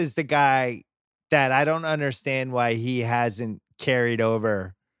Rice is the guy that I don't understand why he hasn't carried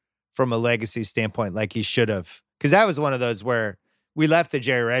over from a legacy standpoint like he should have. Because that was one of those where we left the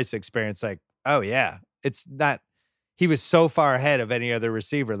Jerry Rice experience like, oh yeah, it's not, he was so far ahead of any other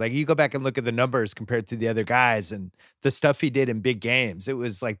receiver. Like you go back and look at the numbers compared to the other guys and the stuff he did in big games. It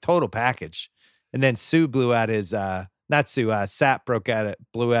was like total package. And then Sue blew out his, Sapp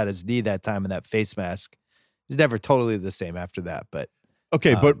blew out his knee that time in that face mask. He's never totally the same after that, but.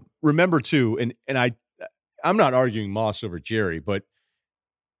 Okay, but remember too, and I'm not arguing Moss over Jerry, but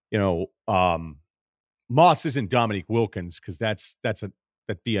Moss isn't Dominique Wilkins because that'd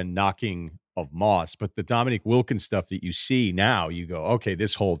be a knocking of Moss. But the Dominique Wilkins stuff that you see now, you go, okay,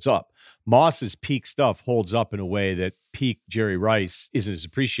 this holds up. Moss's peak stuff holds up in a way that peak Jerry Rice isn't as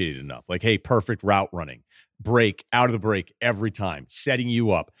appreciated enough. Like, hey, perfect route running, break out of the break every time, setting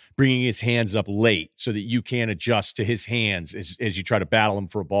you up, bringing his hands up late so that you can't adjust to his hands as you try to battle him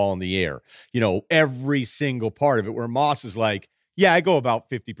for a ball in the air. Every single part of it, where Moss is like, yeah, I go about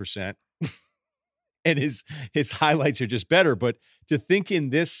 50%. And his highlights are just better. But to think in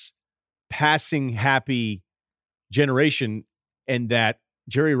this passing happy generation, and that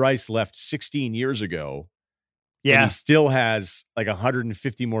Jerry Rice left 16 years ago, and he still has like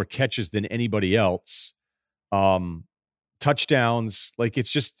 150 more catches than anybody else. Touchdowns, like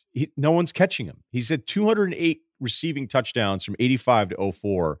it's just no one's catching him. He's had 208 receiving touchdowns from 85 to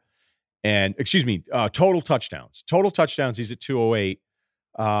 04. And total touchdowns. He's at 208.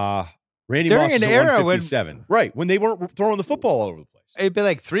 Randy During Moss is an at era 157. Right, when they weren't throwing the football all over the place. It'd be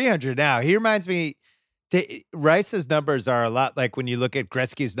like 300 now. He reminds me, Rice's numbers are a lot like when you look at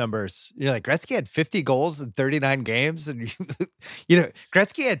Gretzky's numbers. You're like, Gretzky had 50 goals in 39 games. And,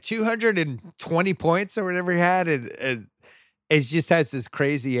 Gretzky had 220 points or whatever he had. And it just has this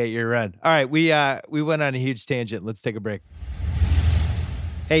crazy 8-year run. All right, we went on a huge tangent. Let's take a break.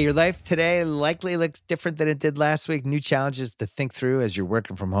 Hey, your life today likely looks different than it did last week. New challenges to think through as you're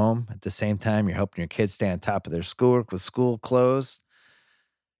working from home. At the same time, you're helping your kids stay on top of their schoolwork with school closed.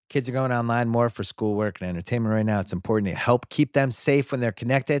 Kids are going online more for schoolwork and entertainment right now. It's important to help keep them safe when they're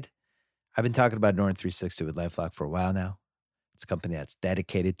connected. I've been talking about Norton 360 with LifeLock for a while now. It's a company that's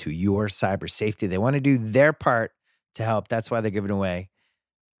dedicated to your cyber safety. They want to do their part to help. That's why they're giving away,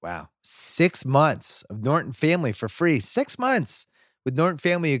 6 months of Norton Family for free. 6 months. With Norton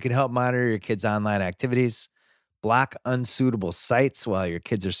Family, you can help monitor your kids' online activities, block unsuitable sites while your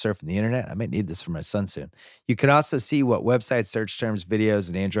kids are surfing the internet. I might need this for my son soon. You can also see what websites, search terms, videos,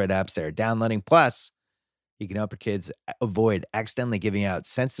 and Android apps they are downloading. Plus, you can help your kids avoid accidentally giving out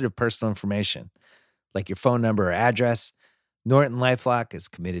sensitive personal information like your phone number or address. Norton LifeLock is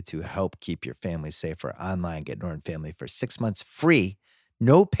committed to help keep your family safer online. Get Norton Family for 6 months free.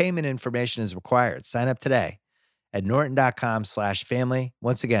 No payment information is required. Sign up today at norton.com/family.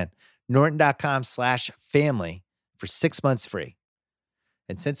 Once again, norton.com/family for 6 months free.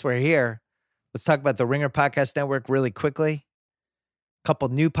 And since we're here, let's talk about the Ringer Podcast Network really quickly. A couple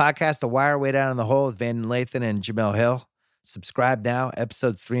new podcasts, The Wire, Way Down in the Hole with Van Lathan and Jamel Hill. Subscribe now.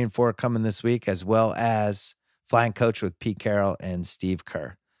 Episodes 3 and 4 are coming this week, as well as Flying Coach with Pete Carroll and Steve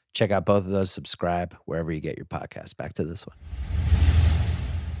Kerr. Check out both of those. Subscribe wherever you get your podcast. Back to this one.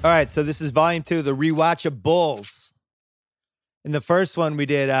 All right, so this is volume 2, the rewatch of Bulls. In the first one, we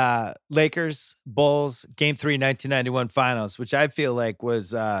did Lakers, Bulls, Game 3, 1991 Finals, which I feel like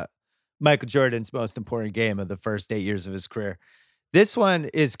was Michael Jordan's most important game of the first 8 years of his career. This one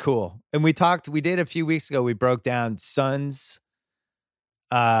is cool. And we did a few weeks ago, we broke down Suns,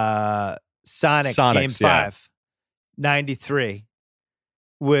 Sonics Game 5, 93,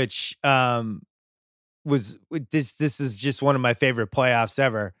 which was this is just one of my favorite playoffs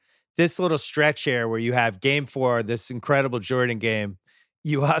ever. This little stretch here where you have Game 4, this incredible Jordan game.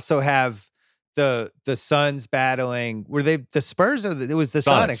 You also have the Suns battling. Were they the Spurs or it was the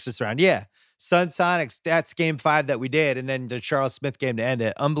Sonics this round? Yeah. Suns Sonics. That's Game 5 that we did. And then the Charles Smith game to end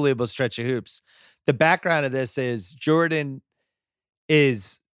it. Unbelievable stretch of hoops. The background of this is Jordan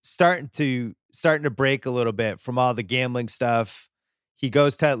is starting to break a little bit from all the gambling stuff. He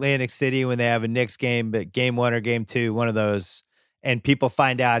goes to Atlantic City when they have a Knicks game, but Game 1 or Game 2, one of those. And people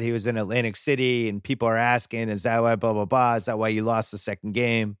find out he was in Atlantic City, and people are asking, is that why blah, blah, blah? Is that why you lost the second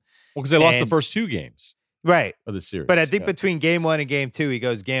game? Well, because they lost the first 2 games. Right. Of the series. But I think between Game 1 and Game 2, he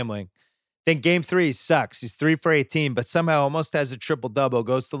goes gambling. Then Game 3 sucks. He's 3 for 18, but somehow almost has a triple-double,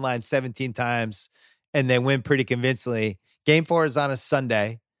 goes to the line 17 times, and they win pretty convincingly. Game 4 is on a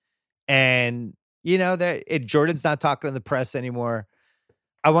Sunday. And, Jordan's not talking to the press anymore.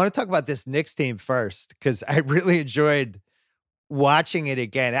 I want to talk about this Knicks team first because I really enjoyed watching it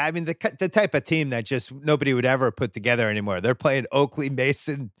again. I mean, the type of team that just nobody would ever put together anymore. They're playing Oakley,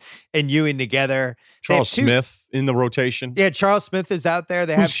 Mason, and Ewing together. Charles Smith in the rotation. Yeah, Charles Smith is out there.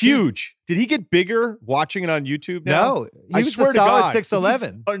 Who's huge. Did he get bigger watching it on YouTube now? No, he was a solid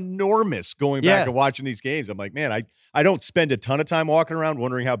 6'11". Enormous going back and watching these games. I'm like, man, I don't spend a ton of time walking around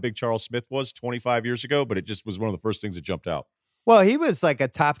wondering how big Charles Smith was 25 years ago, but it just was one of the first things that jumped out. Well, he was like a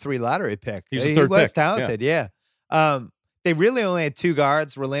top 3 lottery pick. He was a third pick. He was talented, yeah. They really only had 2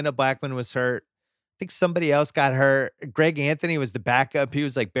 guards. Rolando Blackman was hurt. I think somebody else got hurt. Greg Anthony was the backup. He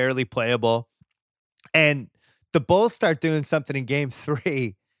was like barely playable. And the Bulls start doing something in Game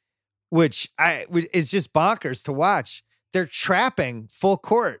 3, which is just bonkers to watch. They're trapping full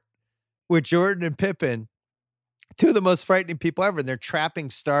court with Jordan and Pippen, 2 of the most frightening people ever. And they're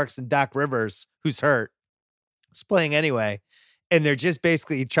trapping Starks and Doc Rivers, who's hurt. He's playing anyway. And they're just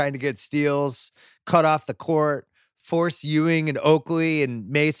basically trying to get steals, cut off the court, force Ewing and Oakley and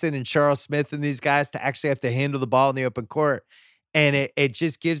Mason and Charles Smith and these guys to actually have to handle the ball in the open court. And it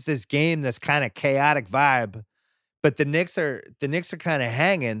just gives this game this kind of chaotic vibe. But the Knicks are kind of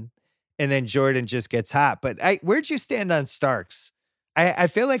hanging, and then Jordan just gets hot. But where'd you stand on Starks? I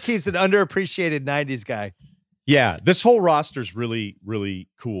feel like he's an underappreciated 90s guy. Yeah, this whole roster's really, really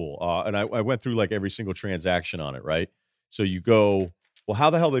cool. And I went through like every single transaction on it, right? So you go, well, how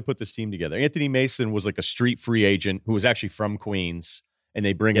the hell did they put this team together? Anthony Mason was like a street free agent who was actually from Queens, and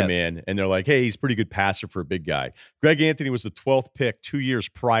they bring him in, and they're like, hey, he's a pretty good passer for a big guy. Greg Anthony was the 12th pick 2 years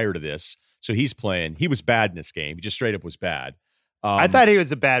prior to this, so he's playing. He was bad in this game. He just straight up was bad. I thought he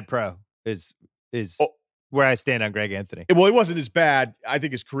was a bad pro. where I stand on Greg Anthony. Well, it wasn't as bad. I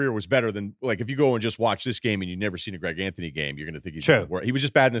think his career was better than, like, if you go and just watch this game and you've never seen a Greg Anthony game, you're going to think he's true. He was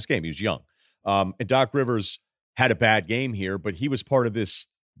just bad in this game. He was young. And Doc Rivers had a bad game here, but he was part of this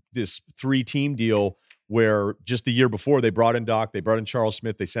 3-team deal where just the year before they brought in Doc, they brought in Charles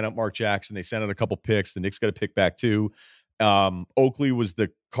Smith, they sent out Mark Jackson, they sent out a couple picks. The Knicks got a pick back too. Oakley was the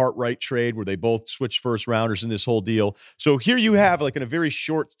Cartwright trade where they both switched first rounders in this whole deal. So here you have, like, in a very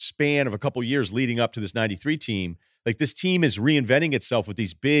short span of a couple years leading up to this 93 team, like, this team is reinventing itself with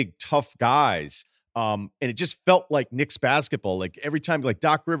these big, tough guys. And it just felt like Knicks basketball. Like, every time, like,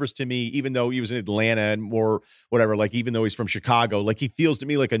 Doc Rivers to me, even though he was in Atlanta and more whatever, like, even though he's from Chicago, like, he feels to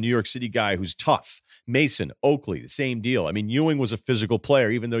me like a New York City guy who's tough. Mason, Oakley, the same deal. I mean, Ewing was a physical player,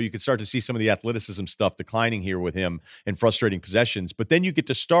 even though you could start to see some of the athleticism stuff declining here with him and frustrating possessions. But then you get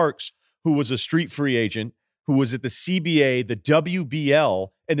to Starks, who was a street free agent, who was at the CBA, the WBL,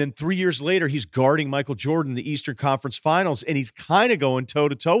 and then 3 years later, he's guarding Michael Jordan in the Eastern Conference Finals, and he's kind of going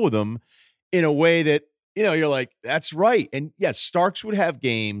toe-to-toe with him in a way that, you know, you're like, that's right. And yes, Starks would have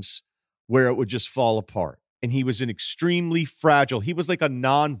games where it would just fall apart, and he was an extremely fragile. He was like a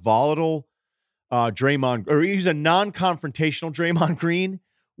non-volatile Draymond, or he's a non-confrontational Draymond Green,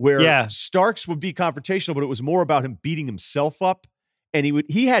 where Starks would be confrontational, but it was more about him beating himself up. And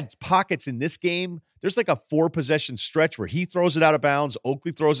he had pockets in this game. There's like a 4-possession stretch where he throws it out of bounds.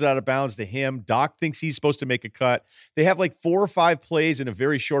 Oakley throws it out of bounds to him. Doc thinks he's supposed to make a cut. They have like 4 or 5 plays in a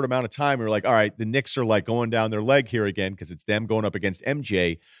very short amount of time. We're like, all right, the Knicks are like going down their leg here again because it's them going up against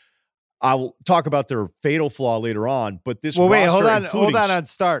MJ. I'll talk about their fatal flaw later on, but this. Well, wait, hold on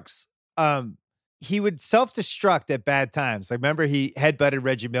Starks. He would self-destruct at bad times. Like, remember, he headbutted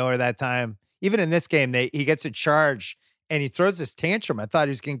Reggie Miller that time. Even in this game, he gets a charge and he throws this tantrum. I thought he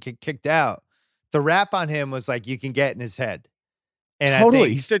was going to get kicked out. The rap on him was like, you can get in his head. And totally.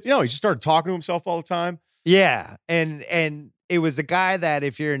 I think, he just started talking to himself all the time. Yeah. And it was a guy that,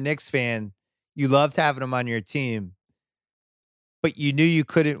 if you're a Knicks fan, you loved having him on your team, but you knew you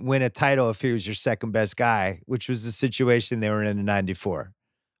couldn't win a title if he was your second best guy, which was the situation they were in 94,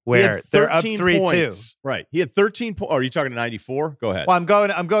 where they're up 3-2. Right. He had 13 points. Are you talking to 94? Go ahead. Well, I'm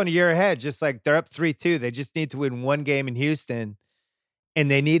going a year ahead. Just like, they're up 3-2. They just need to win one game in Houston, and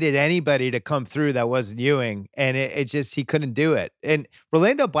they needed anybody to come through that wasn't Ewing, and it just, he couldn't do it. And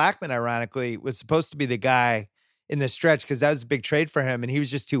Rolando Blackman, ironically, was supposed to be the guy in the stretch because that was a big trade for him, and he was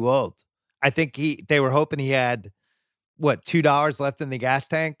just too old. I think they were hoping he had, $2 left in the gas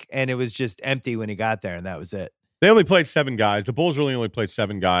tank, and it was just empty when he got there, and that was it. They only played 7 guys. The Bulls really only played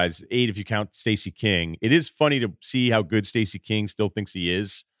 7 guys, 8 if you count Stacey King. It is funny to see how good Stacey King still thinks he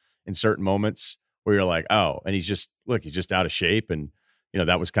is in certain moments where you're like, oh, and he's just out of shape. And, you know,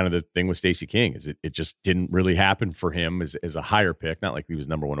 that was kind of the thing with Stacey King, is it just didn't really happen for him as a higher pick. Not like he was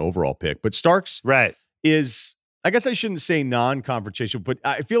number 1 overall pick. But Starks is, I guess I shouldn't say non-confrontational, but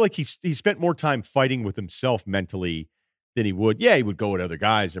I feel like he spent more time fighting with himself mentally than he would. Yeah, he would go at other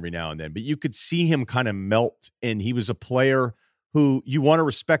guys every now and then, but you could see him kind of melt. And he was a player who you want to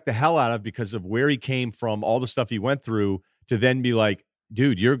respect the hell out of because of where he came from, all the stuff he went through, to then be like,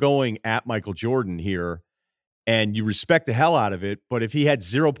 dude, you're going at Michael Jordan here, and you respect the hell out of it. But if he had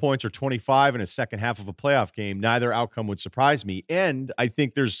 0 points or 25 in a second half of a playoff game, neither outcome would surprise me. And I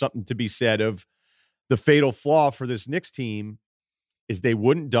think there's something to be said of the fatal flaw for this Knicks team is they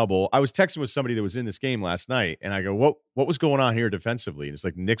wouldn't double. I was texting with somebody that was in this game last night, and I go, what was going on here defensively? And it's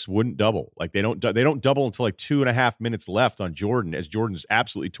like, Knicks wouldn't double. Like, they don't double until like 2.5 minutes left on Jordan, as Jordan's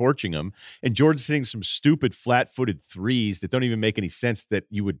absolutely torching him. And Jordan's hitting some stupid flat-footed threes that don't even make any sense that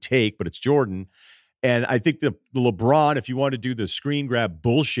you would take, but it's Jordan. And I think the LeBron, if you want to do the screen grab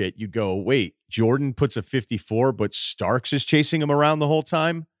bullshit, you go, wait, Jordan puts a 54, but Starks is chasing him around the whole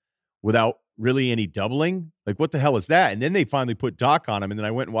time without really any doubling? Like, what the hell is that? And then they finally put Doc on him, and then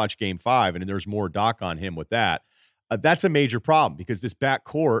I went and watched Game 5, and there's more Doc on him with that. That's a major problem because this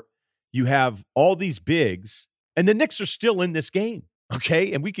backcourt, you have all these bigs, and the Knicks are still in this game,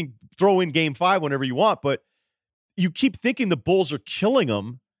 okay? And we can throw in Game 5 whenever you want, but you keep thinking the Bulls are killing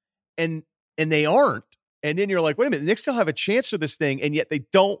them, and they aren't. And then you're like, wait a minute, the Knicks still have a chance for this thing, and yet they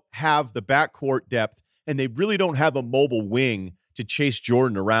don't have the backcourt depth, and they really don't have a mobile wing to chase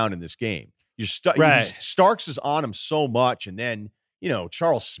Jordan around in this game. Starks is on him so much, and then, you know,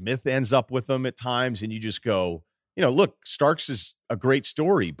 Charles Smith ends up with them at times, and you just go, you know, look, Starks is a great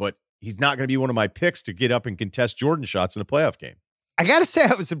story, but he's not going to be one of my picks to get up and contest Jordan shots in a playoff game. I got to say,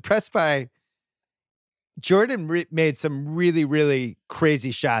 I was impressed by Jordan. Made some really, really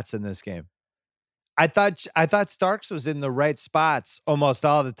crazy shots in this game. I thought Starks was in the right spots almost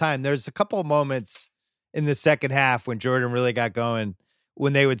all the time. There's a couple of moments in the second half when Jordan really got going,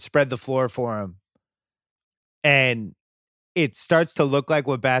 when they would spread the floor for him, And it starts to look like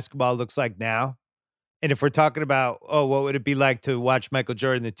what basketball looks like now. And if we're talking about, what would it be like to watch Michael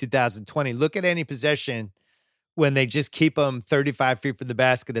Jordan in 2020? Look at any possession when they just keep him 35 feet from the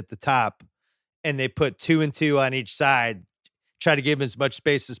basket at the top and they put 2 and 2 on each side, try to give him as much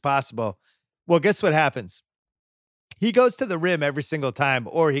space as possible. Well, guess what happens? He goes to the rim every single time,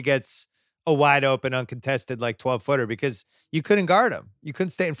 or he gets a wide open, uncontested, like 12-footer because you couldn't guard him. You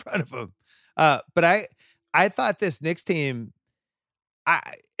couldn't stay in front of him. But I thought this Knicks team,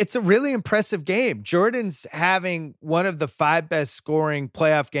 it's a really impressive game. Jordan's having one of the 5 best scoring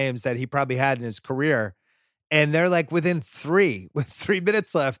playoff games that he probably had in his career. And they're like within 3 with 3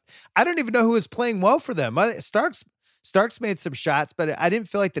 minutes left. I don't even know who was playing well for them. Starks made some shots, but I didn't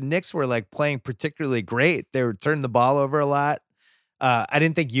feel like the Knicks were like playing particularly great. They were turning the ball over a lot. I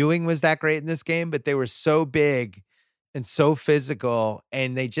didn't think Ewing was that great in this game, but they were so big and so physical,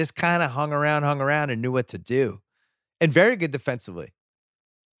 and they just kind of hung around and knew what to do. And very good defensively.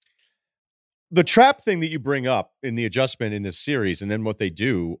 The trap thing that you bring up in the adjustment in this series and then what they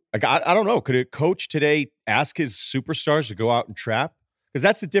do, like, I don't know. Could a coach today ask his superstars to go out and trap? Because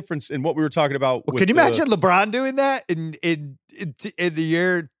that's the difference in what we were talking about. Well, can you imagine LeBron doing that in the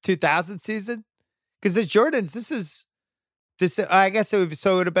year 2000 season? Because it's Jordan's. This. I guess it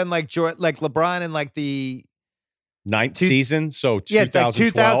would have been like LeBron in like the ninth season. So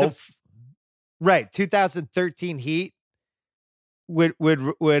 2012, right? 2013 Heat. Would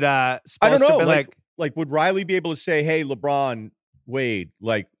I don't know, like would Riley be able to say, hey, LeBron, Wade,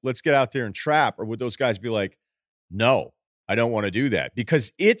 like, let's get out there and trap? Or would those guys be like, no, I don't want to do that?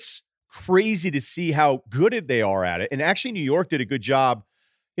 Because it's crazy to see how good they are at it. And actually, New York did a good job.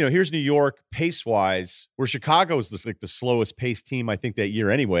 You know, here's New York pace-wise, where Chicago is the slowest paced team, I think, that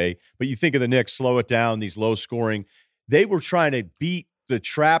year anyway. But you think of the Knicks, slow it down, these low scoring. They were trying to beat the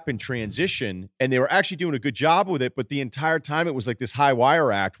trap in transition, and they were actually doing a good job with it, but the entire time it was like this high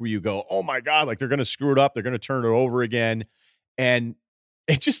wire act where you go, oh my God, like they're going to screw it up, they're going to turn it over again. And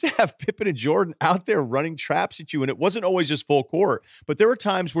it just to have Pippen and Jordan out there running traps at you, and it wasn't always just full court, but there were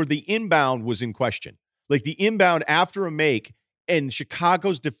times where the inbound was in question, like the inbound after a make, and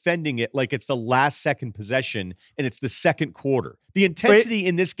Chicago's defending it like it's the last second possession and it's the second quarter. The intensity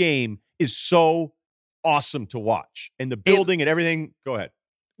in this game is so awesome to watch, and the building and everything. Go ahead.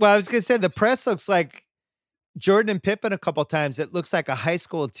 Well, I was going to say the press looks like Jordan and Pippen a couple times. It looks like a high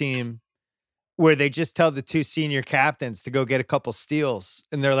school team where they just tell the 2 senior captains to go get a couple steals,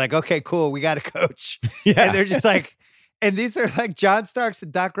 and they're like, "Okay, cool, we got a coach." Yeah, and they're just like, and these are like John Starks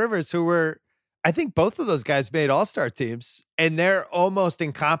and Doc Rivers, who were, I think, both of those guys made all-star teams, and they're almost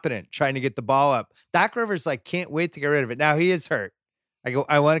incompetent trying to get the ball up. Doc Rivers like can't wait to get rid of it. Now he is hurt.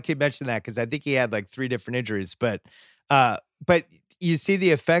 I want to keep mentioning that because I think he had like 3 different injuries, but you see the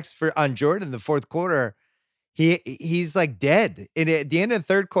effects on Jordan in the fourth quarter. He's like dead. And at the end of the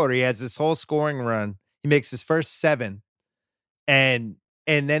third quarter, he has this whole scoring run. He makes his first 7, and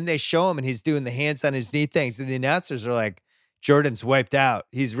then they show him, and he's doing the hands on his knee things, and the announcers are like, Jordan's wiped out.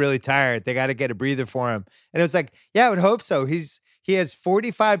 He's really tired. They got to get a breather for him. And it was like, yeah, I would hope so. He has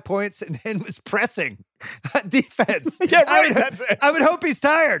 45 points and then was pressing defense. Yeah, right. That's it. I would hope he's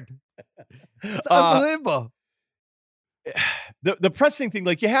tired. It's unbelievable. The pressing thing,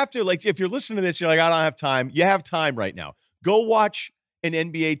 like, you have to, like, if you're listening to this, you're like, I don't have time. You have time right now. Go watch an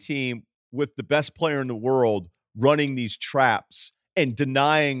NBA team with the best player in the world running these traps and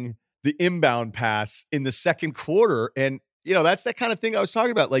denying the inbound pass in the second quarter. And, you know, that's that kind of thing I was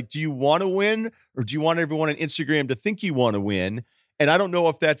talking about. Like, do you want to win, or do you want everyone on Instagram to think you want to win? And I don't know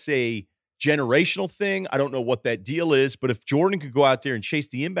if that's a generational thing. I don't know what that deal is. But if Jordan could go out there and chase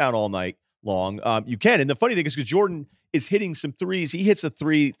the inbound all night long, you can. And the funny thing is, because Jordan is hitting some threes, he hits a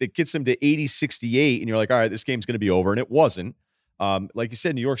 3 that gets him to 80-68, and you're like, all right, this game's going to be over. And it wasn't. Like you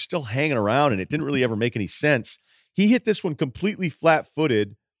said, New York's still hanging around, and it didn't really ever make any sense. He hit this one completely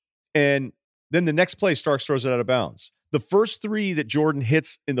flat-footed, and then the next play, Starks throws it out of bounds. The first 3 that Jordan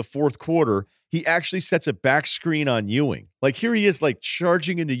hits in the fourth quarter, he actually sets a back screen on Ewing. Like, here he is, like,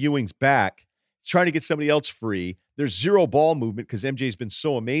 charging into Ewing's back, trying to get somebody else free. There's zero ball movement because MJ's been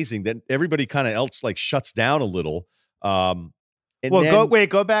so amazing that everybody kind of else, like, shuts down a little. Go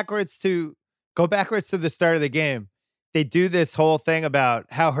backwards to the start of the game. They do this whole thing about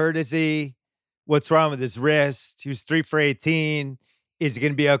how hurt is he? What's wrong with his wrist? He was 3 for 18. Is he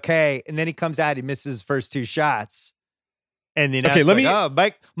going to be okay? And then he comes out, he misses his first 2 shots. And the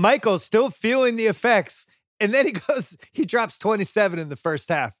announcer's Michael's still feeling the effects. And then he drops 27 in the first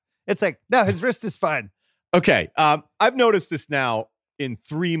half. It's like, no, his wrist is fine. Okay. I've noticed this now in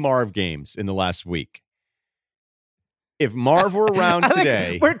 3 Marv games in the last week. if Marv were around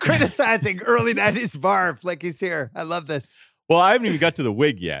today. We're criticizing early 90s Marv like he's here. I love this. Well, I haven't even got to the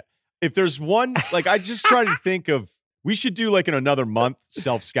wig yet. If there's one, like I just try to think of, we should do like in another month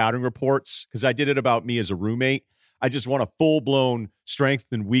self-scouting reports because I did it about me as a roommate. I just want a full-blown strengths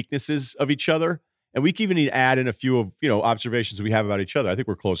and weaknesses of each other. And we can even add in a few of, observations we have about each other. I think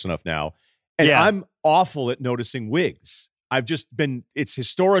we're close enough now. And I'm awful at noticing wigs. It's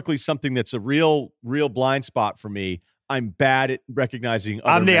historically something that's a real blind spot for me. I'm bad at recognizing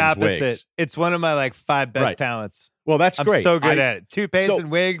other I'm the men's opposite. wigs. It's one of my 5 best talents. Well, that's great. I'm so good at it. Toupees and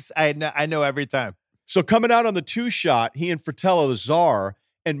wigs, I know every time. So coming out on the 2 shot, he and Fratello, the czar,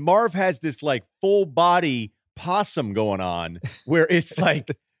 and Marv has this full body possum going on where it's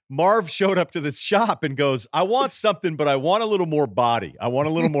like Marv showed up to this shop and goes, I want something, but I want a little more body. I want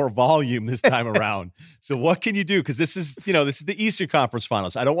a little more volume this time around. So what can you do? Because this is the Eastern Conference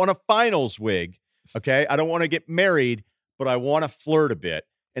Finals. I don't want a finals wig. Okay. I don't want to get married, but I want to flirt a bit.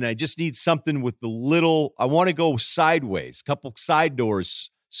 And I just need something with I want to go sideways, couple side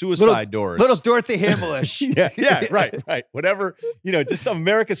doors, suicide doors. Little Dorothy Hamill-ish. yeah, right. Whatever, just some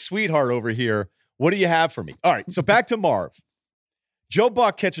America's sweetheart over here. What do you have for me? All right. So back to Marv. Joe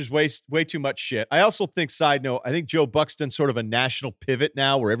Buck catches way too much shit. I also think, side note, I think Joe Buck's done sort of a national pivot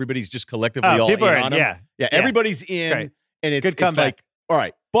now where everybody's just collectively all in on him. Yeah, everybody's in. And it's good comeback. It's all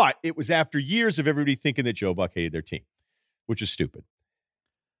right. But it was after years of everybody thinking that Joe Buck hated their team, which is stupid.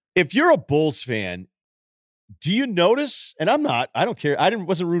 If you're a Bulls fan, do you notice, and I don't care.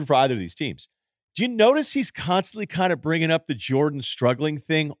 Wasn't rooting for either of these teams. Do you notice he's constantly kind of bringing up the Jordan struggling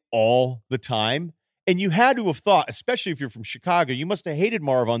thing all the time? And you had to have thought, especially if you're from Chicago, you must have hated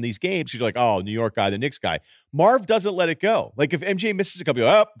Marv on these games. You're like, oh, New York guy, the Knicks guy. Marv doesn't let it go. Like if MJ misses a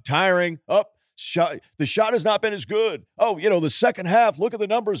couple, tiring, the shot has not been as good. Oh, the second half, look at the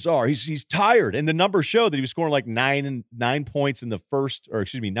numbers are. He's tired. And the numbers show that he was scoring 9 points in the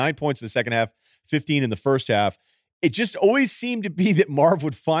 9 points in the second half, 15 in the first half. It just always seemed to be that Marv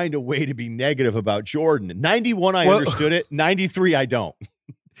would find a way to be negative about Jordan. 91, I understood it. 93, I don't.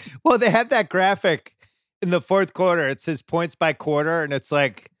 Well, they have that graphic in the fourth quarter. It says points by quarter, and it's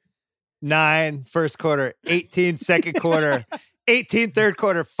 9 first quarter, 18 second quarter, 18 third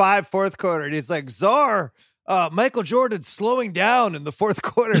quarter, 5 fourth quarter. And he's like, Czar, Michael Jordan's slowing down in the fourth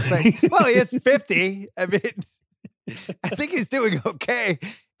quarter. It's well, he has 50. I mean, I think he's doing okay.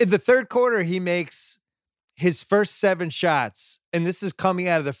 In the third quarter, he makes his first 7 shots, and this is coming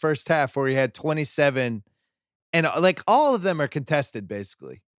out of the first half where he had 27, and all of them are contested,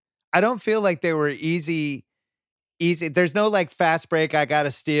 basically. I don't feel like they were easy. There's no fast break, I got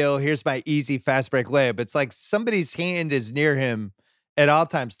to steal, here's my easy fast break layup. It's somebody's hand is near him at all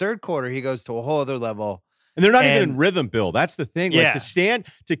times. Third quarter, he goes to a whole other level. And they're not even in rhythm, Bill. That's the thing. Yeah. To stand,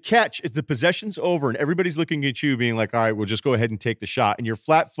 to catch, if the possession's over and everybody's looking at you being like, all right, we'll just go ahead and take the shot. And you're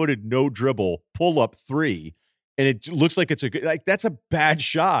flat-footed, no dribble, pull up 3. And it looks like it's a good, that's a bad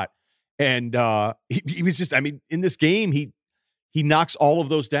shot. And he was just, in this game, he knocks all of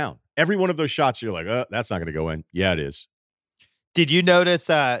those down. Every one of those shots, you're like, that's not going to go in. Yeah, it is. Did you notice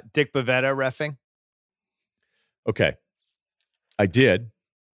Dick Bavetta reffing? Okay. I did.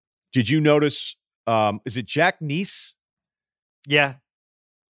 Did you notice, is it Jack Neese? Yeah.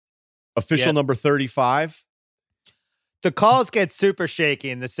 Official number 35? The calls get super shaky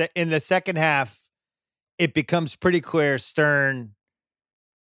in the second half. It becomes pretty clear Stern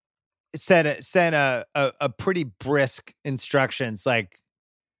sent a pretty brisk instructions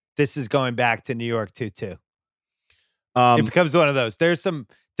this is going back to New York 2-2. It becomes one of those. There's some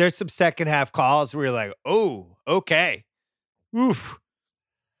second half calls where you're like, oh, okay. Oof.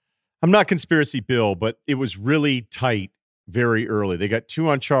 I'm not conspiracy Bill, but it was really tight very early. They got 2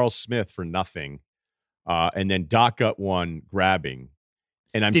 on Charles Smith for nothing. And then Doc got 1 grabbing.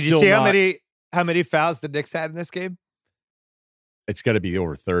 And Did you see how many fouls the Knicks had in this game? It's got to be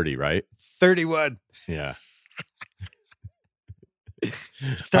over 30, right? 31. Yeah.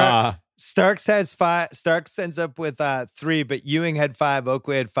 Starks has 5. Starks ends up with 3, but Ewing had 5,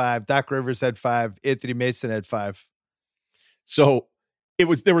 Oakley had 5, Doc Rivers had 5, Anthony Mason had 5. So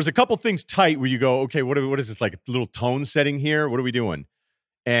there was a couple things tight where you go, okay, what is this, a little tone setting here? What are we doing?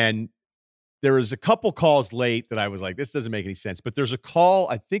 And there was a couple calls late that I was like, this doesn't make any sense. But there's a call,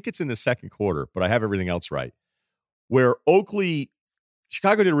 I think it's in the second quarter, but I have everything else right, where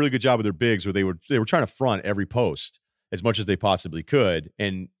Chicago did a really good job with their bigs where they were trying to front every post as much as they possibly could.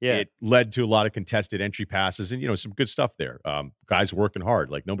 And it led to a lot of contested entry passes and, some good stuff there. Guys working hard.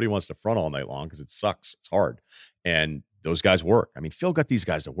 Nobody wants to front all night long because it sucks. It's hard. And those guys work. Phil got these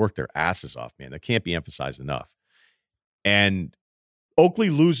guys to work their asses off, man. That can't be emphasized enough. And Oakley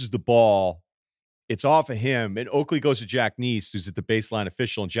loses the ball It's off of him. And Oakley goes to Jack Neese, who's at the baseline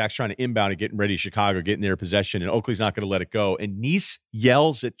official, and Jack's trying to inbound and getting ready to Chicago, getting their possession, and Oakley's not going to let it go. And Neese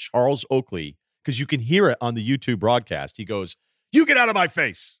yells at Charles Oakley, because you can hear it on the YouTube broadcast. He goes, "You get out of my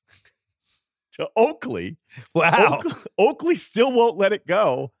face," to Oakley. Wow. Oakley still won't let it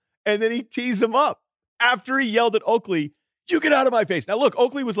go. And then he tees him up after he yelled at Oakley, "You get out of my face." Now, look,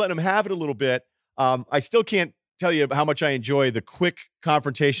 Oakley was letting him have it a little bit. I still can't tell you how much I enjoy the quick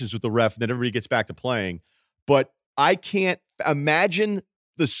confrontations with the ref, and then everybody gets back to playing. But I can't imagine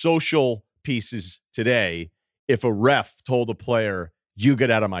the social pieces today if a ref told a player, "You get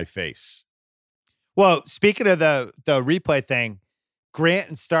out of my face." Well, speaking of the replay thing, Grant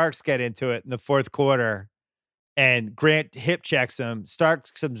and Starks get into it in the fourth quarter, and Grant hip checks him. Starks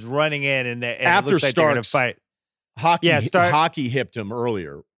comes running in, and it looks like they're going to fight. Hockey hipped him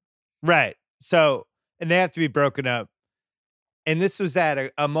earlier. Right. So, and they have to be broken up. And this was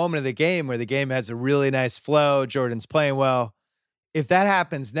at a moment of the game where the game has a really nice flow. Jordan's playing well. If that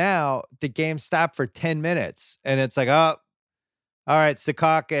happens now, the game stopped for 10 minutes. And it's like, oh, all right,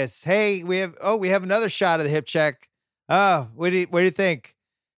 Secaucus. Hey, we have another shot of the hip check. Oh, what do you think?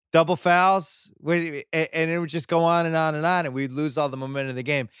 Double fouls? And it would just go on and on and on, and we'd lose all the momentum of the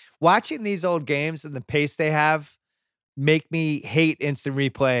game. Watching these old games and the pace they have make me hate instant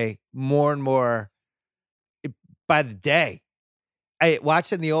replay more and more by the day.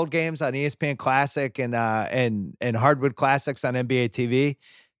 Watching the old games on ESPN Classic and Hardwood Classics on NBA TV,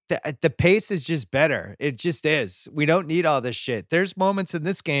 the pace is just better. It just is. We don't need all this shit. There's moments in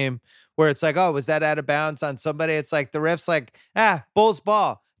this game where it's like, oh, was that out of bounds on somebody? It's like the ref's like, Bulls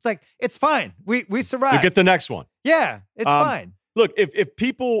ball. It's like, it's fine. We survived. You get the next one. Yeah, it's fine. Look,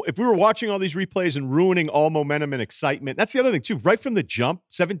 if we were watching all these replays and ruining all momentum and excitement, that's the other thing too. Right from the jump,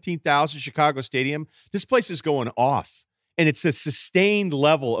 17,000 Chicago Stadium, this place is going off. And it's a sustained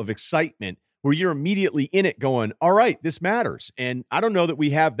level of excitement where you're immediately in it going, all right, this matters. And I don't know that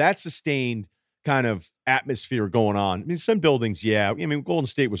we have that sustained kind of atmosphere going on. I mean, some buildings, yeah. I mean, Golden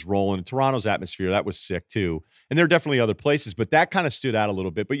State was rolling. Toronto's atmosphere, that was sick too. And there are definitely other places, but that kind of stood out a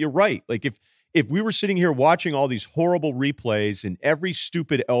little bit. But you're right. Like if we were sitting here watching all these horrible replays and every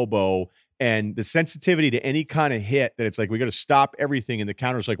stupid elbow and the sensitivity to any kind of hit that it's like, we got to stop everything. And the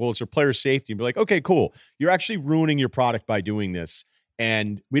counter's like, well, it's for player safety. And be like, okay, cool. You're actually ruining your product by doing this.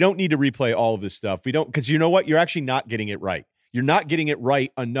 And we don't need to replay all of this stuff. We don't, because you know what? You're actually not getting it right. You're not getting it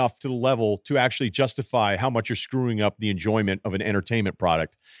right enough to the level to actually justify how much you're screwing up the enjoyment of an entertainment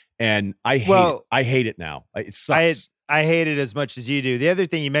product. And I hate it. I hate it now. It sucks. I hate it as much as you do. The other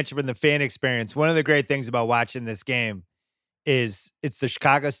thing you mentioned from the fan experience, one of the great things about watching this game is it's the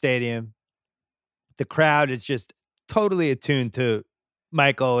Chicago Stadium. The crowd is just totally attuned to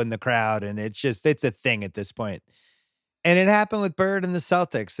Michael and the crowd, and it's a thing at this point. And it happened with Bird and the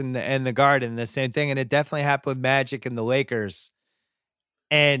Celtics and the Garden, the same thing. And it definitely happened with Magic and the Lakers.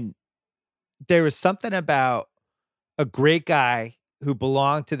 And there was something about a great guy who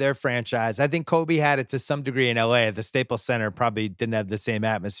belonged to their franchise. I think Kobe had it to some degree in LA. The Staples Center probably didn't have the same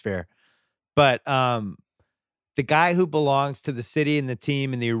atmosphere. But the guy who belongs to the city and the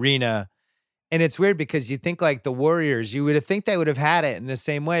team and the arena. And it's weird because you think like the Warriors, you would think they would have had it in the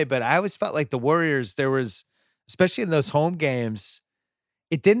same way. But I always felt like the Warriors, there was, especially in those home games,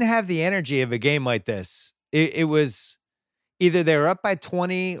 it didn't have the energy of a game like this. It was either they were up by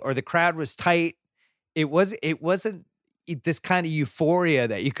 20 or the crowd was tight. It wasn't this kind of euphoria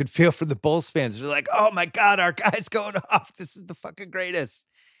that you could feel from the Bulls fans. They're like, oh my God, our guy's going off. This is the fucking greatest.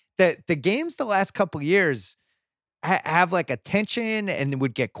 The games the last couple years have like a tension and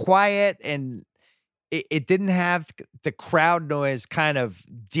would get quiet, and it didn't have the crowd noise kind of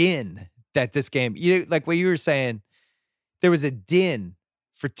din that this game, like what you were saying, there was a din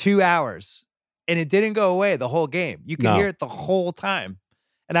for 2 hours and it didn't go away the whole game. You can hear it the whole time.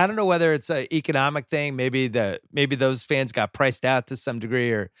 And I don't know whether it's an economic thing. Maybe those fans got priced out to some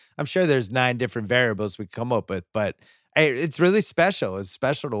degree, or I'm sure there's 9 different variables we come up with, but it's really special. It's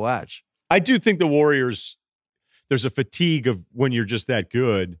special to watch. I do think the Warriors, there's a fatigue of when you're just that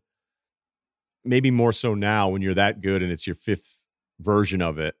good, maybe more so now when you're that good and it's your 5th version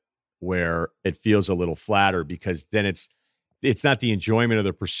of it, where it feels a little flatter, because then it's not the enjoyment of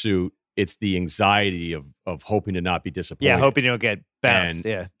the pursuit, it's the anxiety of hoping to not be disappointed. Yeah, hoping you don't get bounced.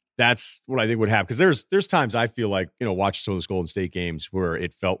 And that's what I think would happen. Because there's times I feel like, watching some of those Golden State games where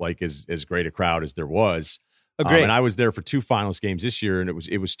it felt like as great a crowd as there was. Agreed. And I was there for 2 finals games this year, and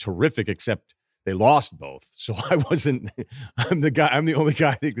it was terrific, except they lost both. So I'm the only guy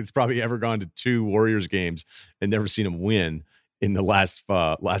I think that's probably ever gone to 2 Warriors games and never seen them win in the last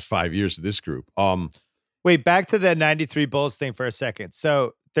 5 years of this group. Wait, back to the 93 Bulls thing for a second.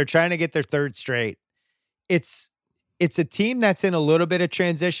 So They're trying to get their third straight. It's a team that's in a little bit of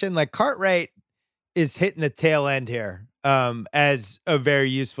transition. Like Cartwright is hitting the tail end here as a very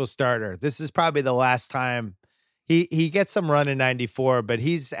useful starter. This is probably the last time he gets some run in 94, but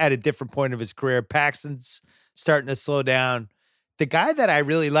he's at a different point of his career. Paxton's starting to slow down. The guy that I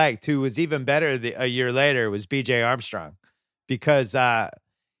really liked, who was even better a year later, was B.J. Armstrong, because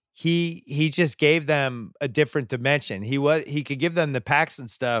he just gave them a different dimension. He could give them the Paxton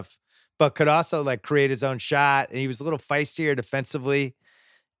stuff, but could also like create his own shot. And he was a little feistier defensively,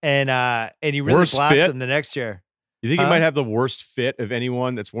 and he really Worst blossomed fit? the next year. You think he might have the worst fit of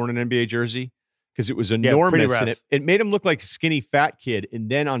anyone that's worn an NBA jersey? Because it was enormous, and it made him look like a skinny fat kid. And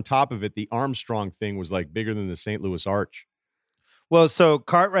then on top of it, the Armstrong thing was like bigger than the St. Louis Arch. Well, so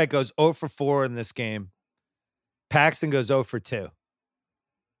Cartwright goes 0 for 4 in this game. Paxton goes 0 for 2.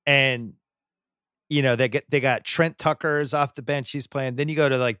 And, you know, they got Trent Tucker's off the bench. He's playing. Then you go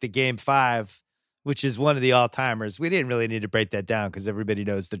to like the game 5, which is one of the all-timers. We didn't really need to break that down because everybody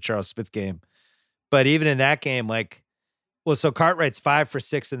knows the Charles Smith game. But even in that game, so Cartwright's 5 for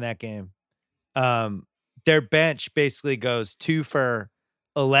 6 in that game. Their bench basically goes 2 for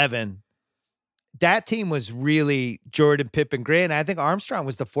 11. That team was really Jordan, Pippen, Grant. I think Armstrong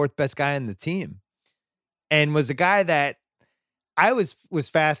was the 4th best guy in the team, and was a guy that I was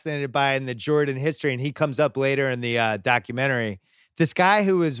fascinated by in the Jordan history. And he comes up later in the documentary. This guy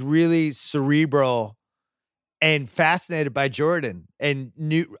who was really cerebral and fascinated by Jordan, and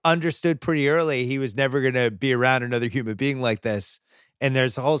understood pretty early he was never going to be around another human being like this. And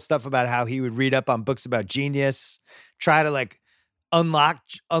there's a whole stuff about how he would read up on books about genius, try to like unlock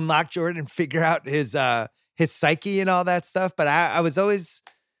Jordan, figure out his psyche and all that stuff. But I was always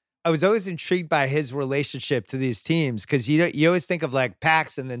intrigued by his relationship to these teams, because you always think of like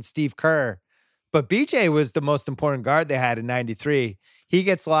Pax and then Steve Kerr, but BJ was the most important guard they had in 93. He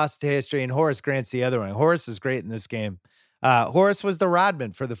gets lost to history, and Horace Grant's the other one. Horace is great in this game. Horace was the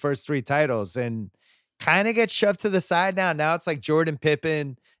Rodman for the first 3 titles, and kind of gets shoved to the side now. Now it's like Jordan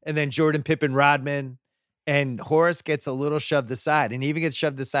Pippen, and then Jordan Pippen Rodman, and Horace gets a little shoved aside, and he even gets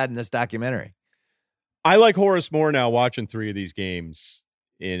shoved aside in this documentary. I like Horace more now watching 3 of these games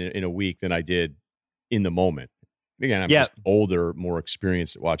in a week than I did in the moment. Again, I'm just older, more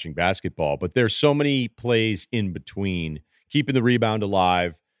experienced at watching basketball, but there's so many plays in between, keeping the rebound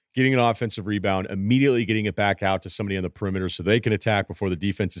alive, getting an offensive rebound, immediately getting it back out to somebody on the perimeter so they can attack before the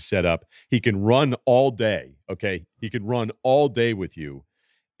defense is set up. He can run all day, okay? He can run all day with you.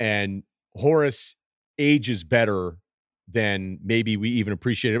 And Horace ages better than maybe we even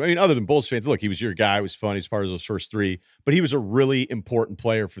appreciated. I mean, other than Bulls fans, look, he was your guy. It was fun. He was part of those first 3. But he was a really important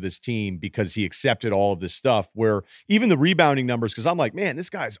player for this team because he accepted all of this stuff, where even the rebounding numbers, because I'm like, man, this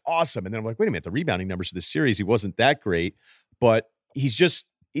guy's awesome. And then I'm like, wait a minute, the rebounding numbers for this series, he wasn't that great. But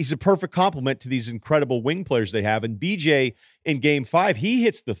he's a perfect complement to these incredible wing players they have. And BJ in game 5, he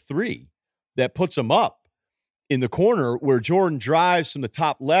hits the 3 that puts him up in the corner, where Jordan drives from the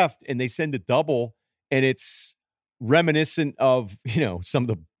top left and they send a double. And it's reminiscent of, some of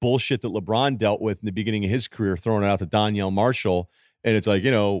the bullshit that LeBron dealt with in the beginning of his career, throwing it out to Donyell Marshall. And it's like,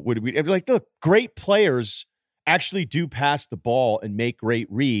 look, great players actually do pass the ball and make great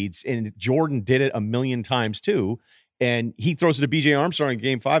reads. And Jordan did it a million times too. And he throws it to B.J. Armstrong in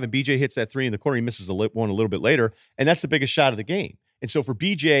game 5, and B.J. hits that 3 in the corner. He misses one a little bit later, and that's the biggest shot of the game. And so for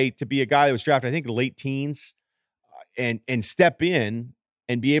B.J. to be a guy that was drafted, I think, in the late teens, and step in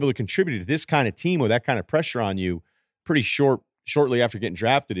and be able to contribute to this kind of team with that kind of pressure on you pretty shortly after getting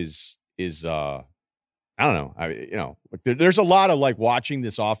drafted is I don't know. There's a lot of like watching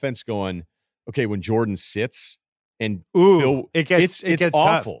this offense going, okay, when Jordan sits and it gets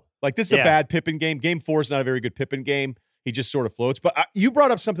awful. Tough. Like, this is a bad Pippen game. Game 4 is not a very good Pippen game. He just sort of floats. But you brought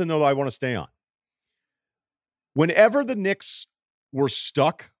up something, though, that I want to stay on. Whenever the Knicks were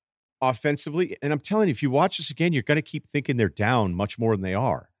stuck offensively, and I'm telling you, if you watch this again, you're going to keep thinking they're down much more than they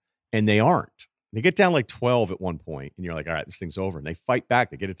are. And they aren't. They get down like 12 at one point, and you're like, all right, this thing's over. And they fight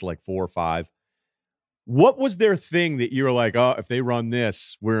back. They get it to like 4 or 5. What was their thing that you were like, oh, if they run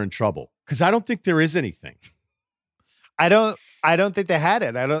this, we're in trouble? Because I don't think there is anything. I don't think they had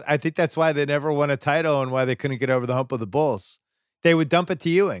it. I think that's why they never won a title and why they couldn't get over the hump of the Bulls. They would dump it to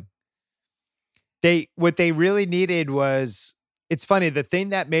Ewing. What they really needed was, it's funny, the thing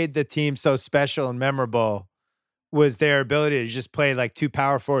that made the team so special and memorable was their ability to just play like 2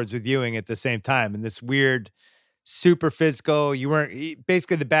 power forwards with Ewing at the same time. And this weird, super physical,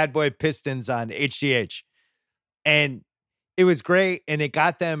 basically the bad boy Pistons on HGH. And it was great. And it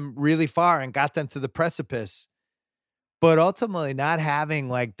got them really far and got them to the precipice. But ultimately not having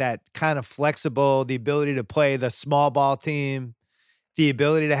like that kind of flexible, the ability to play the small ball team the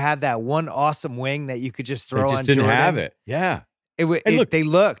ability to have that one awesome wing that you could just throw on Jordan. They just didn't have it. Yeah. They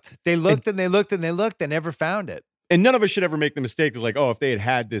looked. They never found it. And none of us should ever make the mistake of like, oh, if they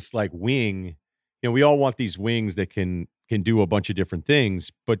had this like wing, we all want these wings that can do a bunch of different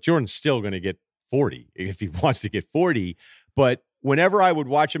things, but Jordan's still going to get 40 if he wants to get 40. But whenever I would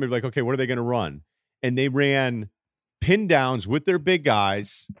watch him, I'd be like, okay, what are they going to run? And they ran pin downs with their big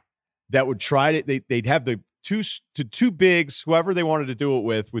guys that would try to, they'd have the two bigs, whoever they wanted to do it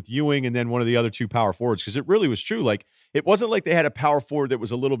with Ewing and then one of the other two power forwards. Because it really was true. Like, it wasn't like they had a power forward that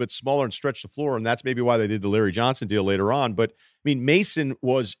was a little bit smaller and stretched the floor, and that's maybe why they did the Larry Johnson deal later on. But, I mean, Mason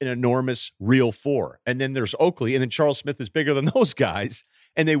was an enormous real four. And then there's Oakley, and then Charles Smith is bigger than those guys.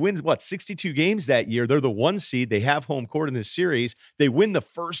 And they win, 62 games that year. They're the 1 seed. They have home court in this series. They win the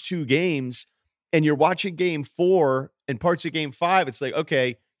first 2 games, and you're watching game 4 and parts of game 5. It's like,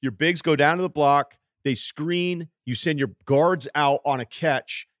 okay, your bigs go down to the block. They screen. You send your guards out on a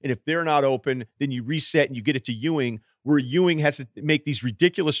catch. And if they're not open, then you reset and you get it to Ewing, where Ewing has to make these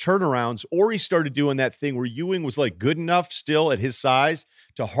ridiculous turnarounds. Or he started doing that thing where Ewing was like good enough still at his size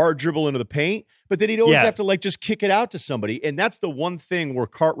to hard dribble into the paint, but then he'd always have to like just kick it out to somebody. And that's the one thing where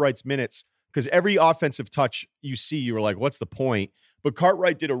Cartwright's minutes, because every offensive touch you see, you were like, what's the point? But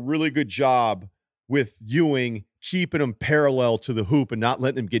Cartwright did a really good job with Ewing, keeping him parallel to the hoop and not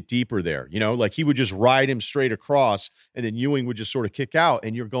letting him get deeper there. Like he would just ride him straight across, and then Ewing would just sort of kick out.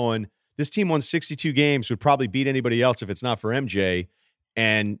 And you're going, this team won 62 games, would probably beat anybody else if it's not for MJ.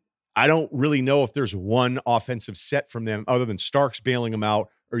 And I don't really know if there's one offensive set from them other than Starks bailing them out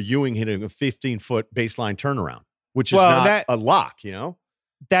or Ewing hitting a 15-foot baseline turnaround, which is not a lock,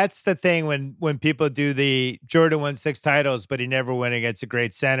 That's the thing when people do the Jordan won 6 titles, but he never went against a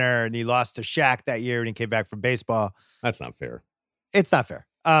great center, and he lost to Shaq that year when he came back from baseball. That's not fair. It's not fair.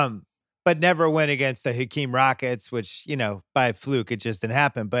 But never went against the Hakeem Rockets, which, by fluke, it just didn't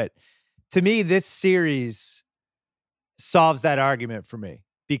happen. But to me, this series solves that argument for me,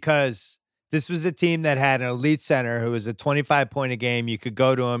 because this was a team that had an elite center who was a 25-point a game. You could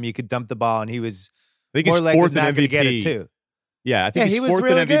go to him, you could dump the ball, and he was more likely than not going to get it too. Yeah, I think he's fourth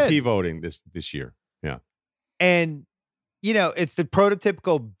in MVP voting this year. Yeah. And, it's the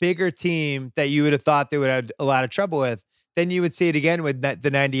prototypical bigger team that you would have thought they would have a lot of trouble with. Then you would see it again with the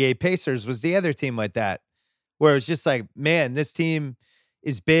 98 Pacers was the other team like that, where it's just like, man, this team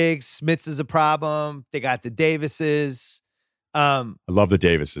is big. Smiths is a problem. They got the Davises. I love the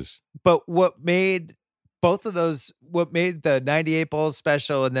Davises. But what made the 98 Bulls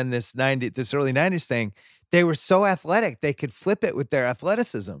special and then this early 90s thing, they were so athletic. They could flip it with their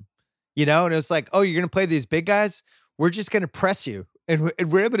athleticism, and it was like, oh, you're going to play these big guys? We're just going to press you. And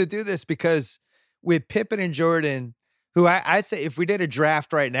we're able to do this because with Pippen and Jordan, who I say if we did a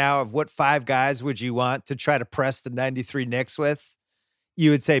draft right now of what 5 guys would you want to try to press the 93 Knicks with, you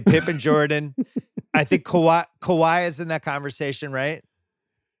would say Pippen, Jordan. I think Kawhi is in that conversation, right?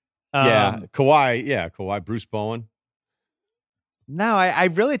 Kawhi, Bruce Bowen. No, I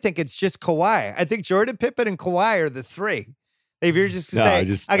really think it's just Kawhi. I think Jordan, Pippen, and Kawhi are the 3. If you're just going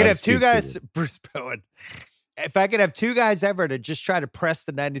to say, I could have 2 guys, Bruce Bowen. If I could have 2 guys ever to just try to press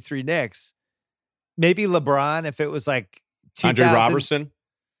the 93 Knicks, maybe LeBron, if it was like Andre Robertson,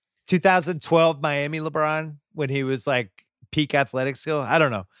 2012 Miami LeBron, when he was like peak athletic skill. I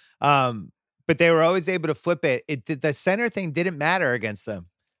don't know. But they were always able to flip it. The center thing didn't matter against them.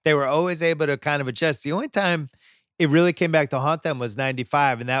 They were always able to kind of adjust. The only time it really came back to haunt them was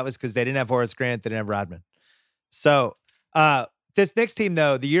 95, and that was because they didn't have Horace Grant, they didn't have Rodman. So this Knicks team,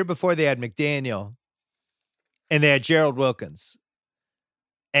 though, the year before they had McDaniel, and they had Gerald Wilkins.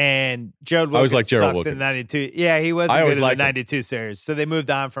 And Gerald Wilkins I always liked Gerald sucked Wilkins. in 92. Yeah, he wasn't good in the 92 series, so they moved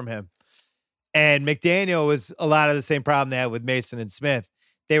on from him. And McDaniel was a lot of the same problem they had with Mason and Smith.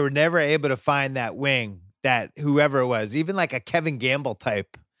 They were never able to find that wing, that whoever it was, even like a Kevin Gamble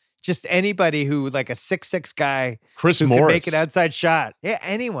type, just anybody who, like a 6'6" guy Chris who Morris could make an outside shot. Yeah,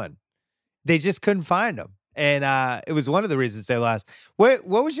 anyone. They just couldn't find him. And it was one of the reasons they lost. What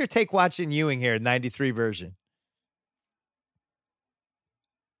was your take watching Ewing here, 93 version?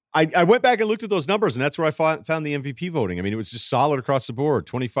 I went back and looked at those numbers, and that's where I found the MVP voting. I mean, it was just solid across the board,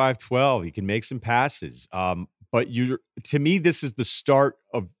 25-12. He can make some passes. But to me, this is the start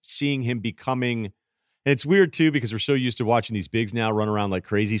of seeing him becoming, and it's weird too, because we're so used to watching these bigs now run around like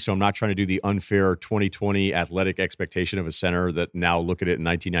crazy. So I'm not trying to do the unfair 2020 athletic expectation of a center that now look at it in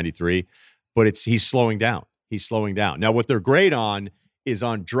 1993, but he's slowing down. He's slowing down. Now, what they're great on is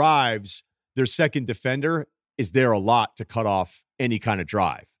on drives. Their second defender is there a lot to cut off any kind of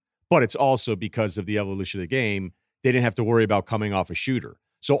drive. But it's also because of the evolution of the game, they didn't have to worry about coming off a shooter.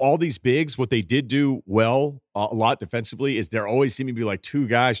 So all these bigs, what they did do well a lot defensively is there always seeming to be like two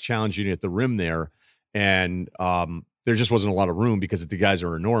guys challenging at the rim there. And there just wasn't a lot of room because the guys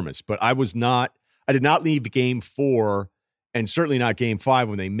are enormous. But I did not leave game 4 and certainly not game 5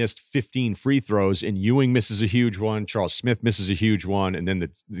 when they missed 15 free throws and Ewing misses a huge one. Charles Smith misses a huge one. And then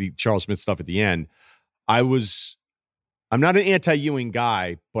the Charles Smith stuff at the end. I'm not an anti-Ewing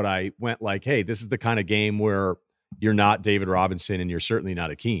guy, but I went like, hey, this is the kind of game where you're not David Robinson and you're certainly not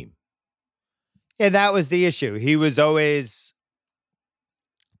Akeem. Yeah, that was the issue. He was always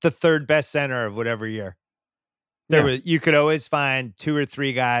the third best center of whatever year. You could always find 2 or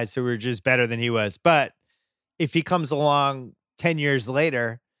 3 guys who were just better than he was. But if he comes along 10 years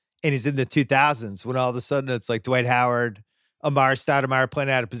later and he's in the 2000s, when all of a sudden it's like Dwight Howard, Amar Stoudemire playing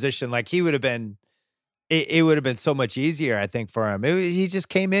out of position, like he would have been, it would have been so much easier, I think, for him. He just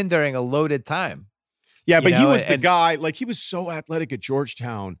came in during a loaded time. Yeah, but he was the guy, like he was so athletic at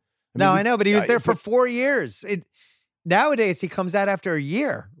Georgetown. I know, but he was there for 4 years. Nowadays, he comes out after a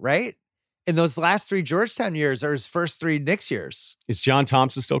year, right? And those last 3 Georgetown years are his first 3 Knicks years. Is John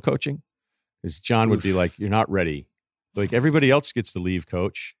Thompson still coaching? Because John would be like, you're not ready. Like everybody else gets to leave,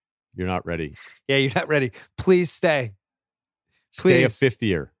 coach. You're not ready. Yeah, you're not ready. Please stay. Stay a 5th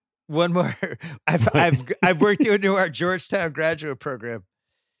year. One more. I've worked you into our Georgetown graduate program.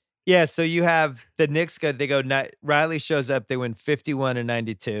 Yeah, so you have the Knicks Riley shows up, they win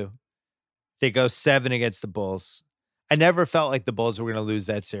 51-92. They go 7 against the Bulls. I never felt like the Bulls were going to lose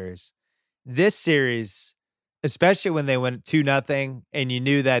that series. This series, especially when they went 2-0 and you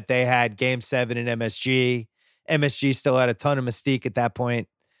knew that they had game 7 in MSG. MSG still had a ton of mystique at that point.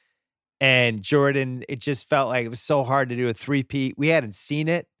 And Jordan, it just felt like it was so hard to do a three-peat. We hadn't seen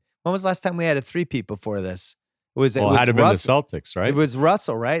it. When was the last time we had a three-peat before this? It had been the Celtics, right? It was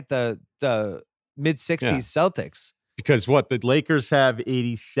Russell, right? The mid-60s Celtics. Because the Lakers have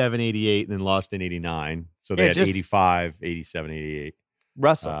 87, 88, and then lost in 89. So they had 85, 87, 88.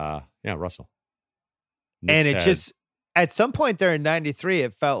 Russell. Russell. Knicks and just, at some point there in 93,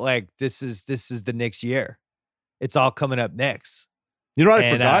 it felt like this is the Knicks year. It's all coming up next. You know what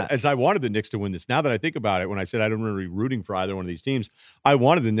I forgot? As I wanted the Knicks to win this. Now that I think about it, when I said I don't remember rooting for either one of these teams, I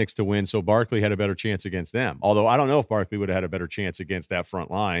wanted the Knicks to win so Barkley had a better chance against them. Although I don't know if Barkley would have had a better chance against that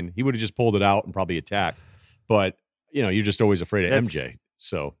front line. He would have just pulled it out and probably attacked. But, you're just always afraid of MJ.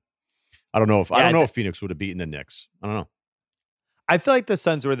 So I don't know if Phoenix would have beaten the Knicks. I don't know. I feel like the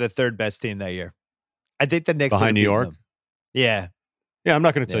Suns were the 3rd best team that year. I think the Knicks behind New York. Them. Yeah. Yeah, I'm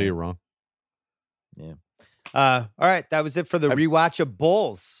not going to tell you you're wrong. Yeah. All right, that was it for the rewatch of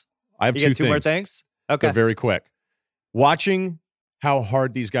Bulls. I have two more things. Okay, they're very quick. Watching how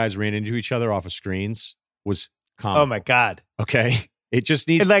hard these guys ran into each other off of screens was comical. Oh my God. Okay, it just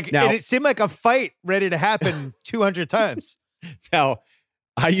needs it seemed like a fight ready to happen 200 times. Now,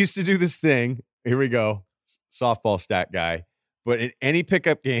 I used to do this thing. Here we go, softball stat guy. But in any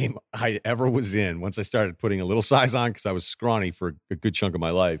pickup game I ever was in, once I started putting a little size on because I was scrawny for a good chunk of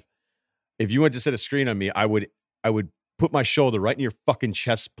my life. If you went to set a screen on me, I would put my shoulder right in your fucking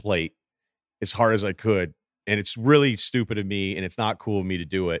chest plate as hard as I could. And it's really stupid of me, and it's not cool of me to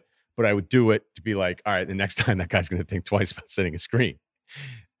do it. But I would do it to be like, all right, the next time that guy's going to think twice about setting a screen.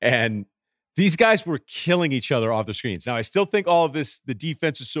 And these guys were killing each other off the screens. Now, I still think all of this, the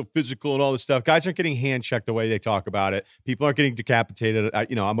defense is so physical and all this stuff. Guys aren't getting hand checked the way they talk about it. People aren't getting decapitated.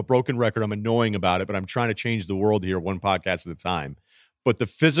 I'm a broken record. I'm annoying about it, but I'm trying to change the world here one podcast at a time. But the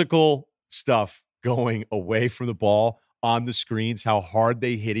physical stuff going away from the ball on the screens, how hard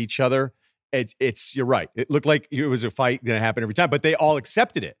they hit each other. You're right. It looked like it was a fight going to happen every time, but they all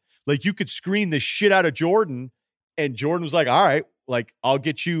accepted it. Like you could screen the shit out of Jordan, and Jordan was like, all right, like I'll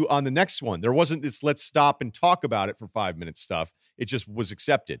get you on the next one. There wasn't this let's stop and talk about it for 5 minutes stuff. It just was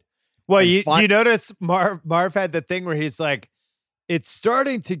accepted. Well, you notice Marv had the thing where he's like, it's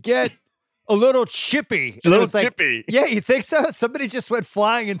starting to get a little chippy. It's a little chippy. Yeah, you think so? Somebody just went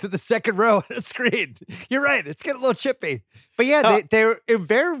flying into the second row of the screen. You're right. It's getting a little chippy. But yeah, it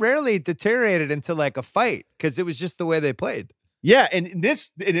very rarely deteriorated into like a fight because it was just the way they played. Yeah, and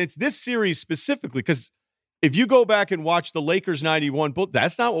it's this series specifically because if you go back and watch the Lakers 91,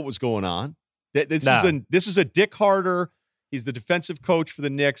 that's not what was going on. This is a Dick Harder. He's the defensive coach for the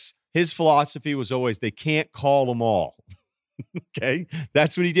Knicks. His philosophy was always they can't call them all. Okay,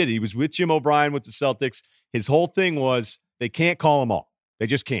 that's what he did. He was with Jim O'Brien with the Celtics. His whole thing was they can't call them all. They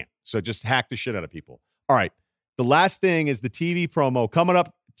just can't. So just hack the shit out of people. All right. The last thing is the TV promo coming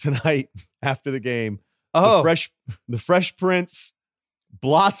up tonight after the game. Oh, the Fresh Prince,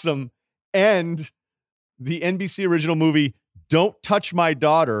 Blossom, and the NBC original movie Don't Touch My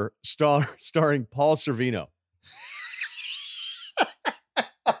Daughter, starring Paul Sorvino.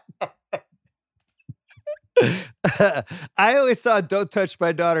 I only saw Don't Touch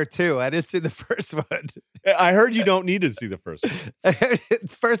My Daughter 2. I didn't see the first one. I heard you don't need to see the first one.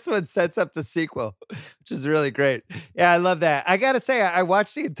 The first one sets up the sequel, which is really great. Yeah, I love that. I got to say, I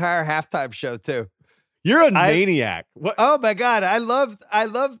watched the entire halftime show too. You're a maniac. What? Oh my God. I love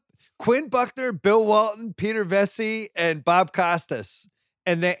Quinn Buckner, Bill Walton, Peter Vesey, and Bob Costas.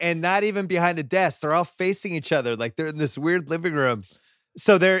 And not even behind a desk. They're all facing each other. Like they're in this weird living room.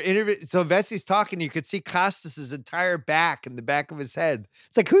 So so Vesey's talking. You could see Costas's entire back in the back of his head.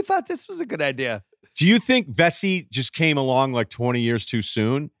 It's like, who thought this was a good idea? Do you think Vesey just came along like 20 years too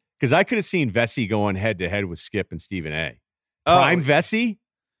soon? Because I could have seen Vesey going head to head with Skip and Stephen A. Prime Vesey?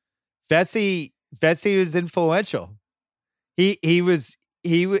 Vesey was influential. He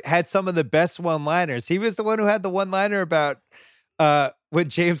had some of the best one-liners. He was the one who had the one-liner about when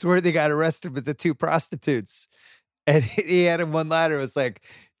James Worthy got arrested with the two prostitutes. And he had a one-liner. It was like,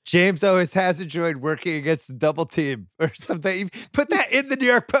 James always has enjoyed working against the double team or something. He put that in the New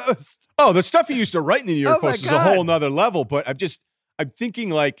York Post. Oh, the stuff he used to write in the New York Post is a whole nother level. But I'm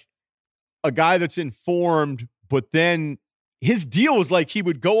thinking like a guy that's informed, but then his deal was like he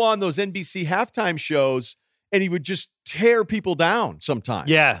would go on those NBC halftime shows and he would just tear people down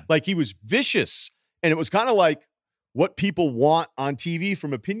sometimes. Yeah. Like he was vicious. And it was kind of like what people want on TV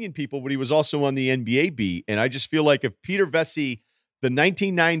from opinion people, but he was also on the NBA beat. And I just feel like if Peter Vesey, the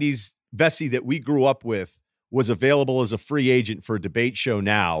 1990s Vesey that we grew up with, was available as a free agent for a debate show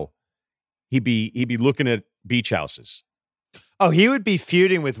now, he'd be looking at beach houses. Oh, he would be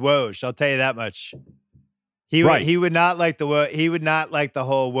feuding with Woj. I'll tell you that much. He would not like the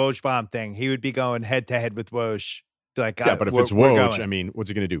whole Woj bomb thing. He would be going head to head with Woj. Like, yeah, but if it's Woj, I mean, what's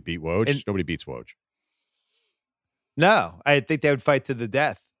he going to do? Beat Woj? Nobody beats Woj. No, I think they would fight to the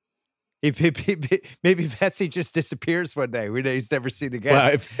death. Maybe Vesey just disappears one day. He's never seen again. Well,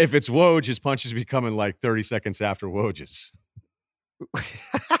 if it's Woj, his punches be coming like 30 seconds after Woj's.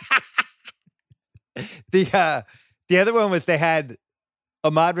 The other one was they had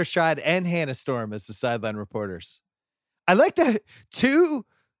Ahmad Rashad and Hannah Storm as the sideline reporters. I like that two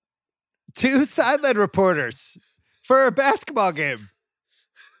sideline reporters for a basketball game.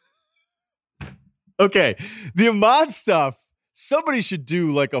 Okay, the Ahmad stuff, somebody should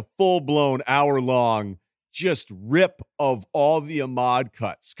do like a full-blown hour-long just rip of all the Ahmad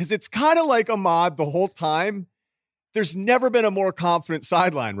cuts. Because it's kind of like Ahmad the whole time. There's never been a more confident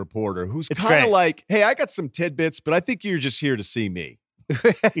sideline reporter who's kind of like, hey, I got some tidbits, but I think you're just here to see me.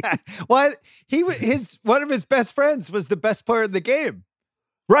 Well, one of his best friends was the best player in the game.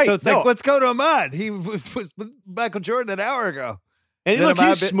 Right. So it's like, let's go to Ahmad. He was with Michael Jordan an hour ago. And look,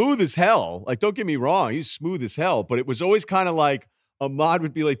 he's smooth as hell. Like, don't get me wrong. He's smooth as hell. But it was always kind of like Ahmad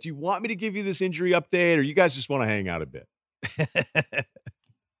would be like, do you want me to give you this injury update or you guys just want to hang out a bit?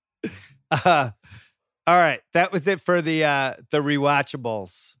 All right. That was it for the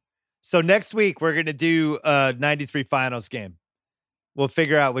rewatchables. So next week, we're going to do a 93 finals game. We'll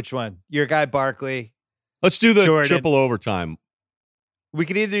figure out which one. Your guy, Barkley. Let's do the Jordan. Triple overtime. We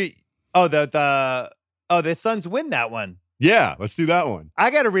could either... the Suns win that one. Yeah, let's do that one. I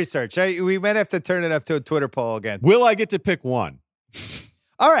got to research. We might have to turn it up to a Twitter poll again. Will I get to pick one?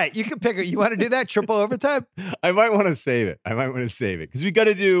 All right, you can pick it. You want to do that triple overtime? I might want to save it. Because we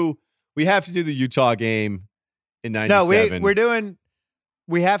have to do the Utah game in 97. No,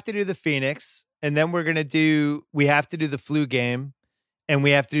 we have to do the Phoenix, and then we have to do the flu game, and we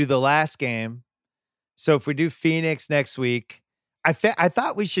have to do the last game. So if we do Phoenix next week, I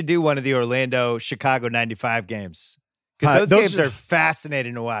thought we should do one of the Orlando-Chicago 95 games. Because those games are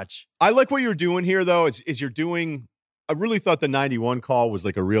fascinating to watch. I like what you're doing here, though. Is you're doing. I really thought the 91 call was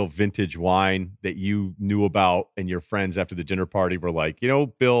like a real vintage wine that you knew about, and your friends after the dinner party were like,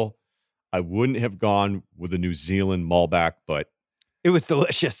 Bill, I wouldn't have gone with a New Zealand Malbec, but it was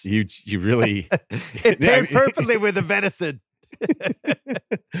delicious. You really it paired perfectly with the venison.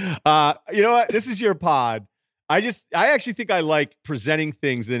 You know what? This is your pod. I actually think I like presenting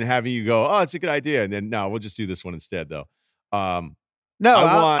things and then having you go, oh, it's a good idea. And then, no, we'll just do this one instead, though. I'll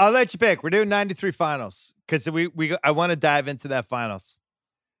let you pick. We're doing 93 finals because I want to dive into that finals.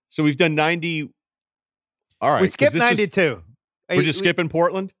 So we've done 90. All right. We skipped 92. We're just skipping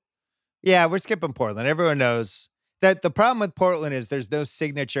Portland? Yeah, we're skipping Portland. Everyone knows that the problem with Portland is there's no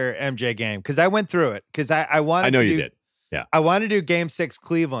signature MJ game because I went through it because I wanted to do. I know you did. Yeah, I wanted to do Game 6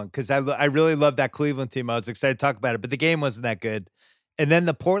 Cleveland because I really love that Cleveland team. I was excited to talk about it, but the game wasn't that good. And then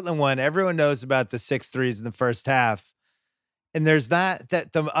the Portland one, everyone knows about the 6 threes in the first half. And there's not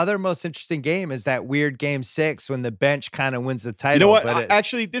that the other most interesting game is that weird Game 6 when the bench kind of wins the title. You know what?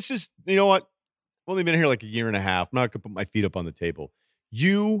 Actually, this is, you know what? I've only been here like a year and a half. I'm not going to put my feet up on the table.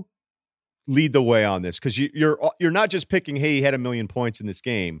 You lead the way on this because you're not just picking, hey, he had 1 million points in this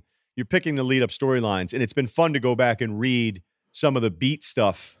game. You're picking the lead up storylines, and it's been fun to go back and read some of the beat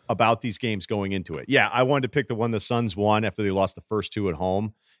stuff about these games going into it. Yeah, I wanted to pick the one the Suns won after they lost the first 2 at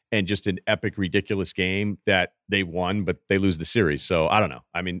home, and just an epic, ridiculous game that they won, but they lose the series. So I don't know.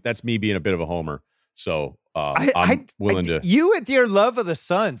 I mean, that's me being a bit of a homer. So I'm willing to. You with your love of the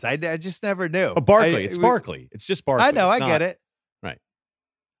Suns, I just never knew. Barkley, it's Barkley. It's just Barkley. I know, I get it. Right.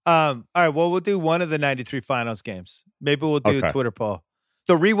 All right. Well, we'll do one of the 93 finals games. Maybe we'll do a Twitter poll.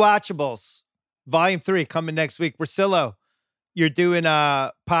 The Rewatchables, Volume 3 coming next week. Russillo, you're doing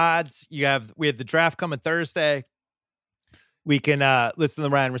pods. We have the draft coming Thursday. We can listen to the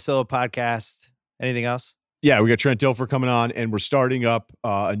Ryen Russillo podcast. Anything else? Yeah, we got Trent Dilfer coming on, and we're starting up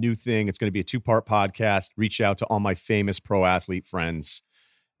a new thing. It's going to be a 2-part podcast. Reach out to all my famous pro athlete friends.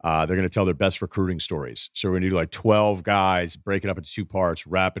 They're going to tell their best recruiting stories. So we're going to do like 12 guys, break it up into 2 parts,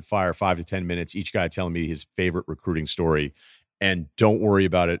 rapid fire, 5 to 10 minutes. Each guy telling me his favorite recruiting story. And don't worry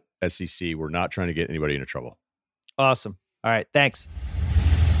about it, SEC. We're not trying to get anybody into trouble. Awesome. All right. Thanks.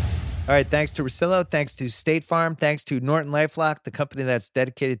 All right. Thanks to Russillo. Thanks to State Farm. Thanks to Norton LifeLock, the company that's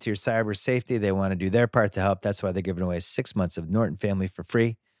dedicated to your cyber safety. They want to do their part to help. That's why they're giving away 6 months of Norton Family for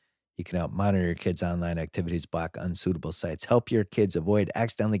free. You can help monitor your kids' online activities, block unsuitable sites, help your kids avoid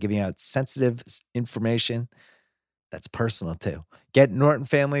accidentally giving out sensitive information. That's personal too. Get Norton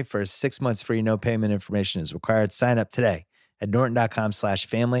Family for 6 months free. No payment information is required. Sign up today at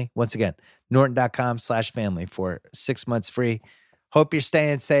norton.com/family. Once again, norton.com/family for 6 months free. Hope you're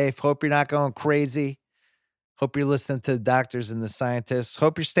staying safe. Hope you're not going crazy. Hope you're listening to the doctors and the scientists.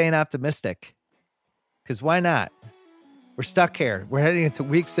 Hope you're staying optimistic. Because why not? We're stuck here. We're heading into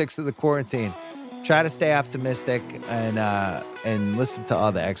week 6 of the quarantine. Try to stay optimistic and listen to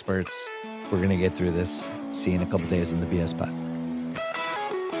all the experts. We're going to get through this. See you in a couple days in the BS Pod.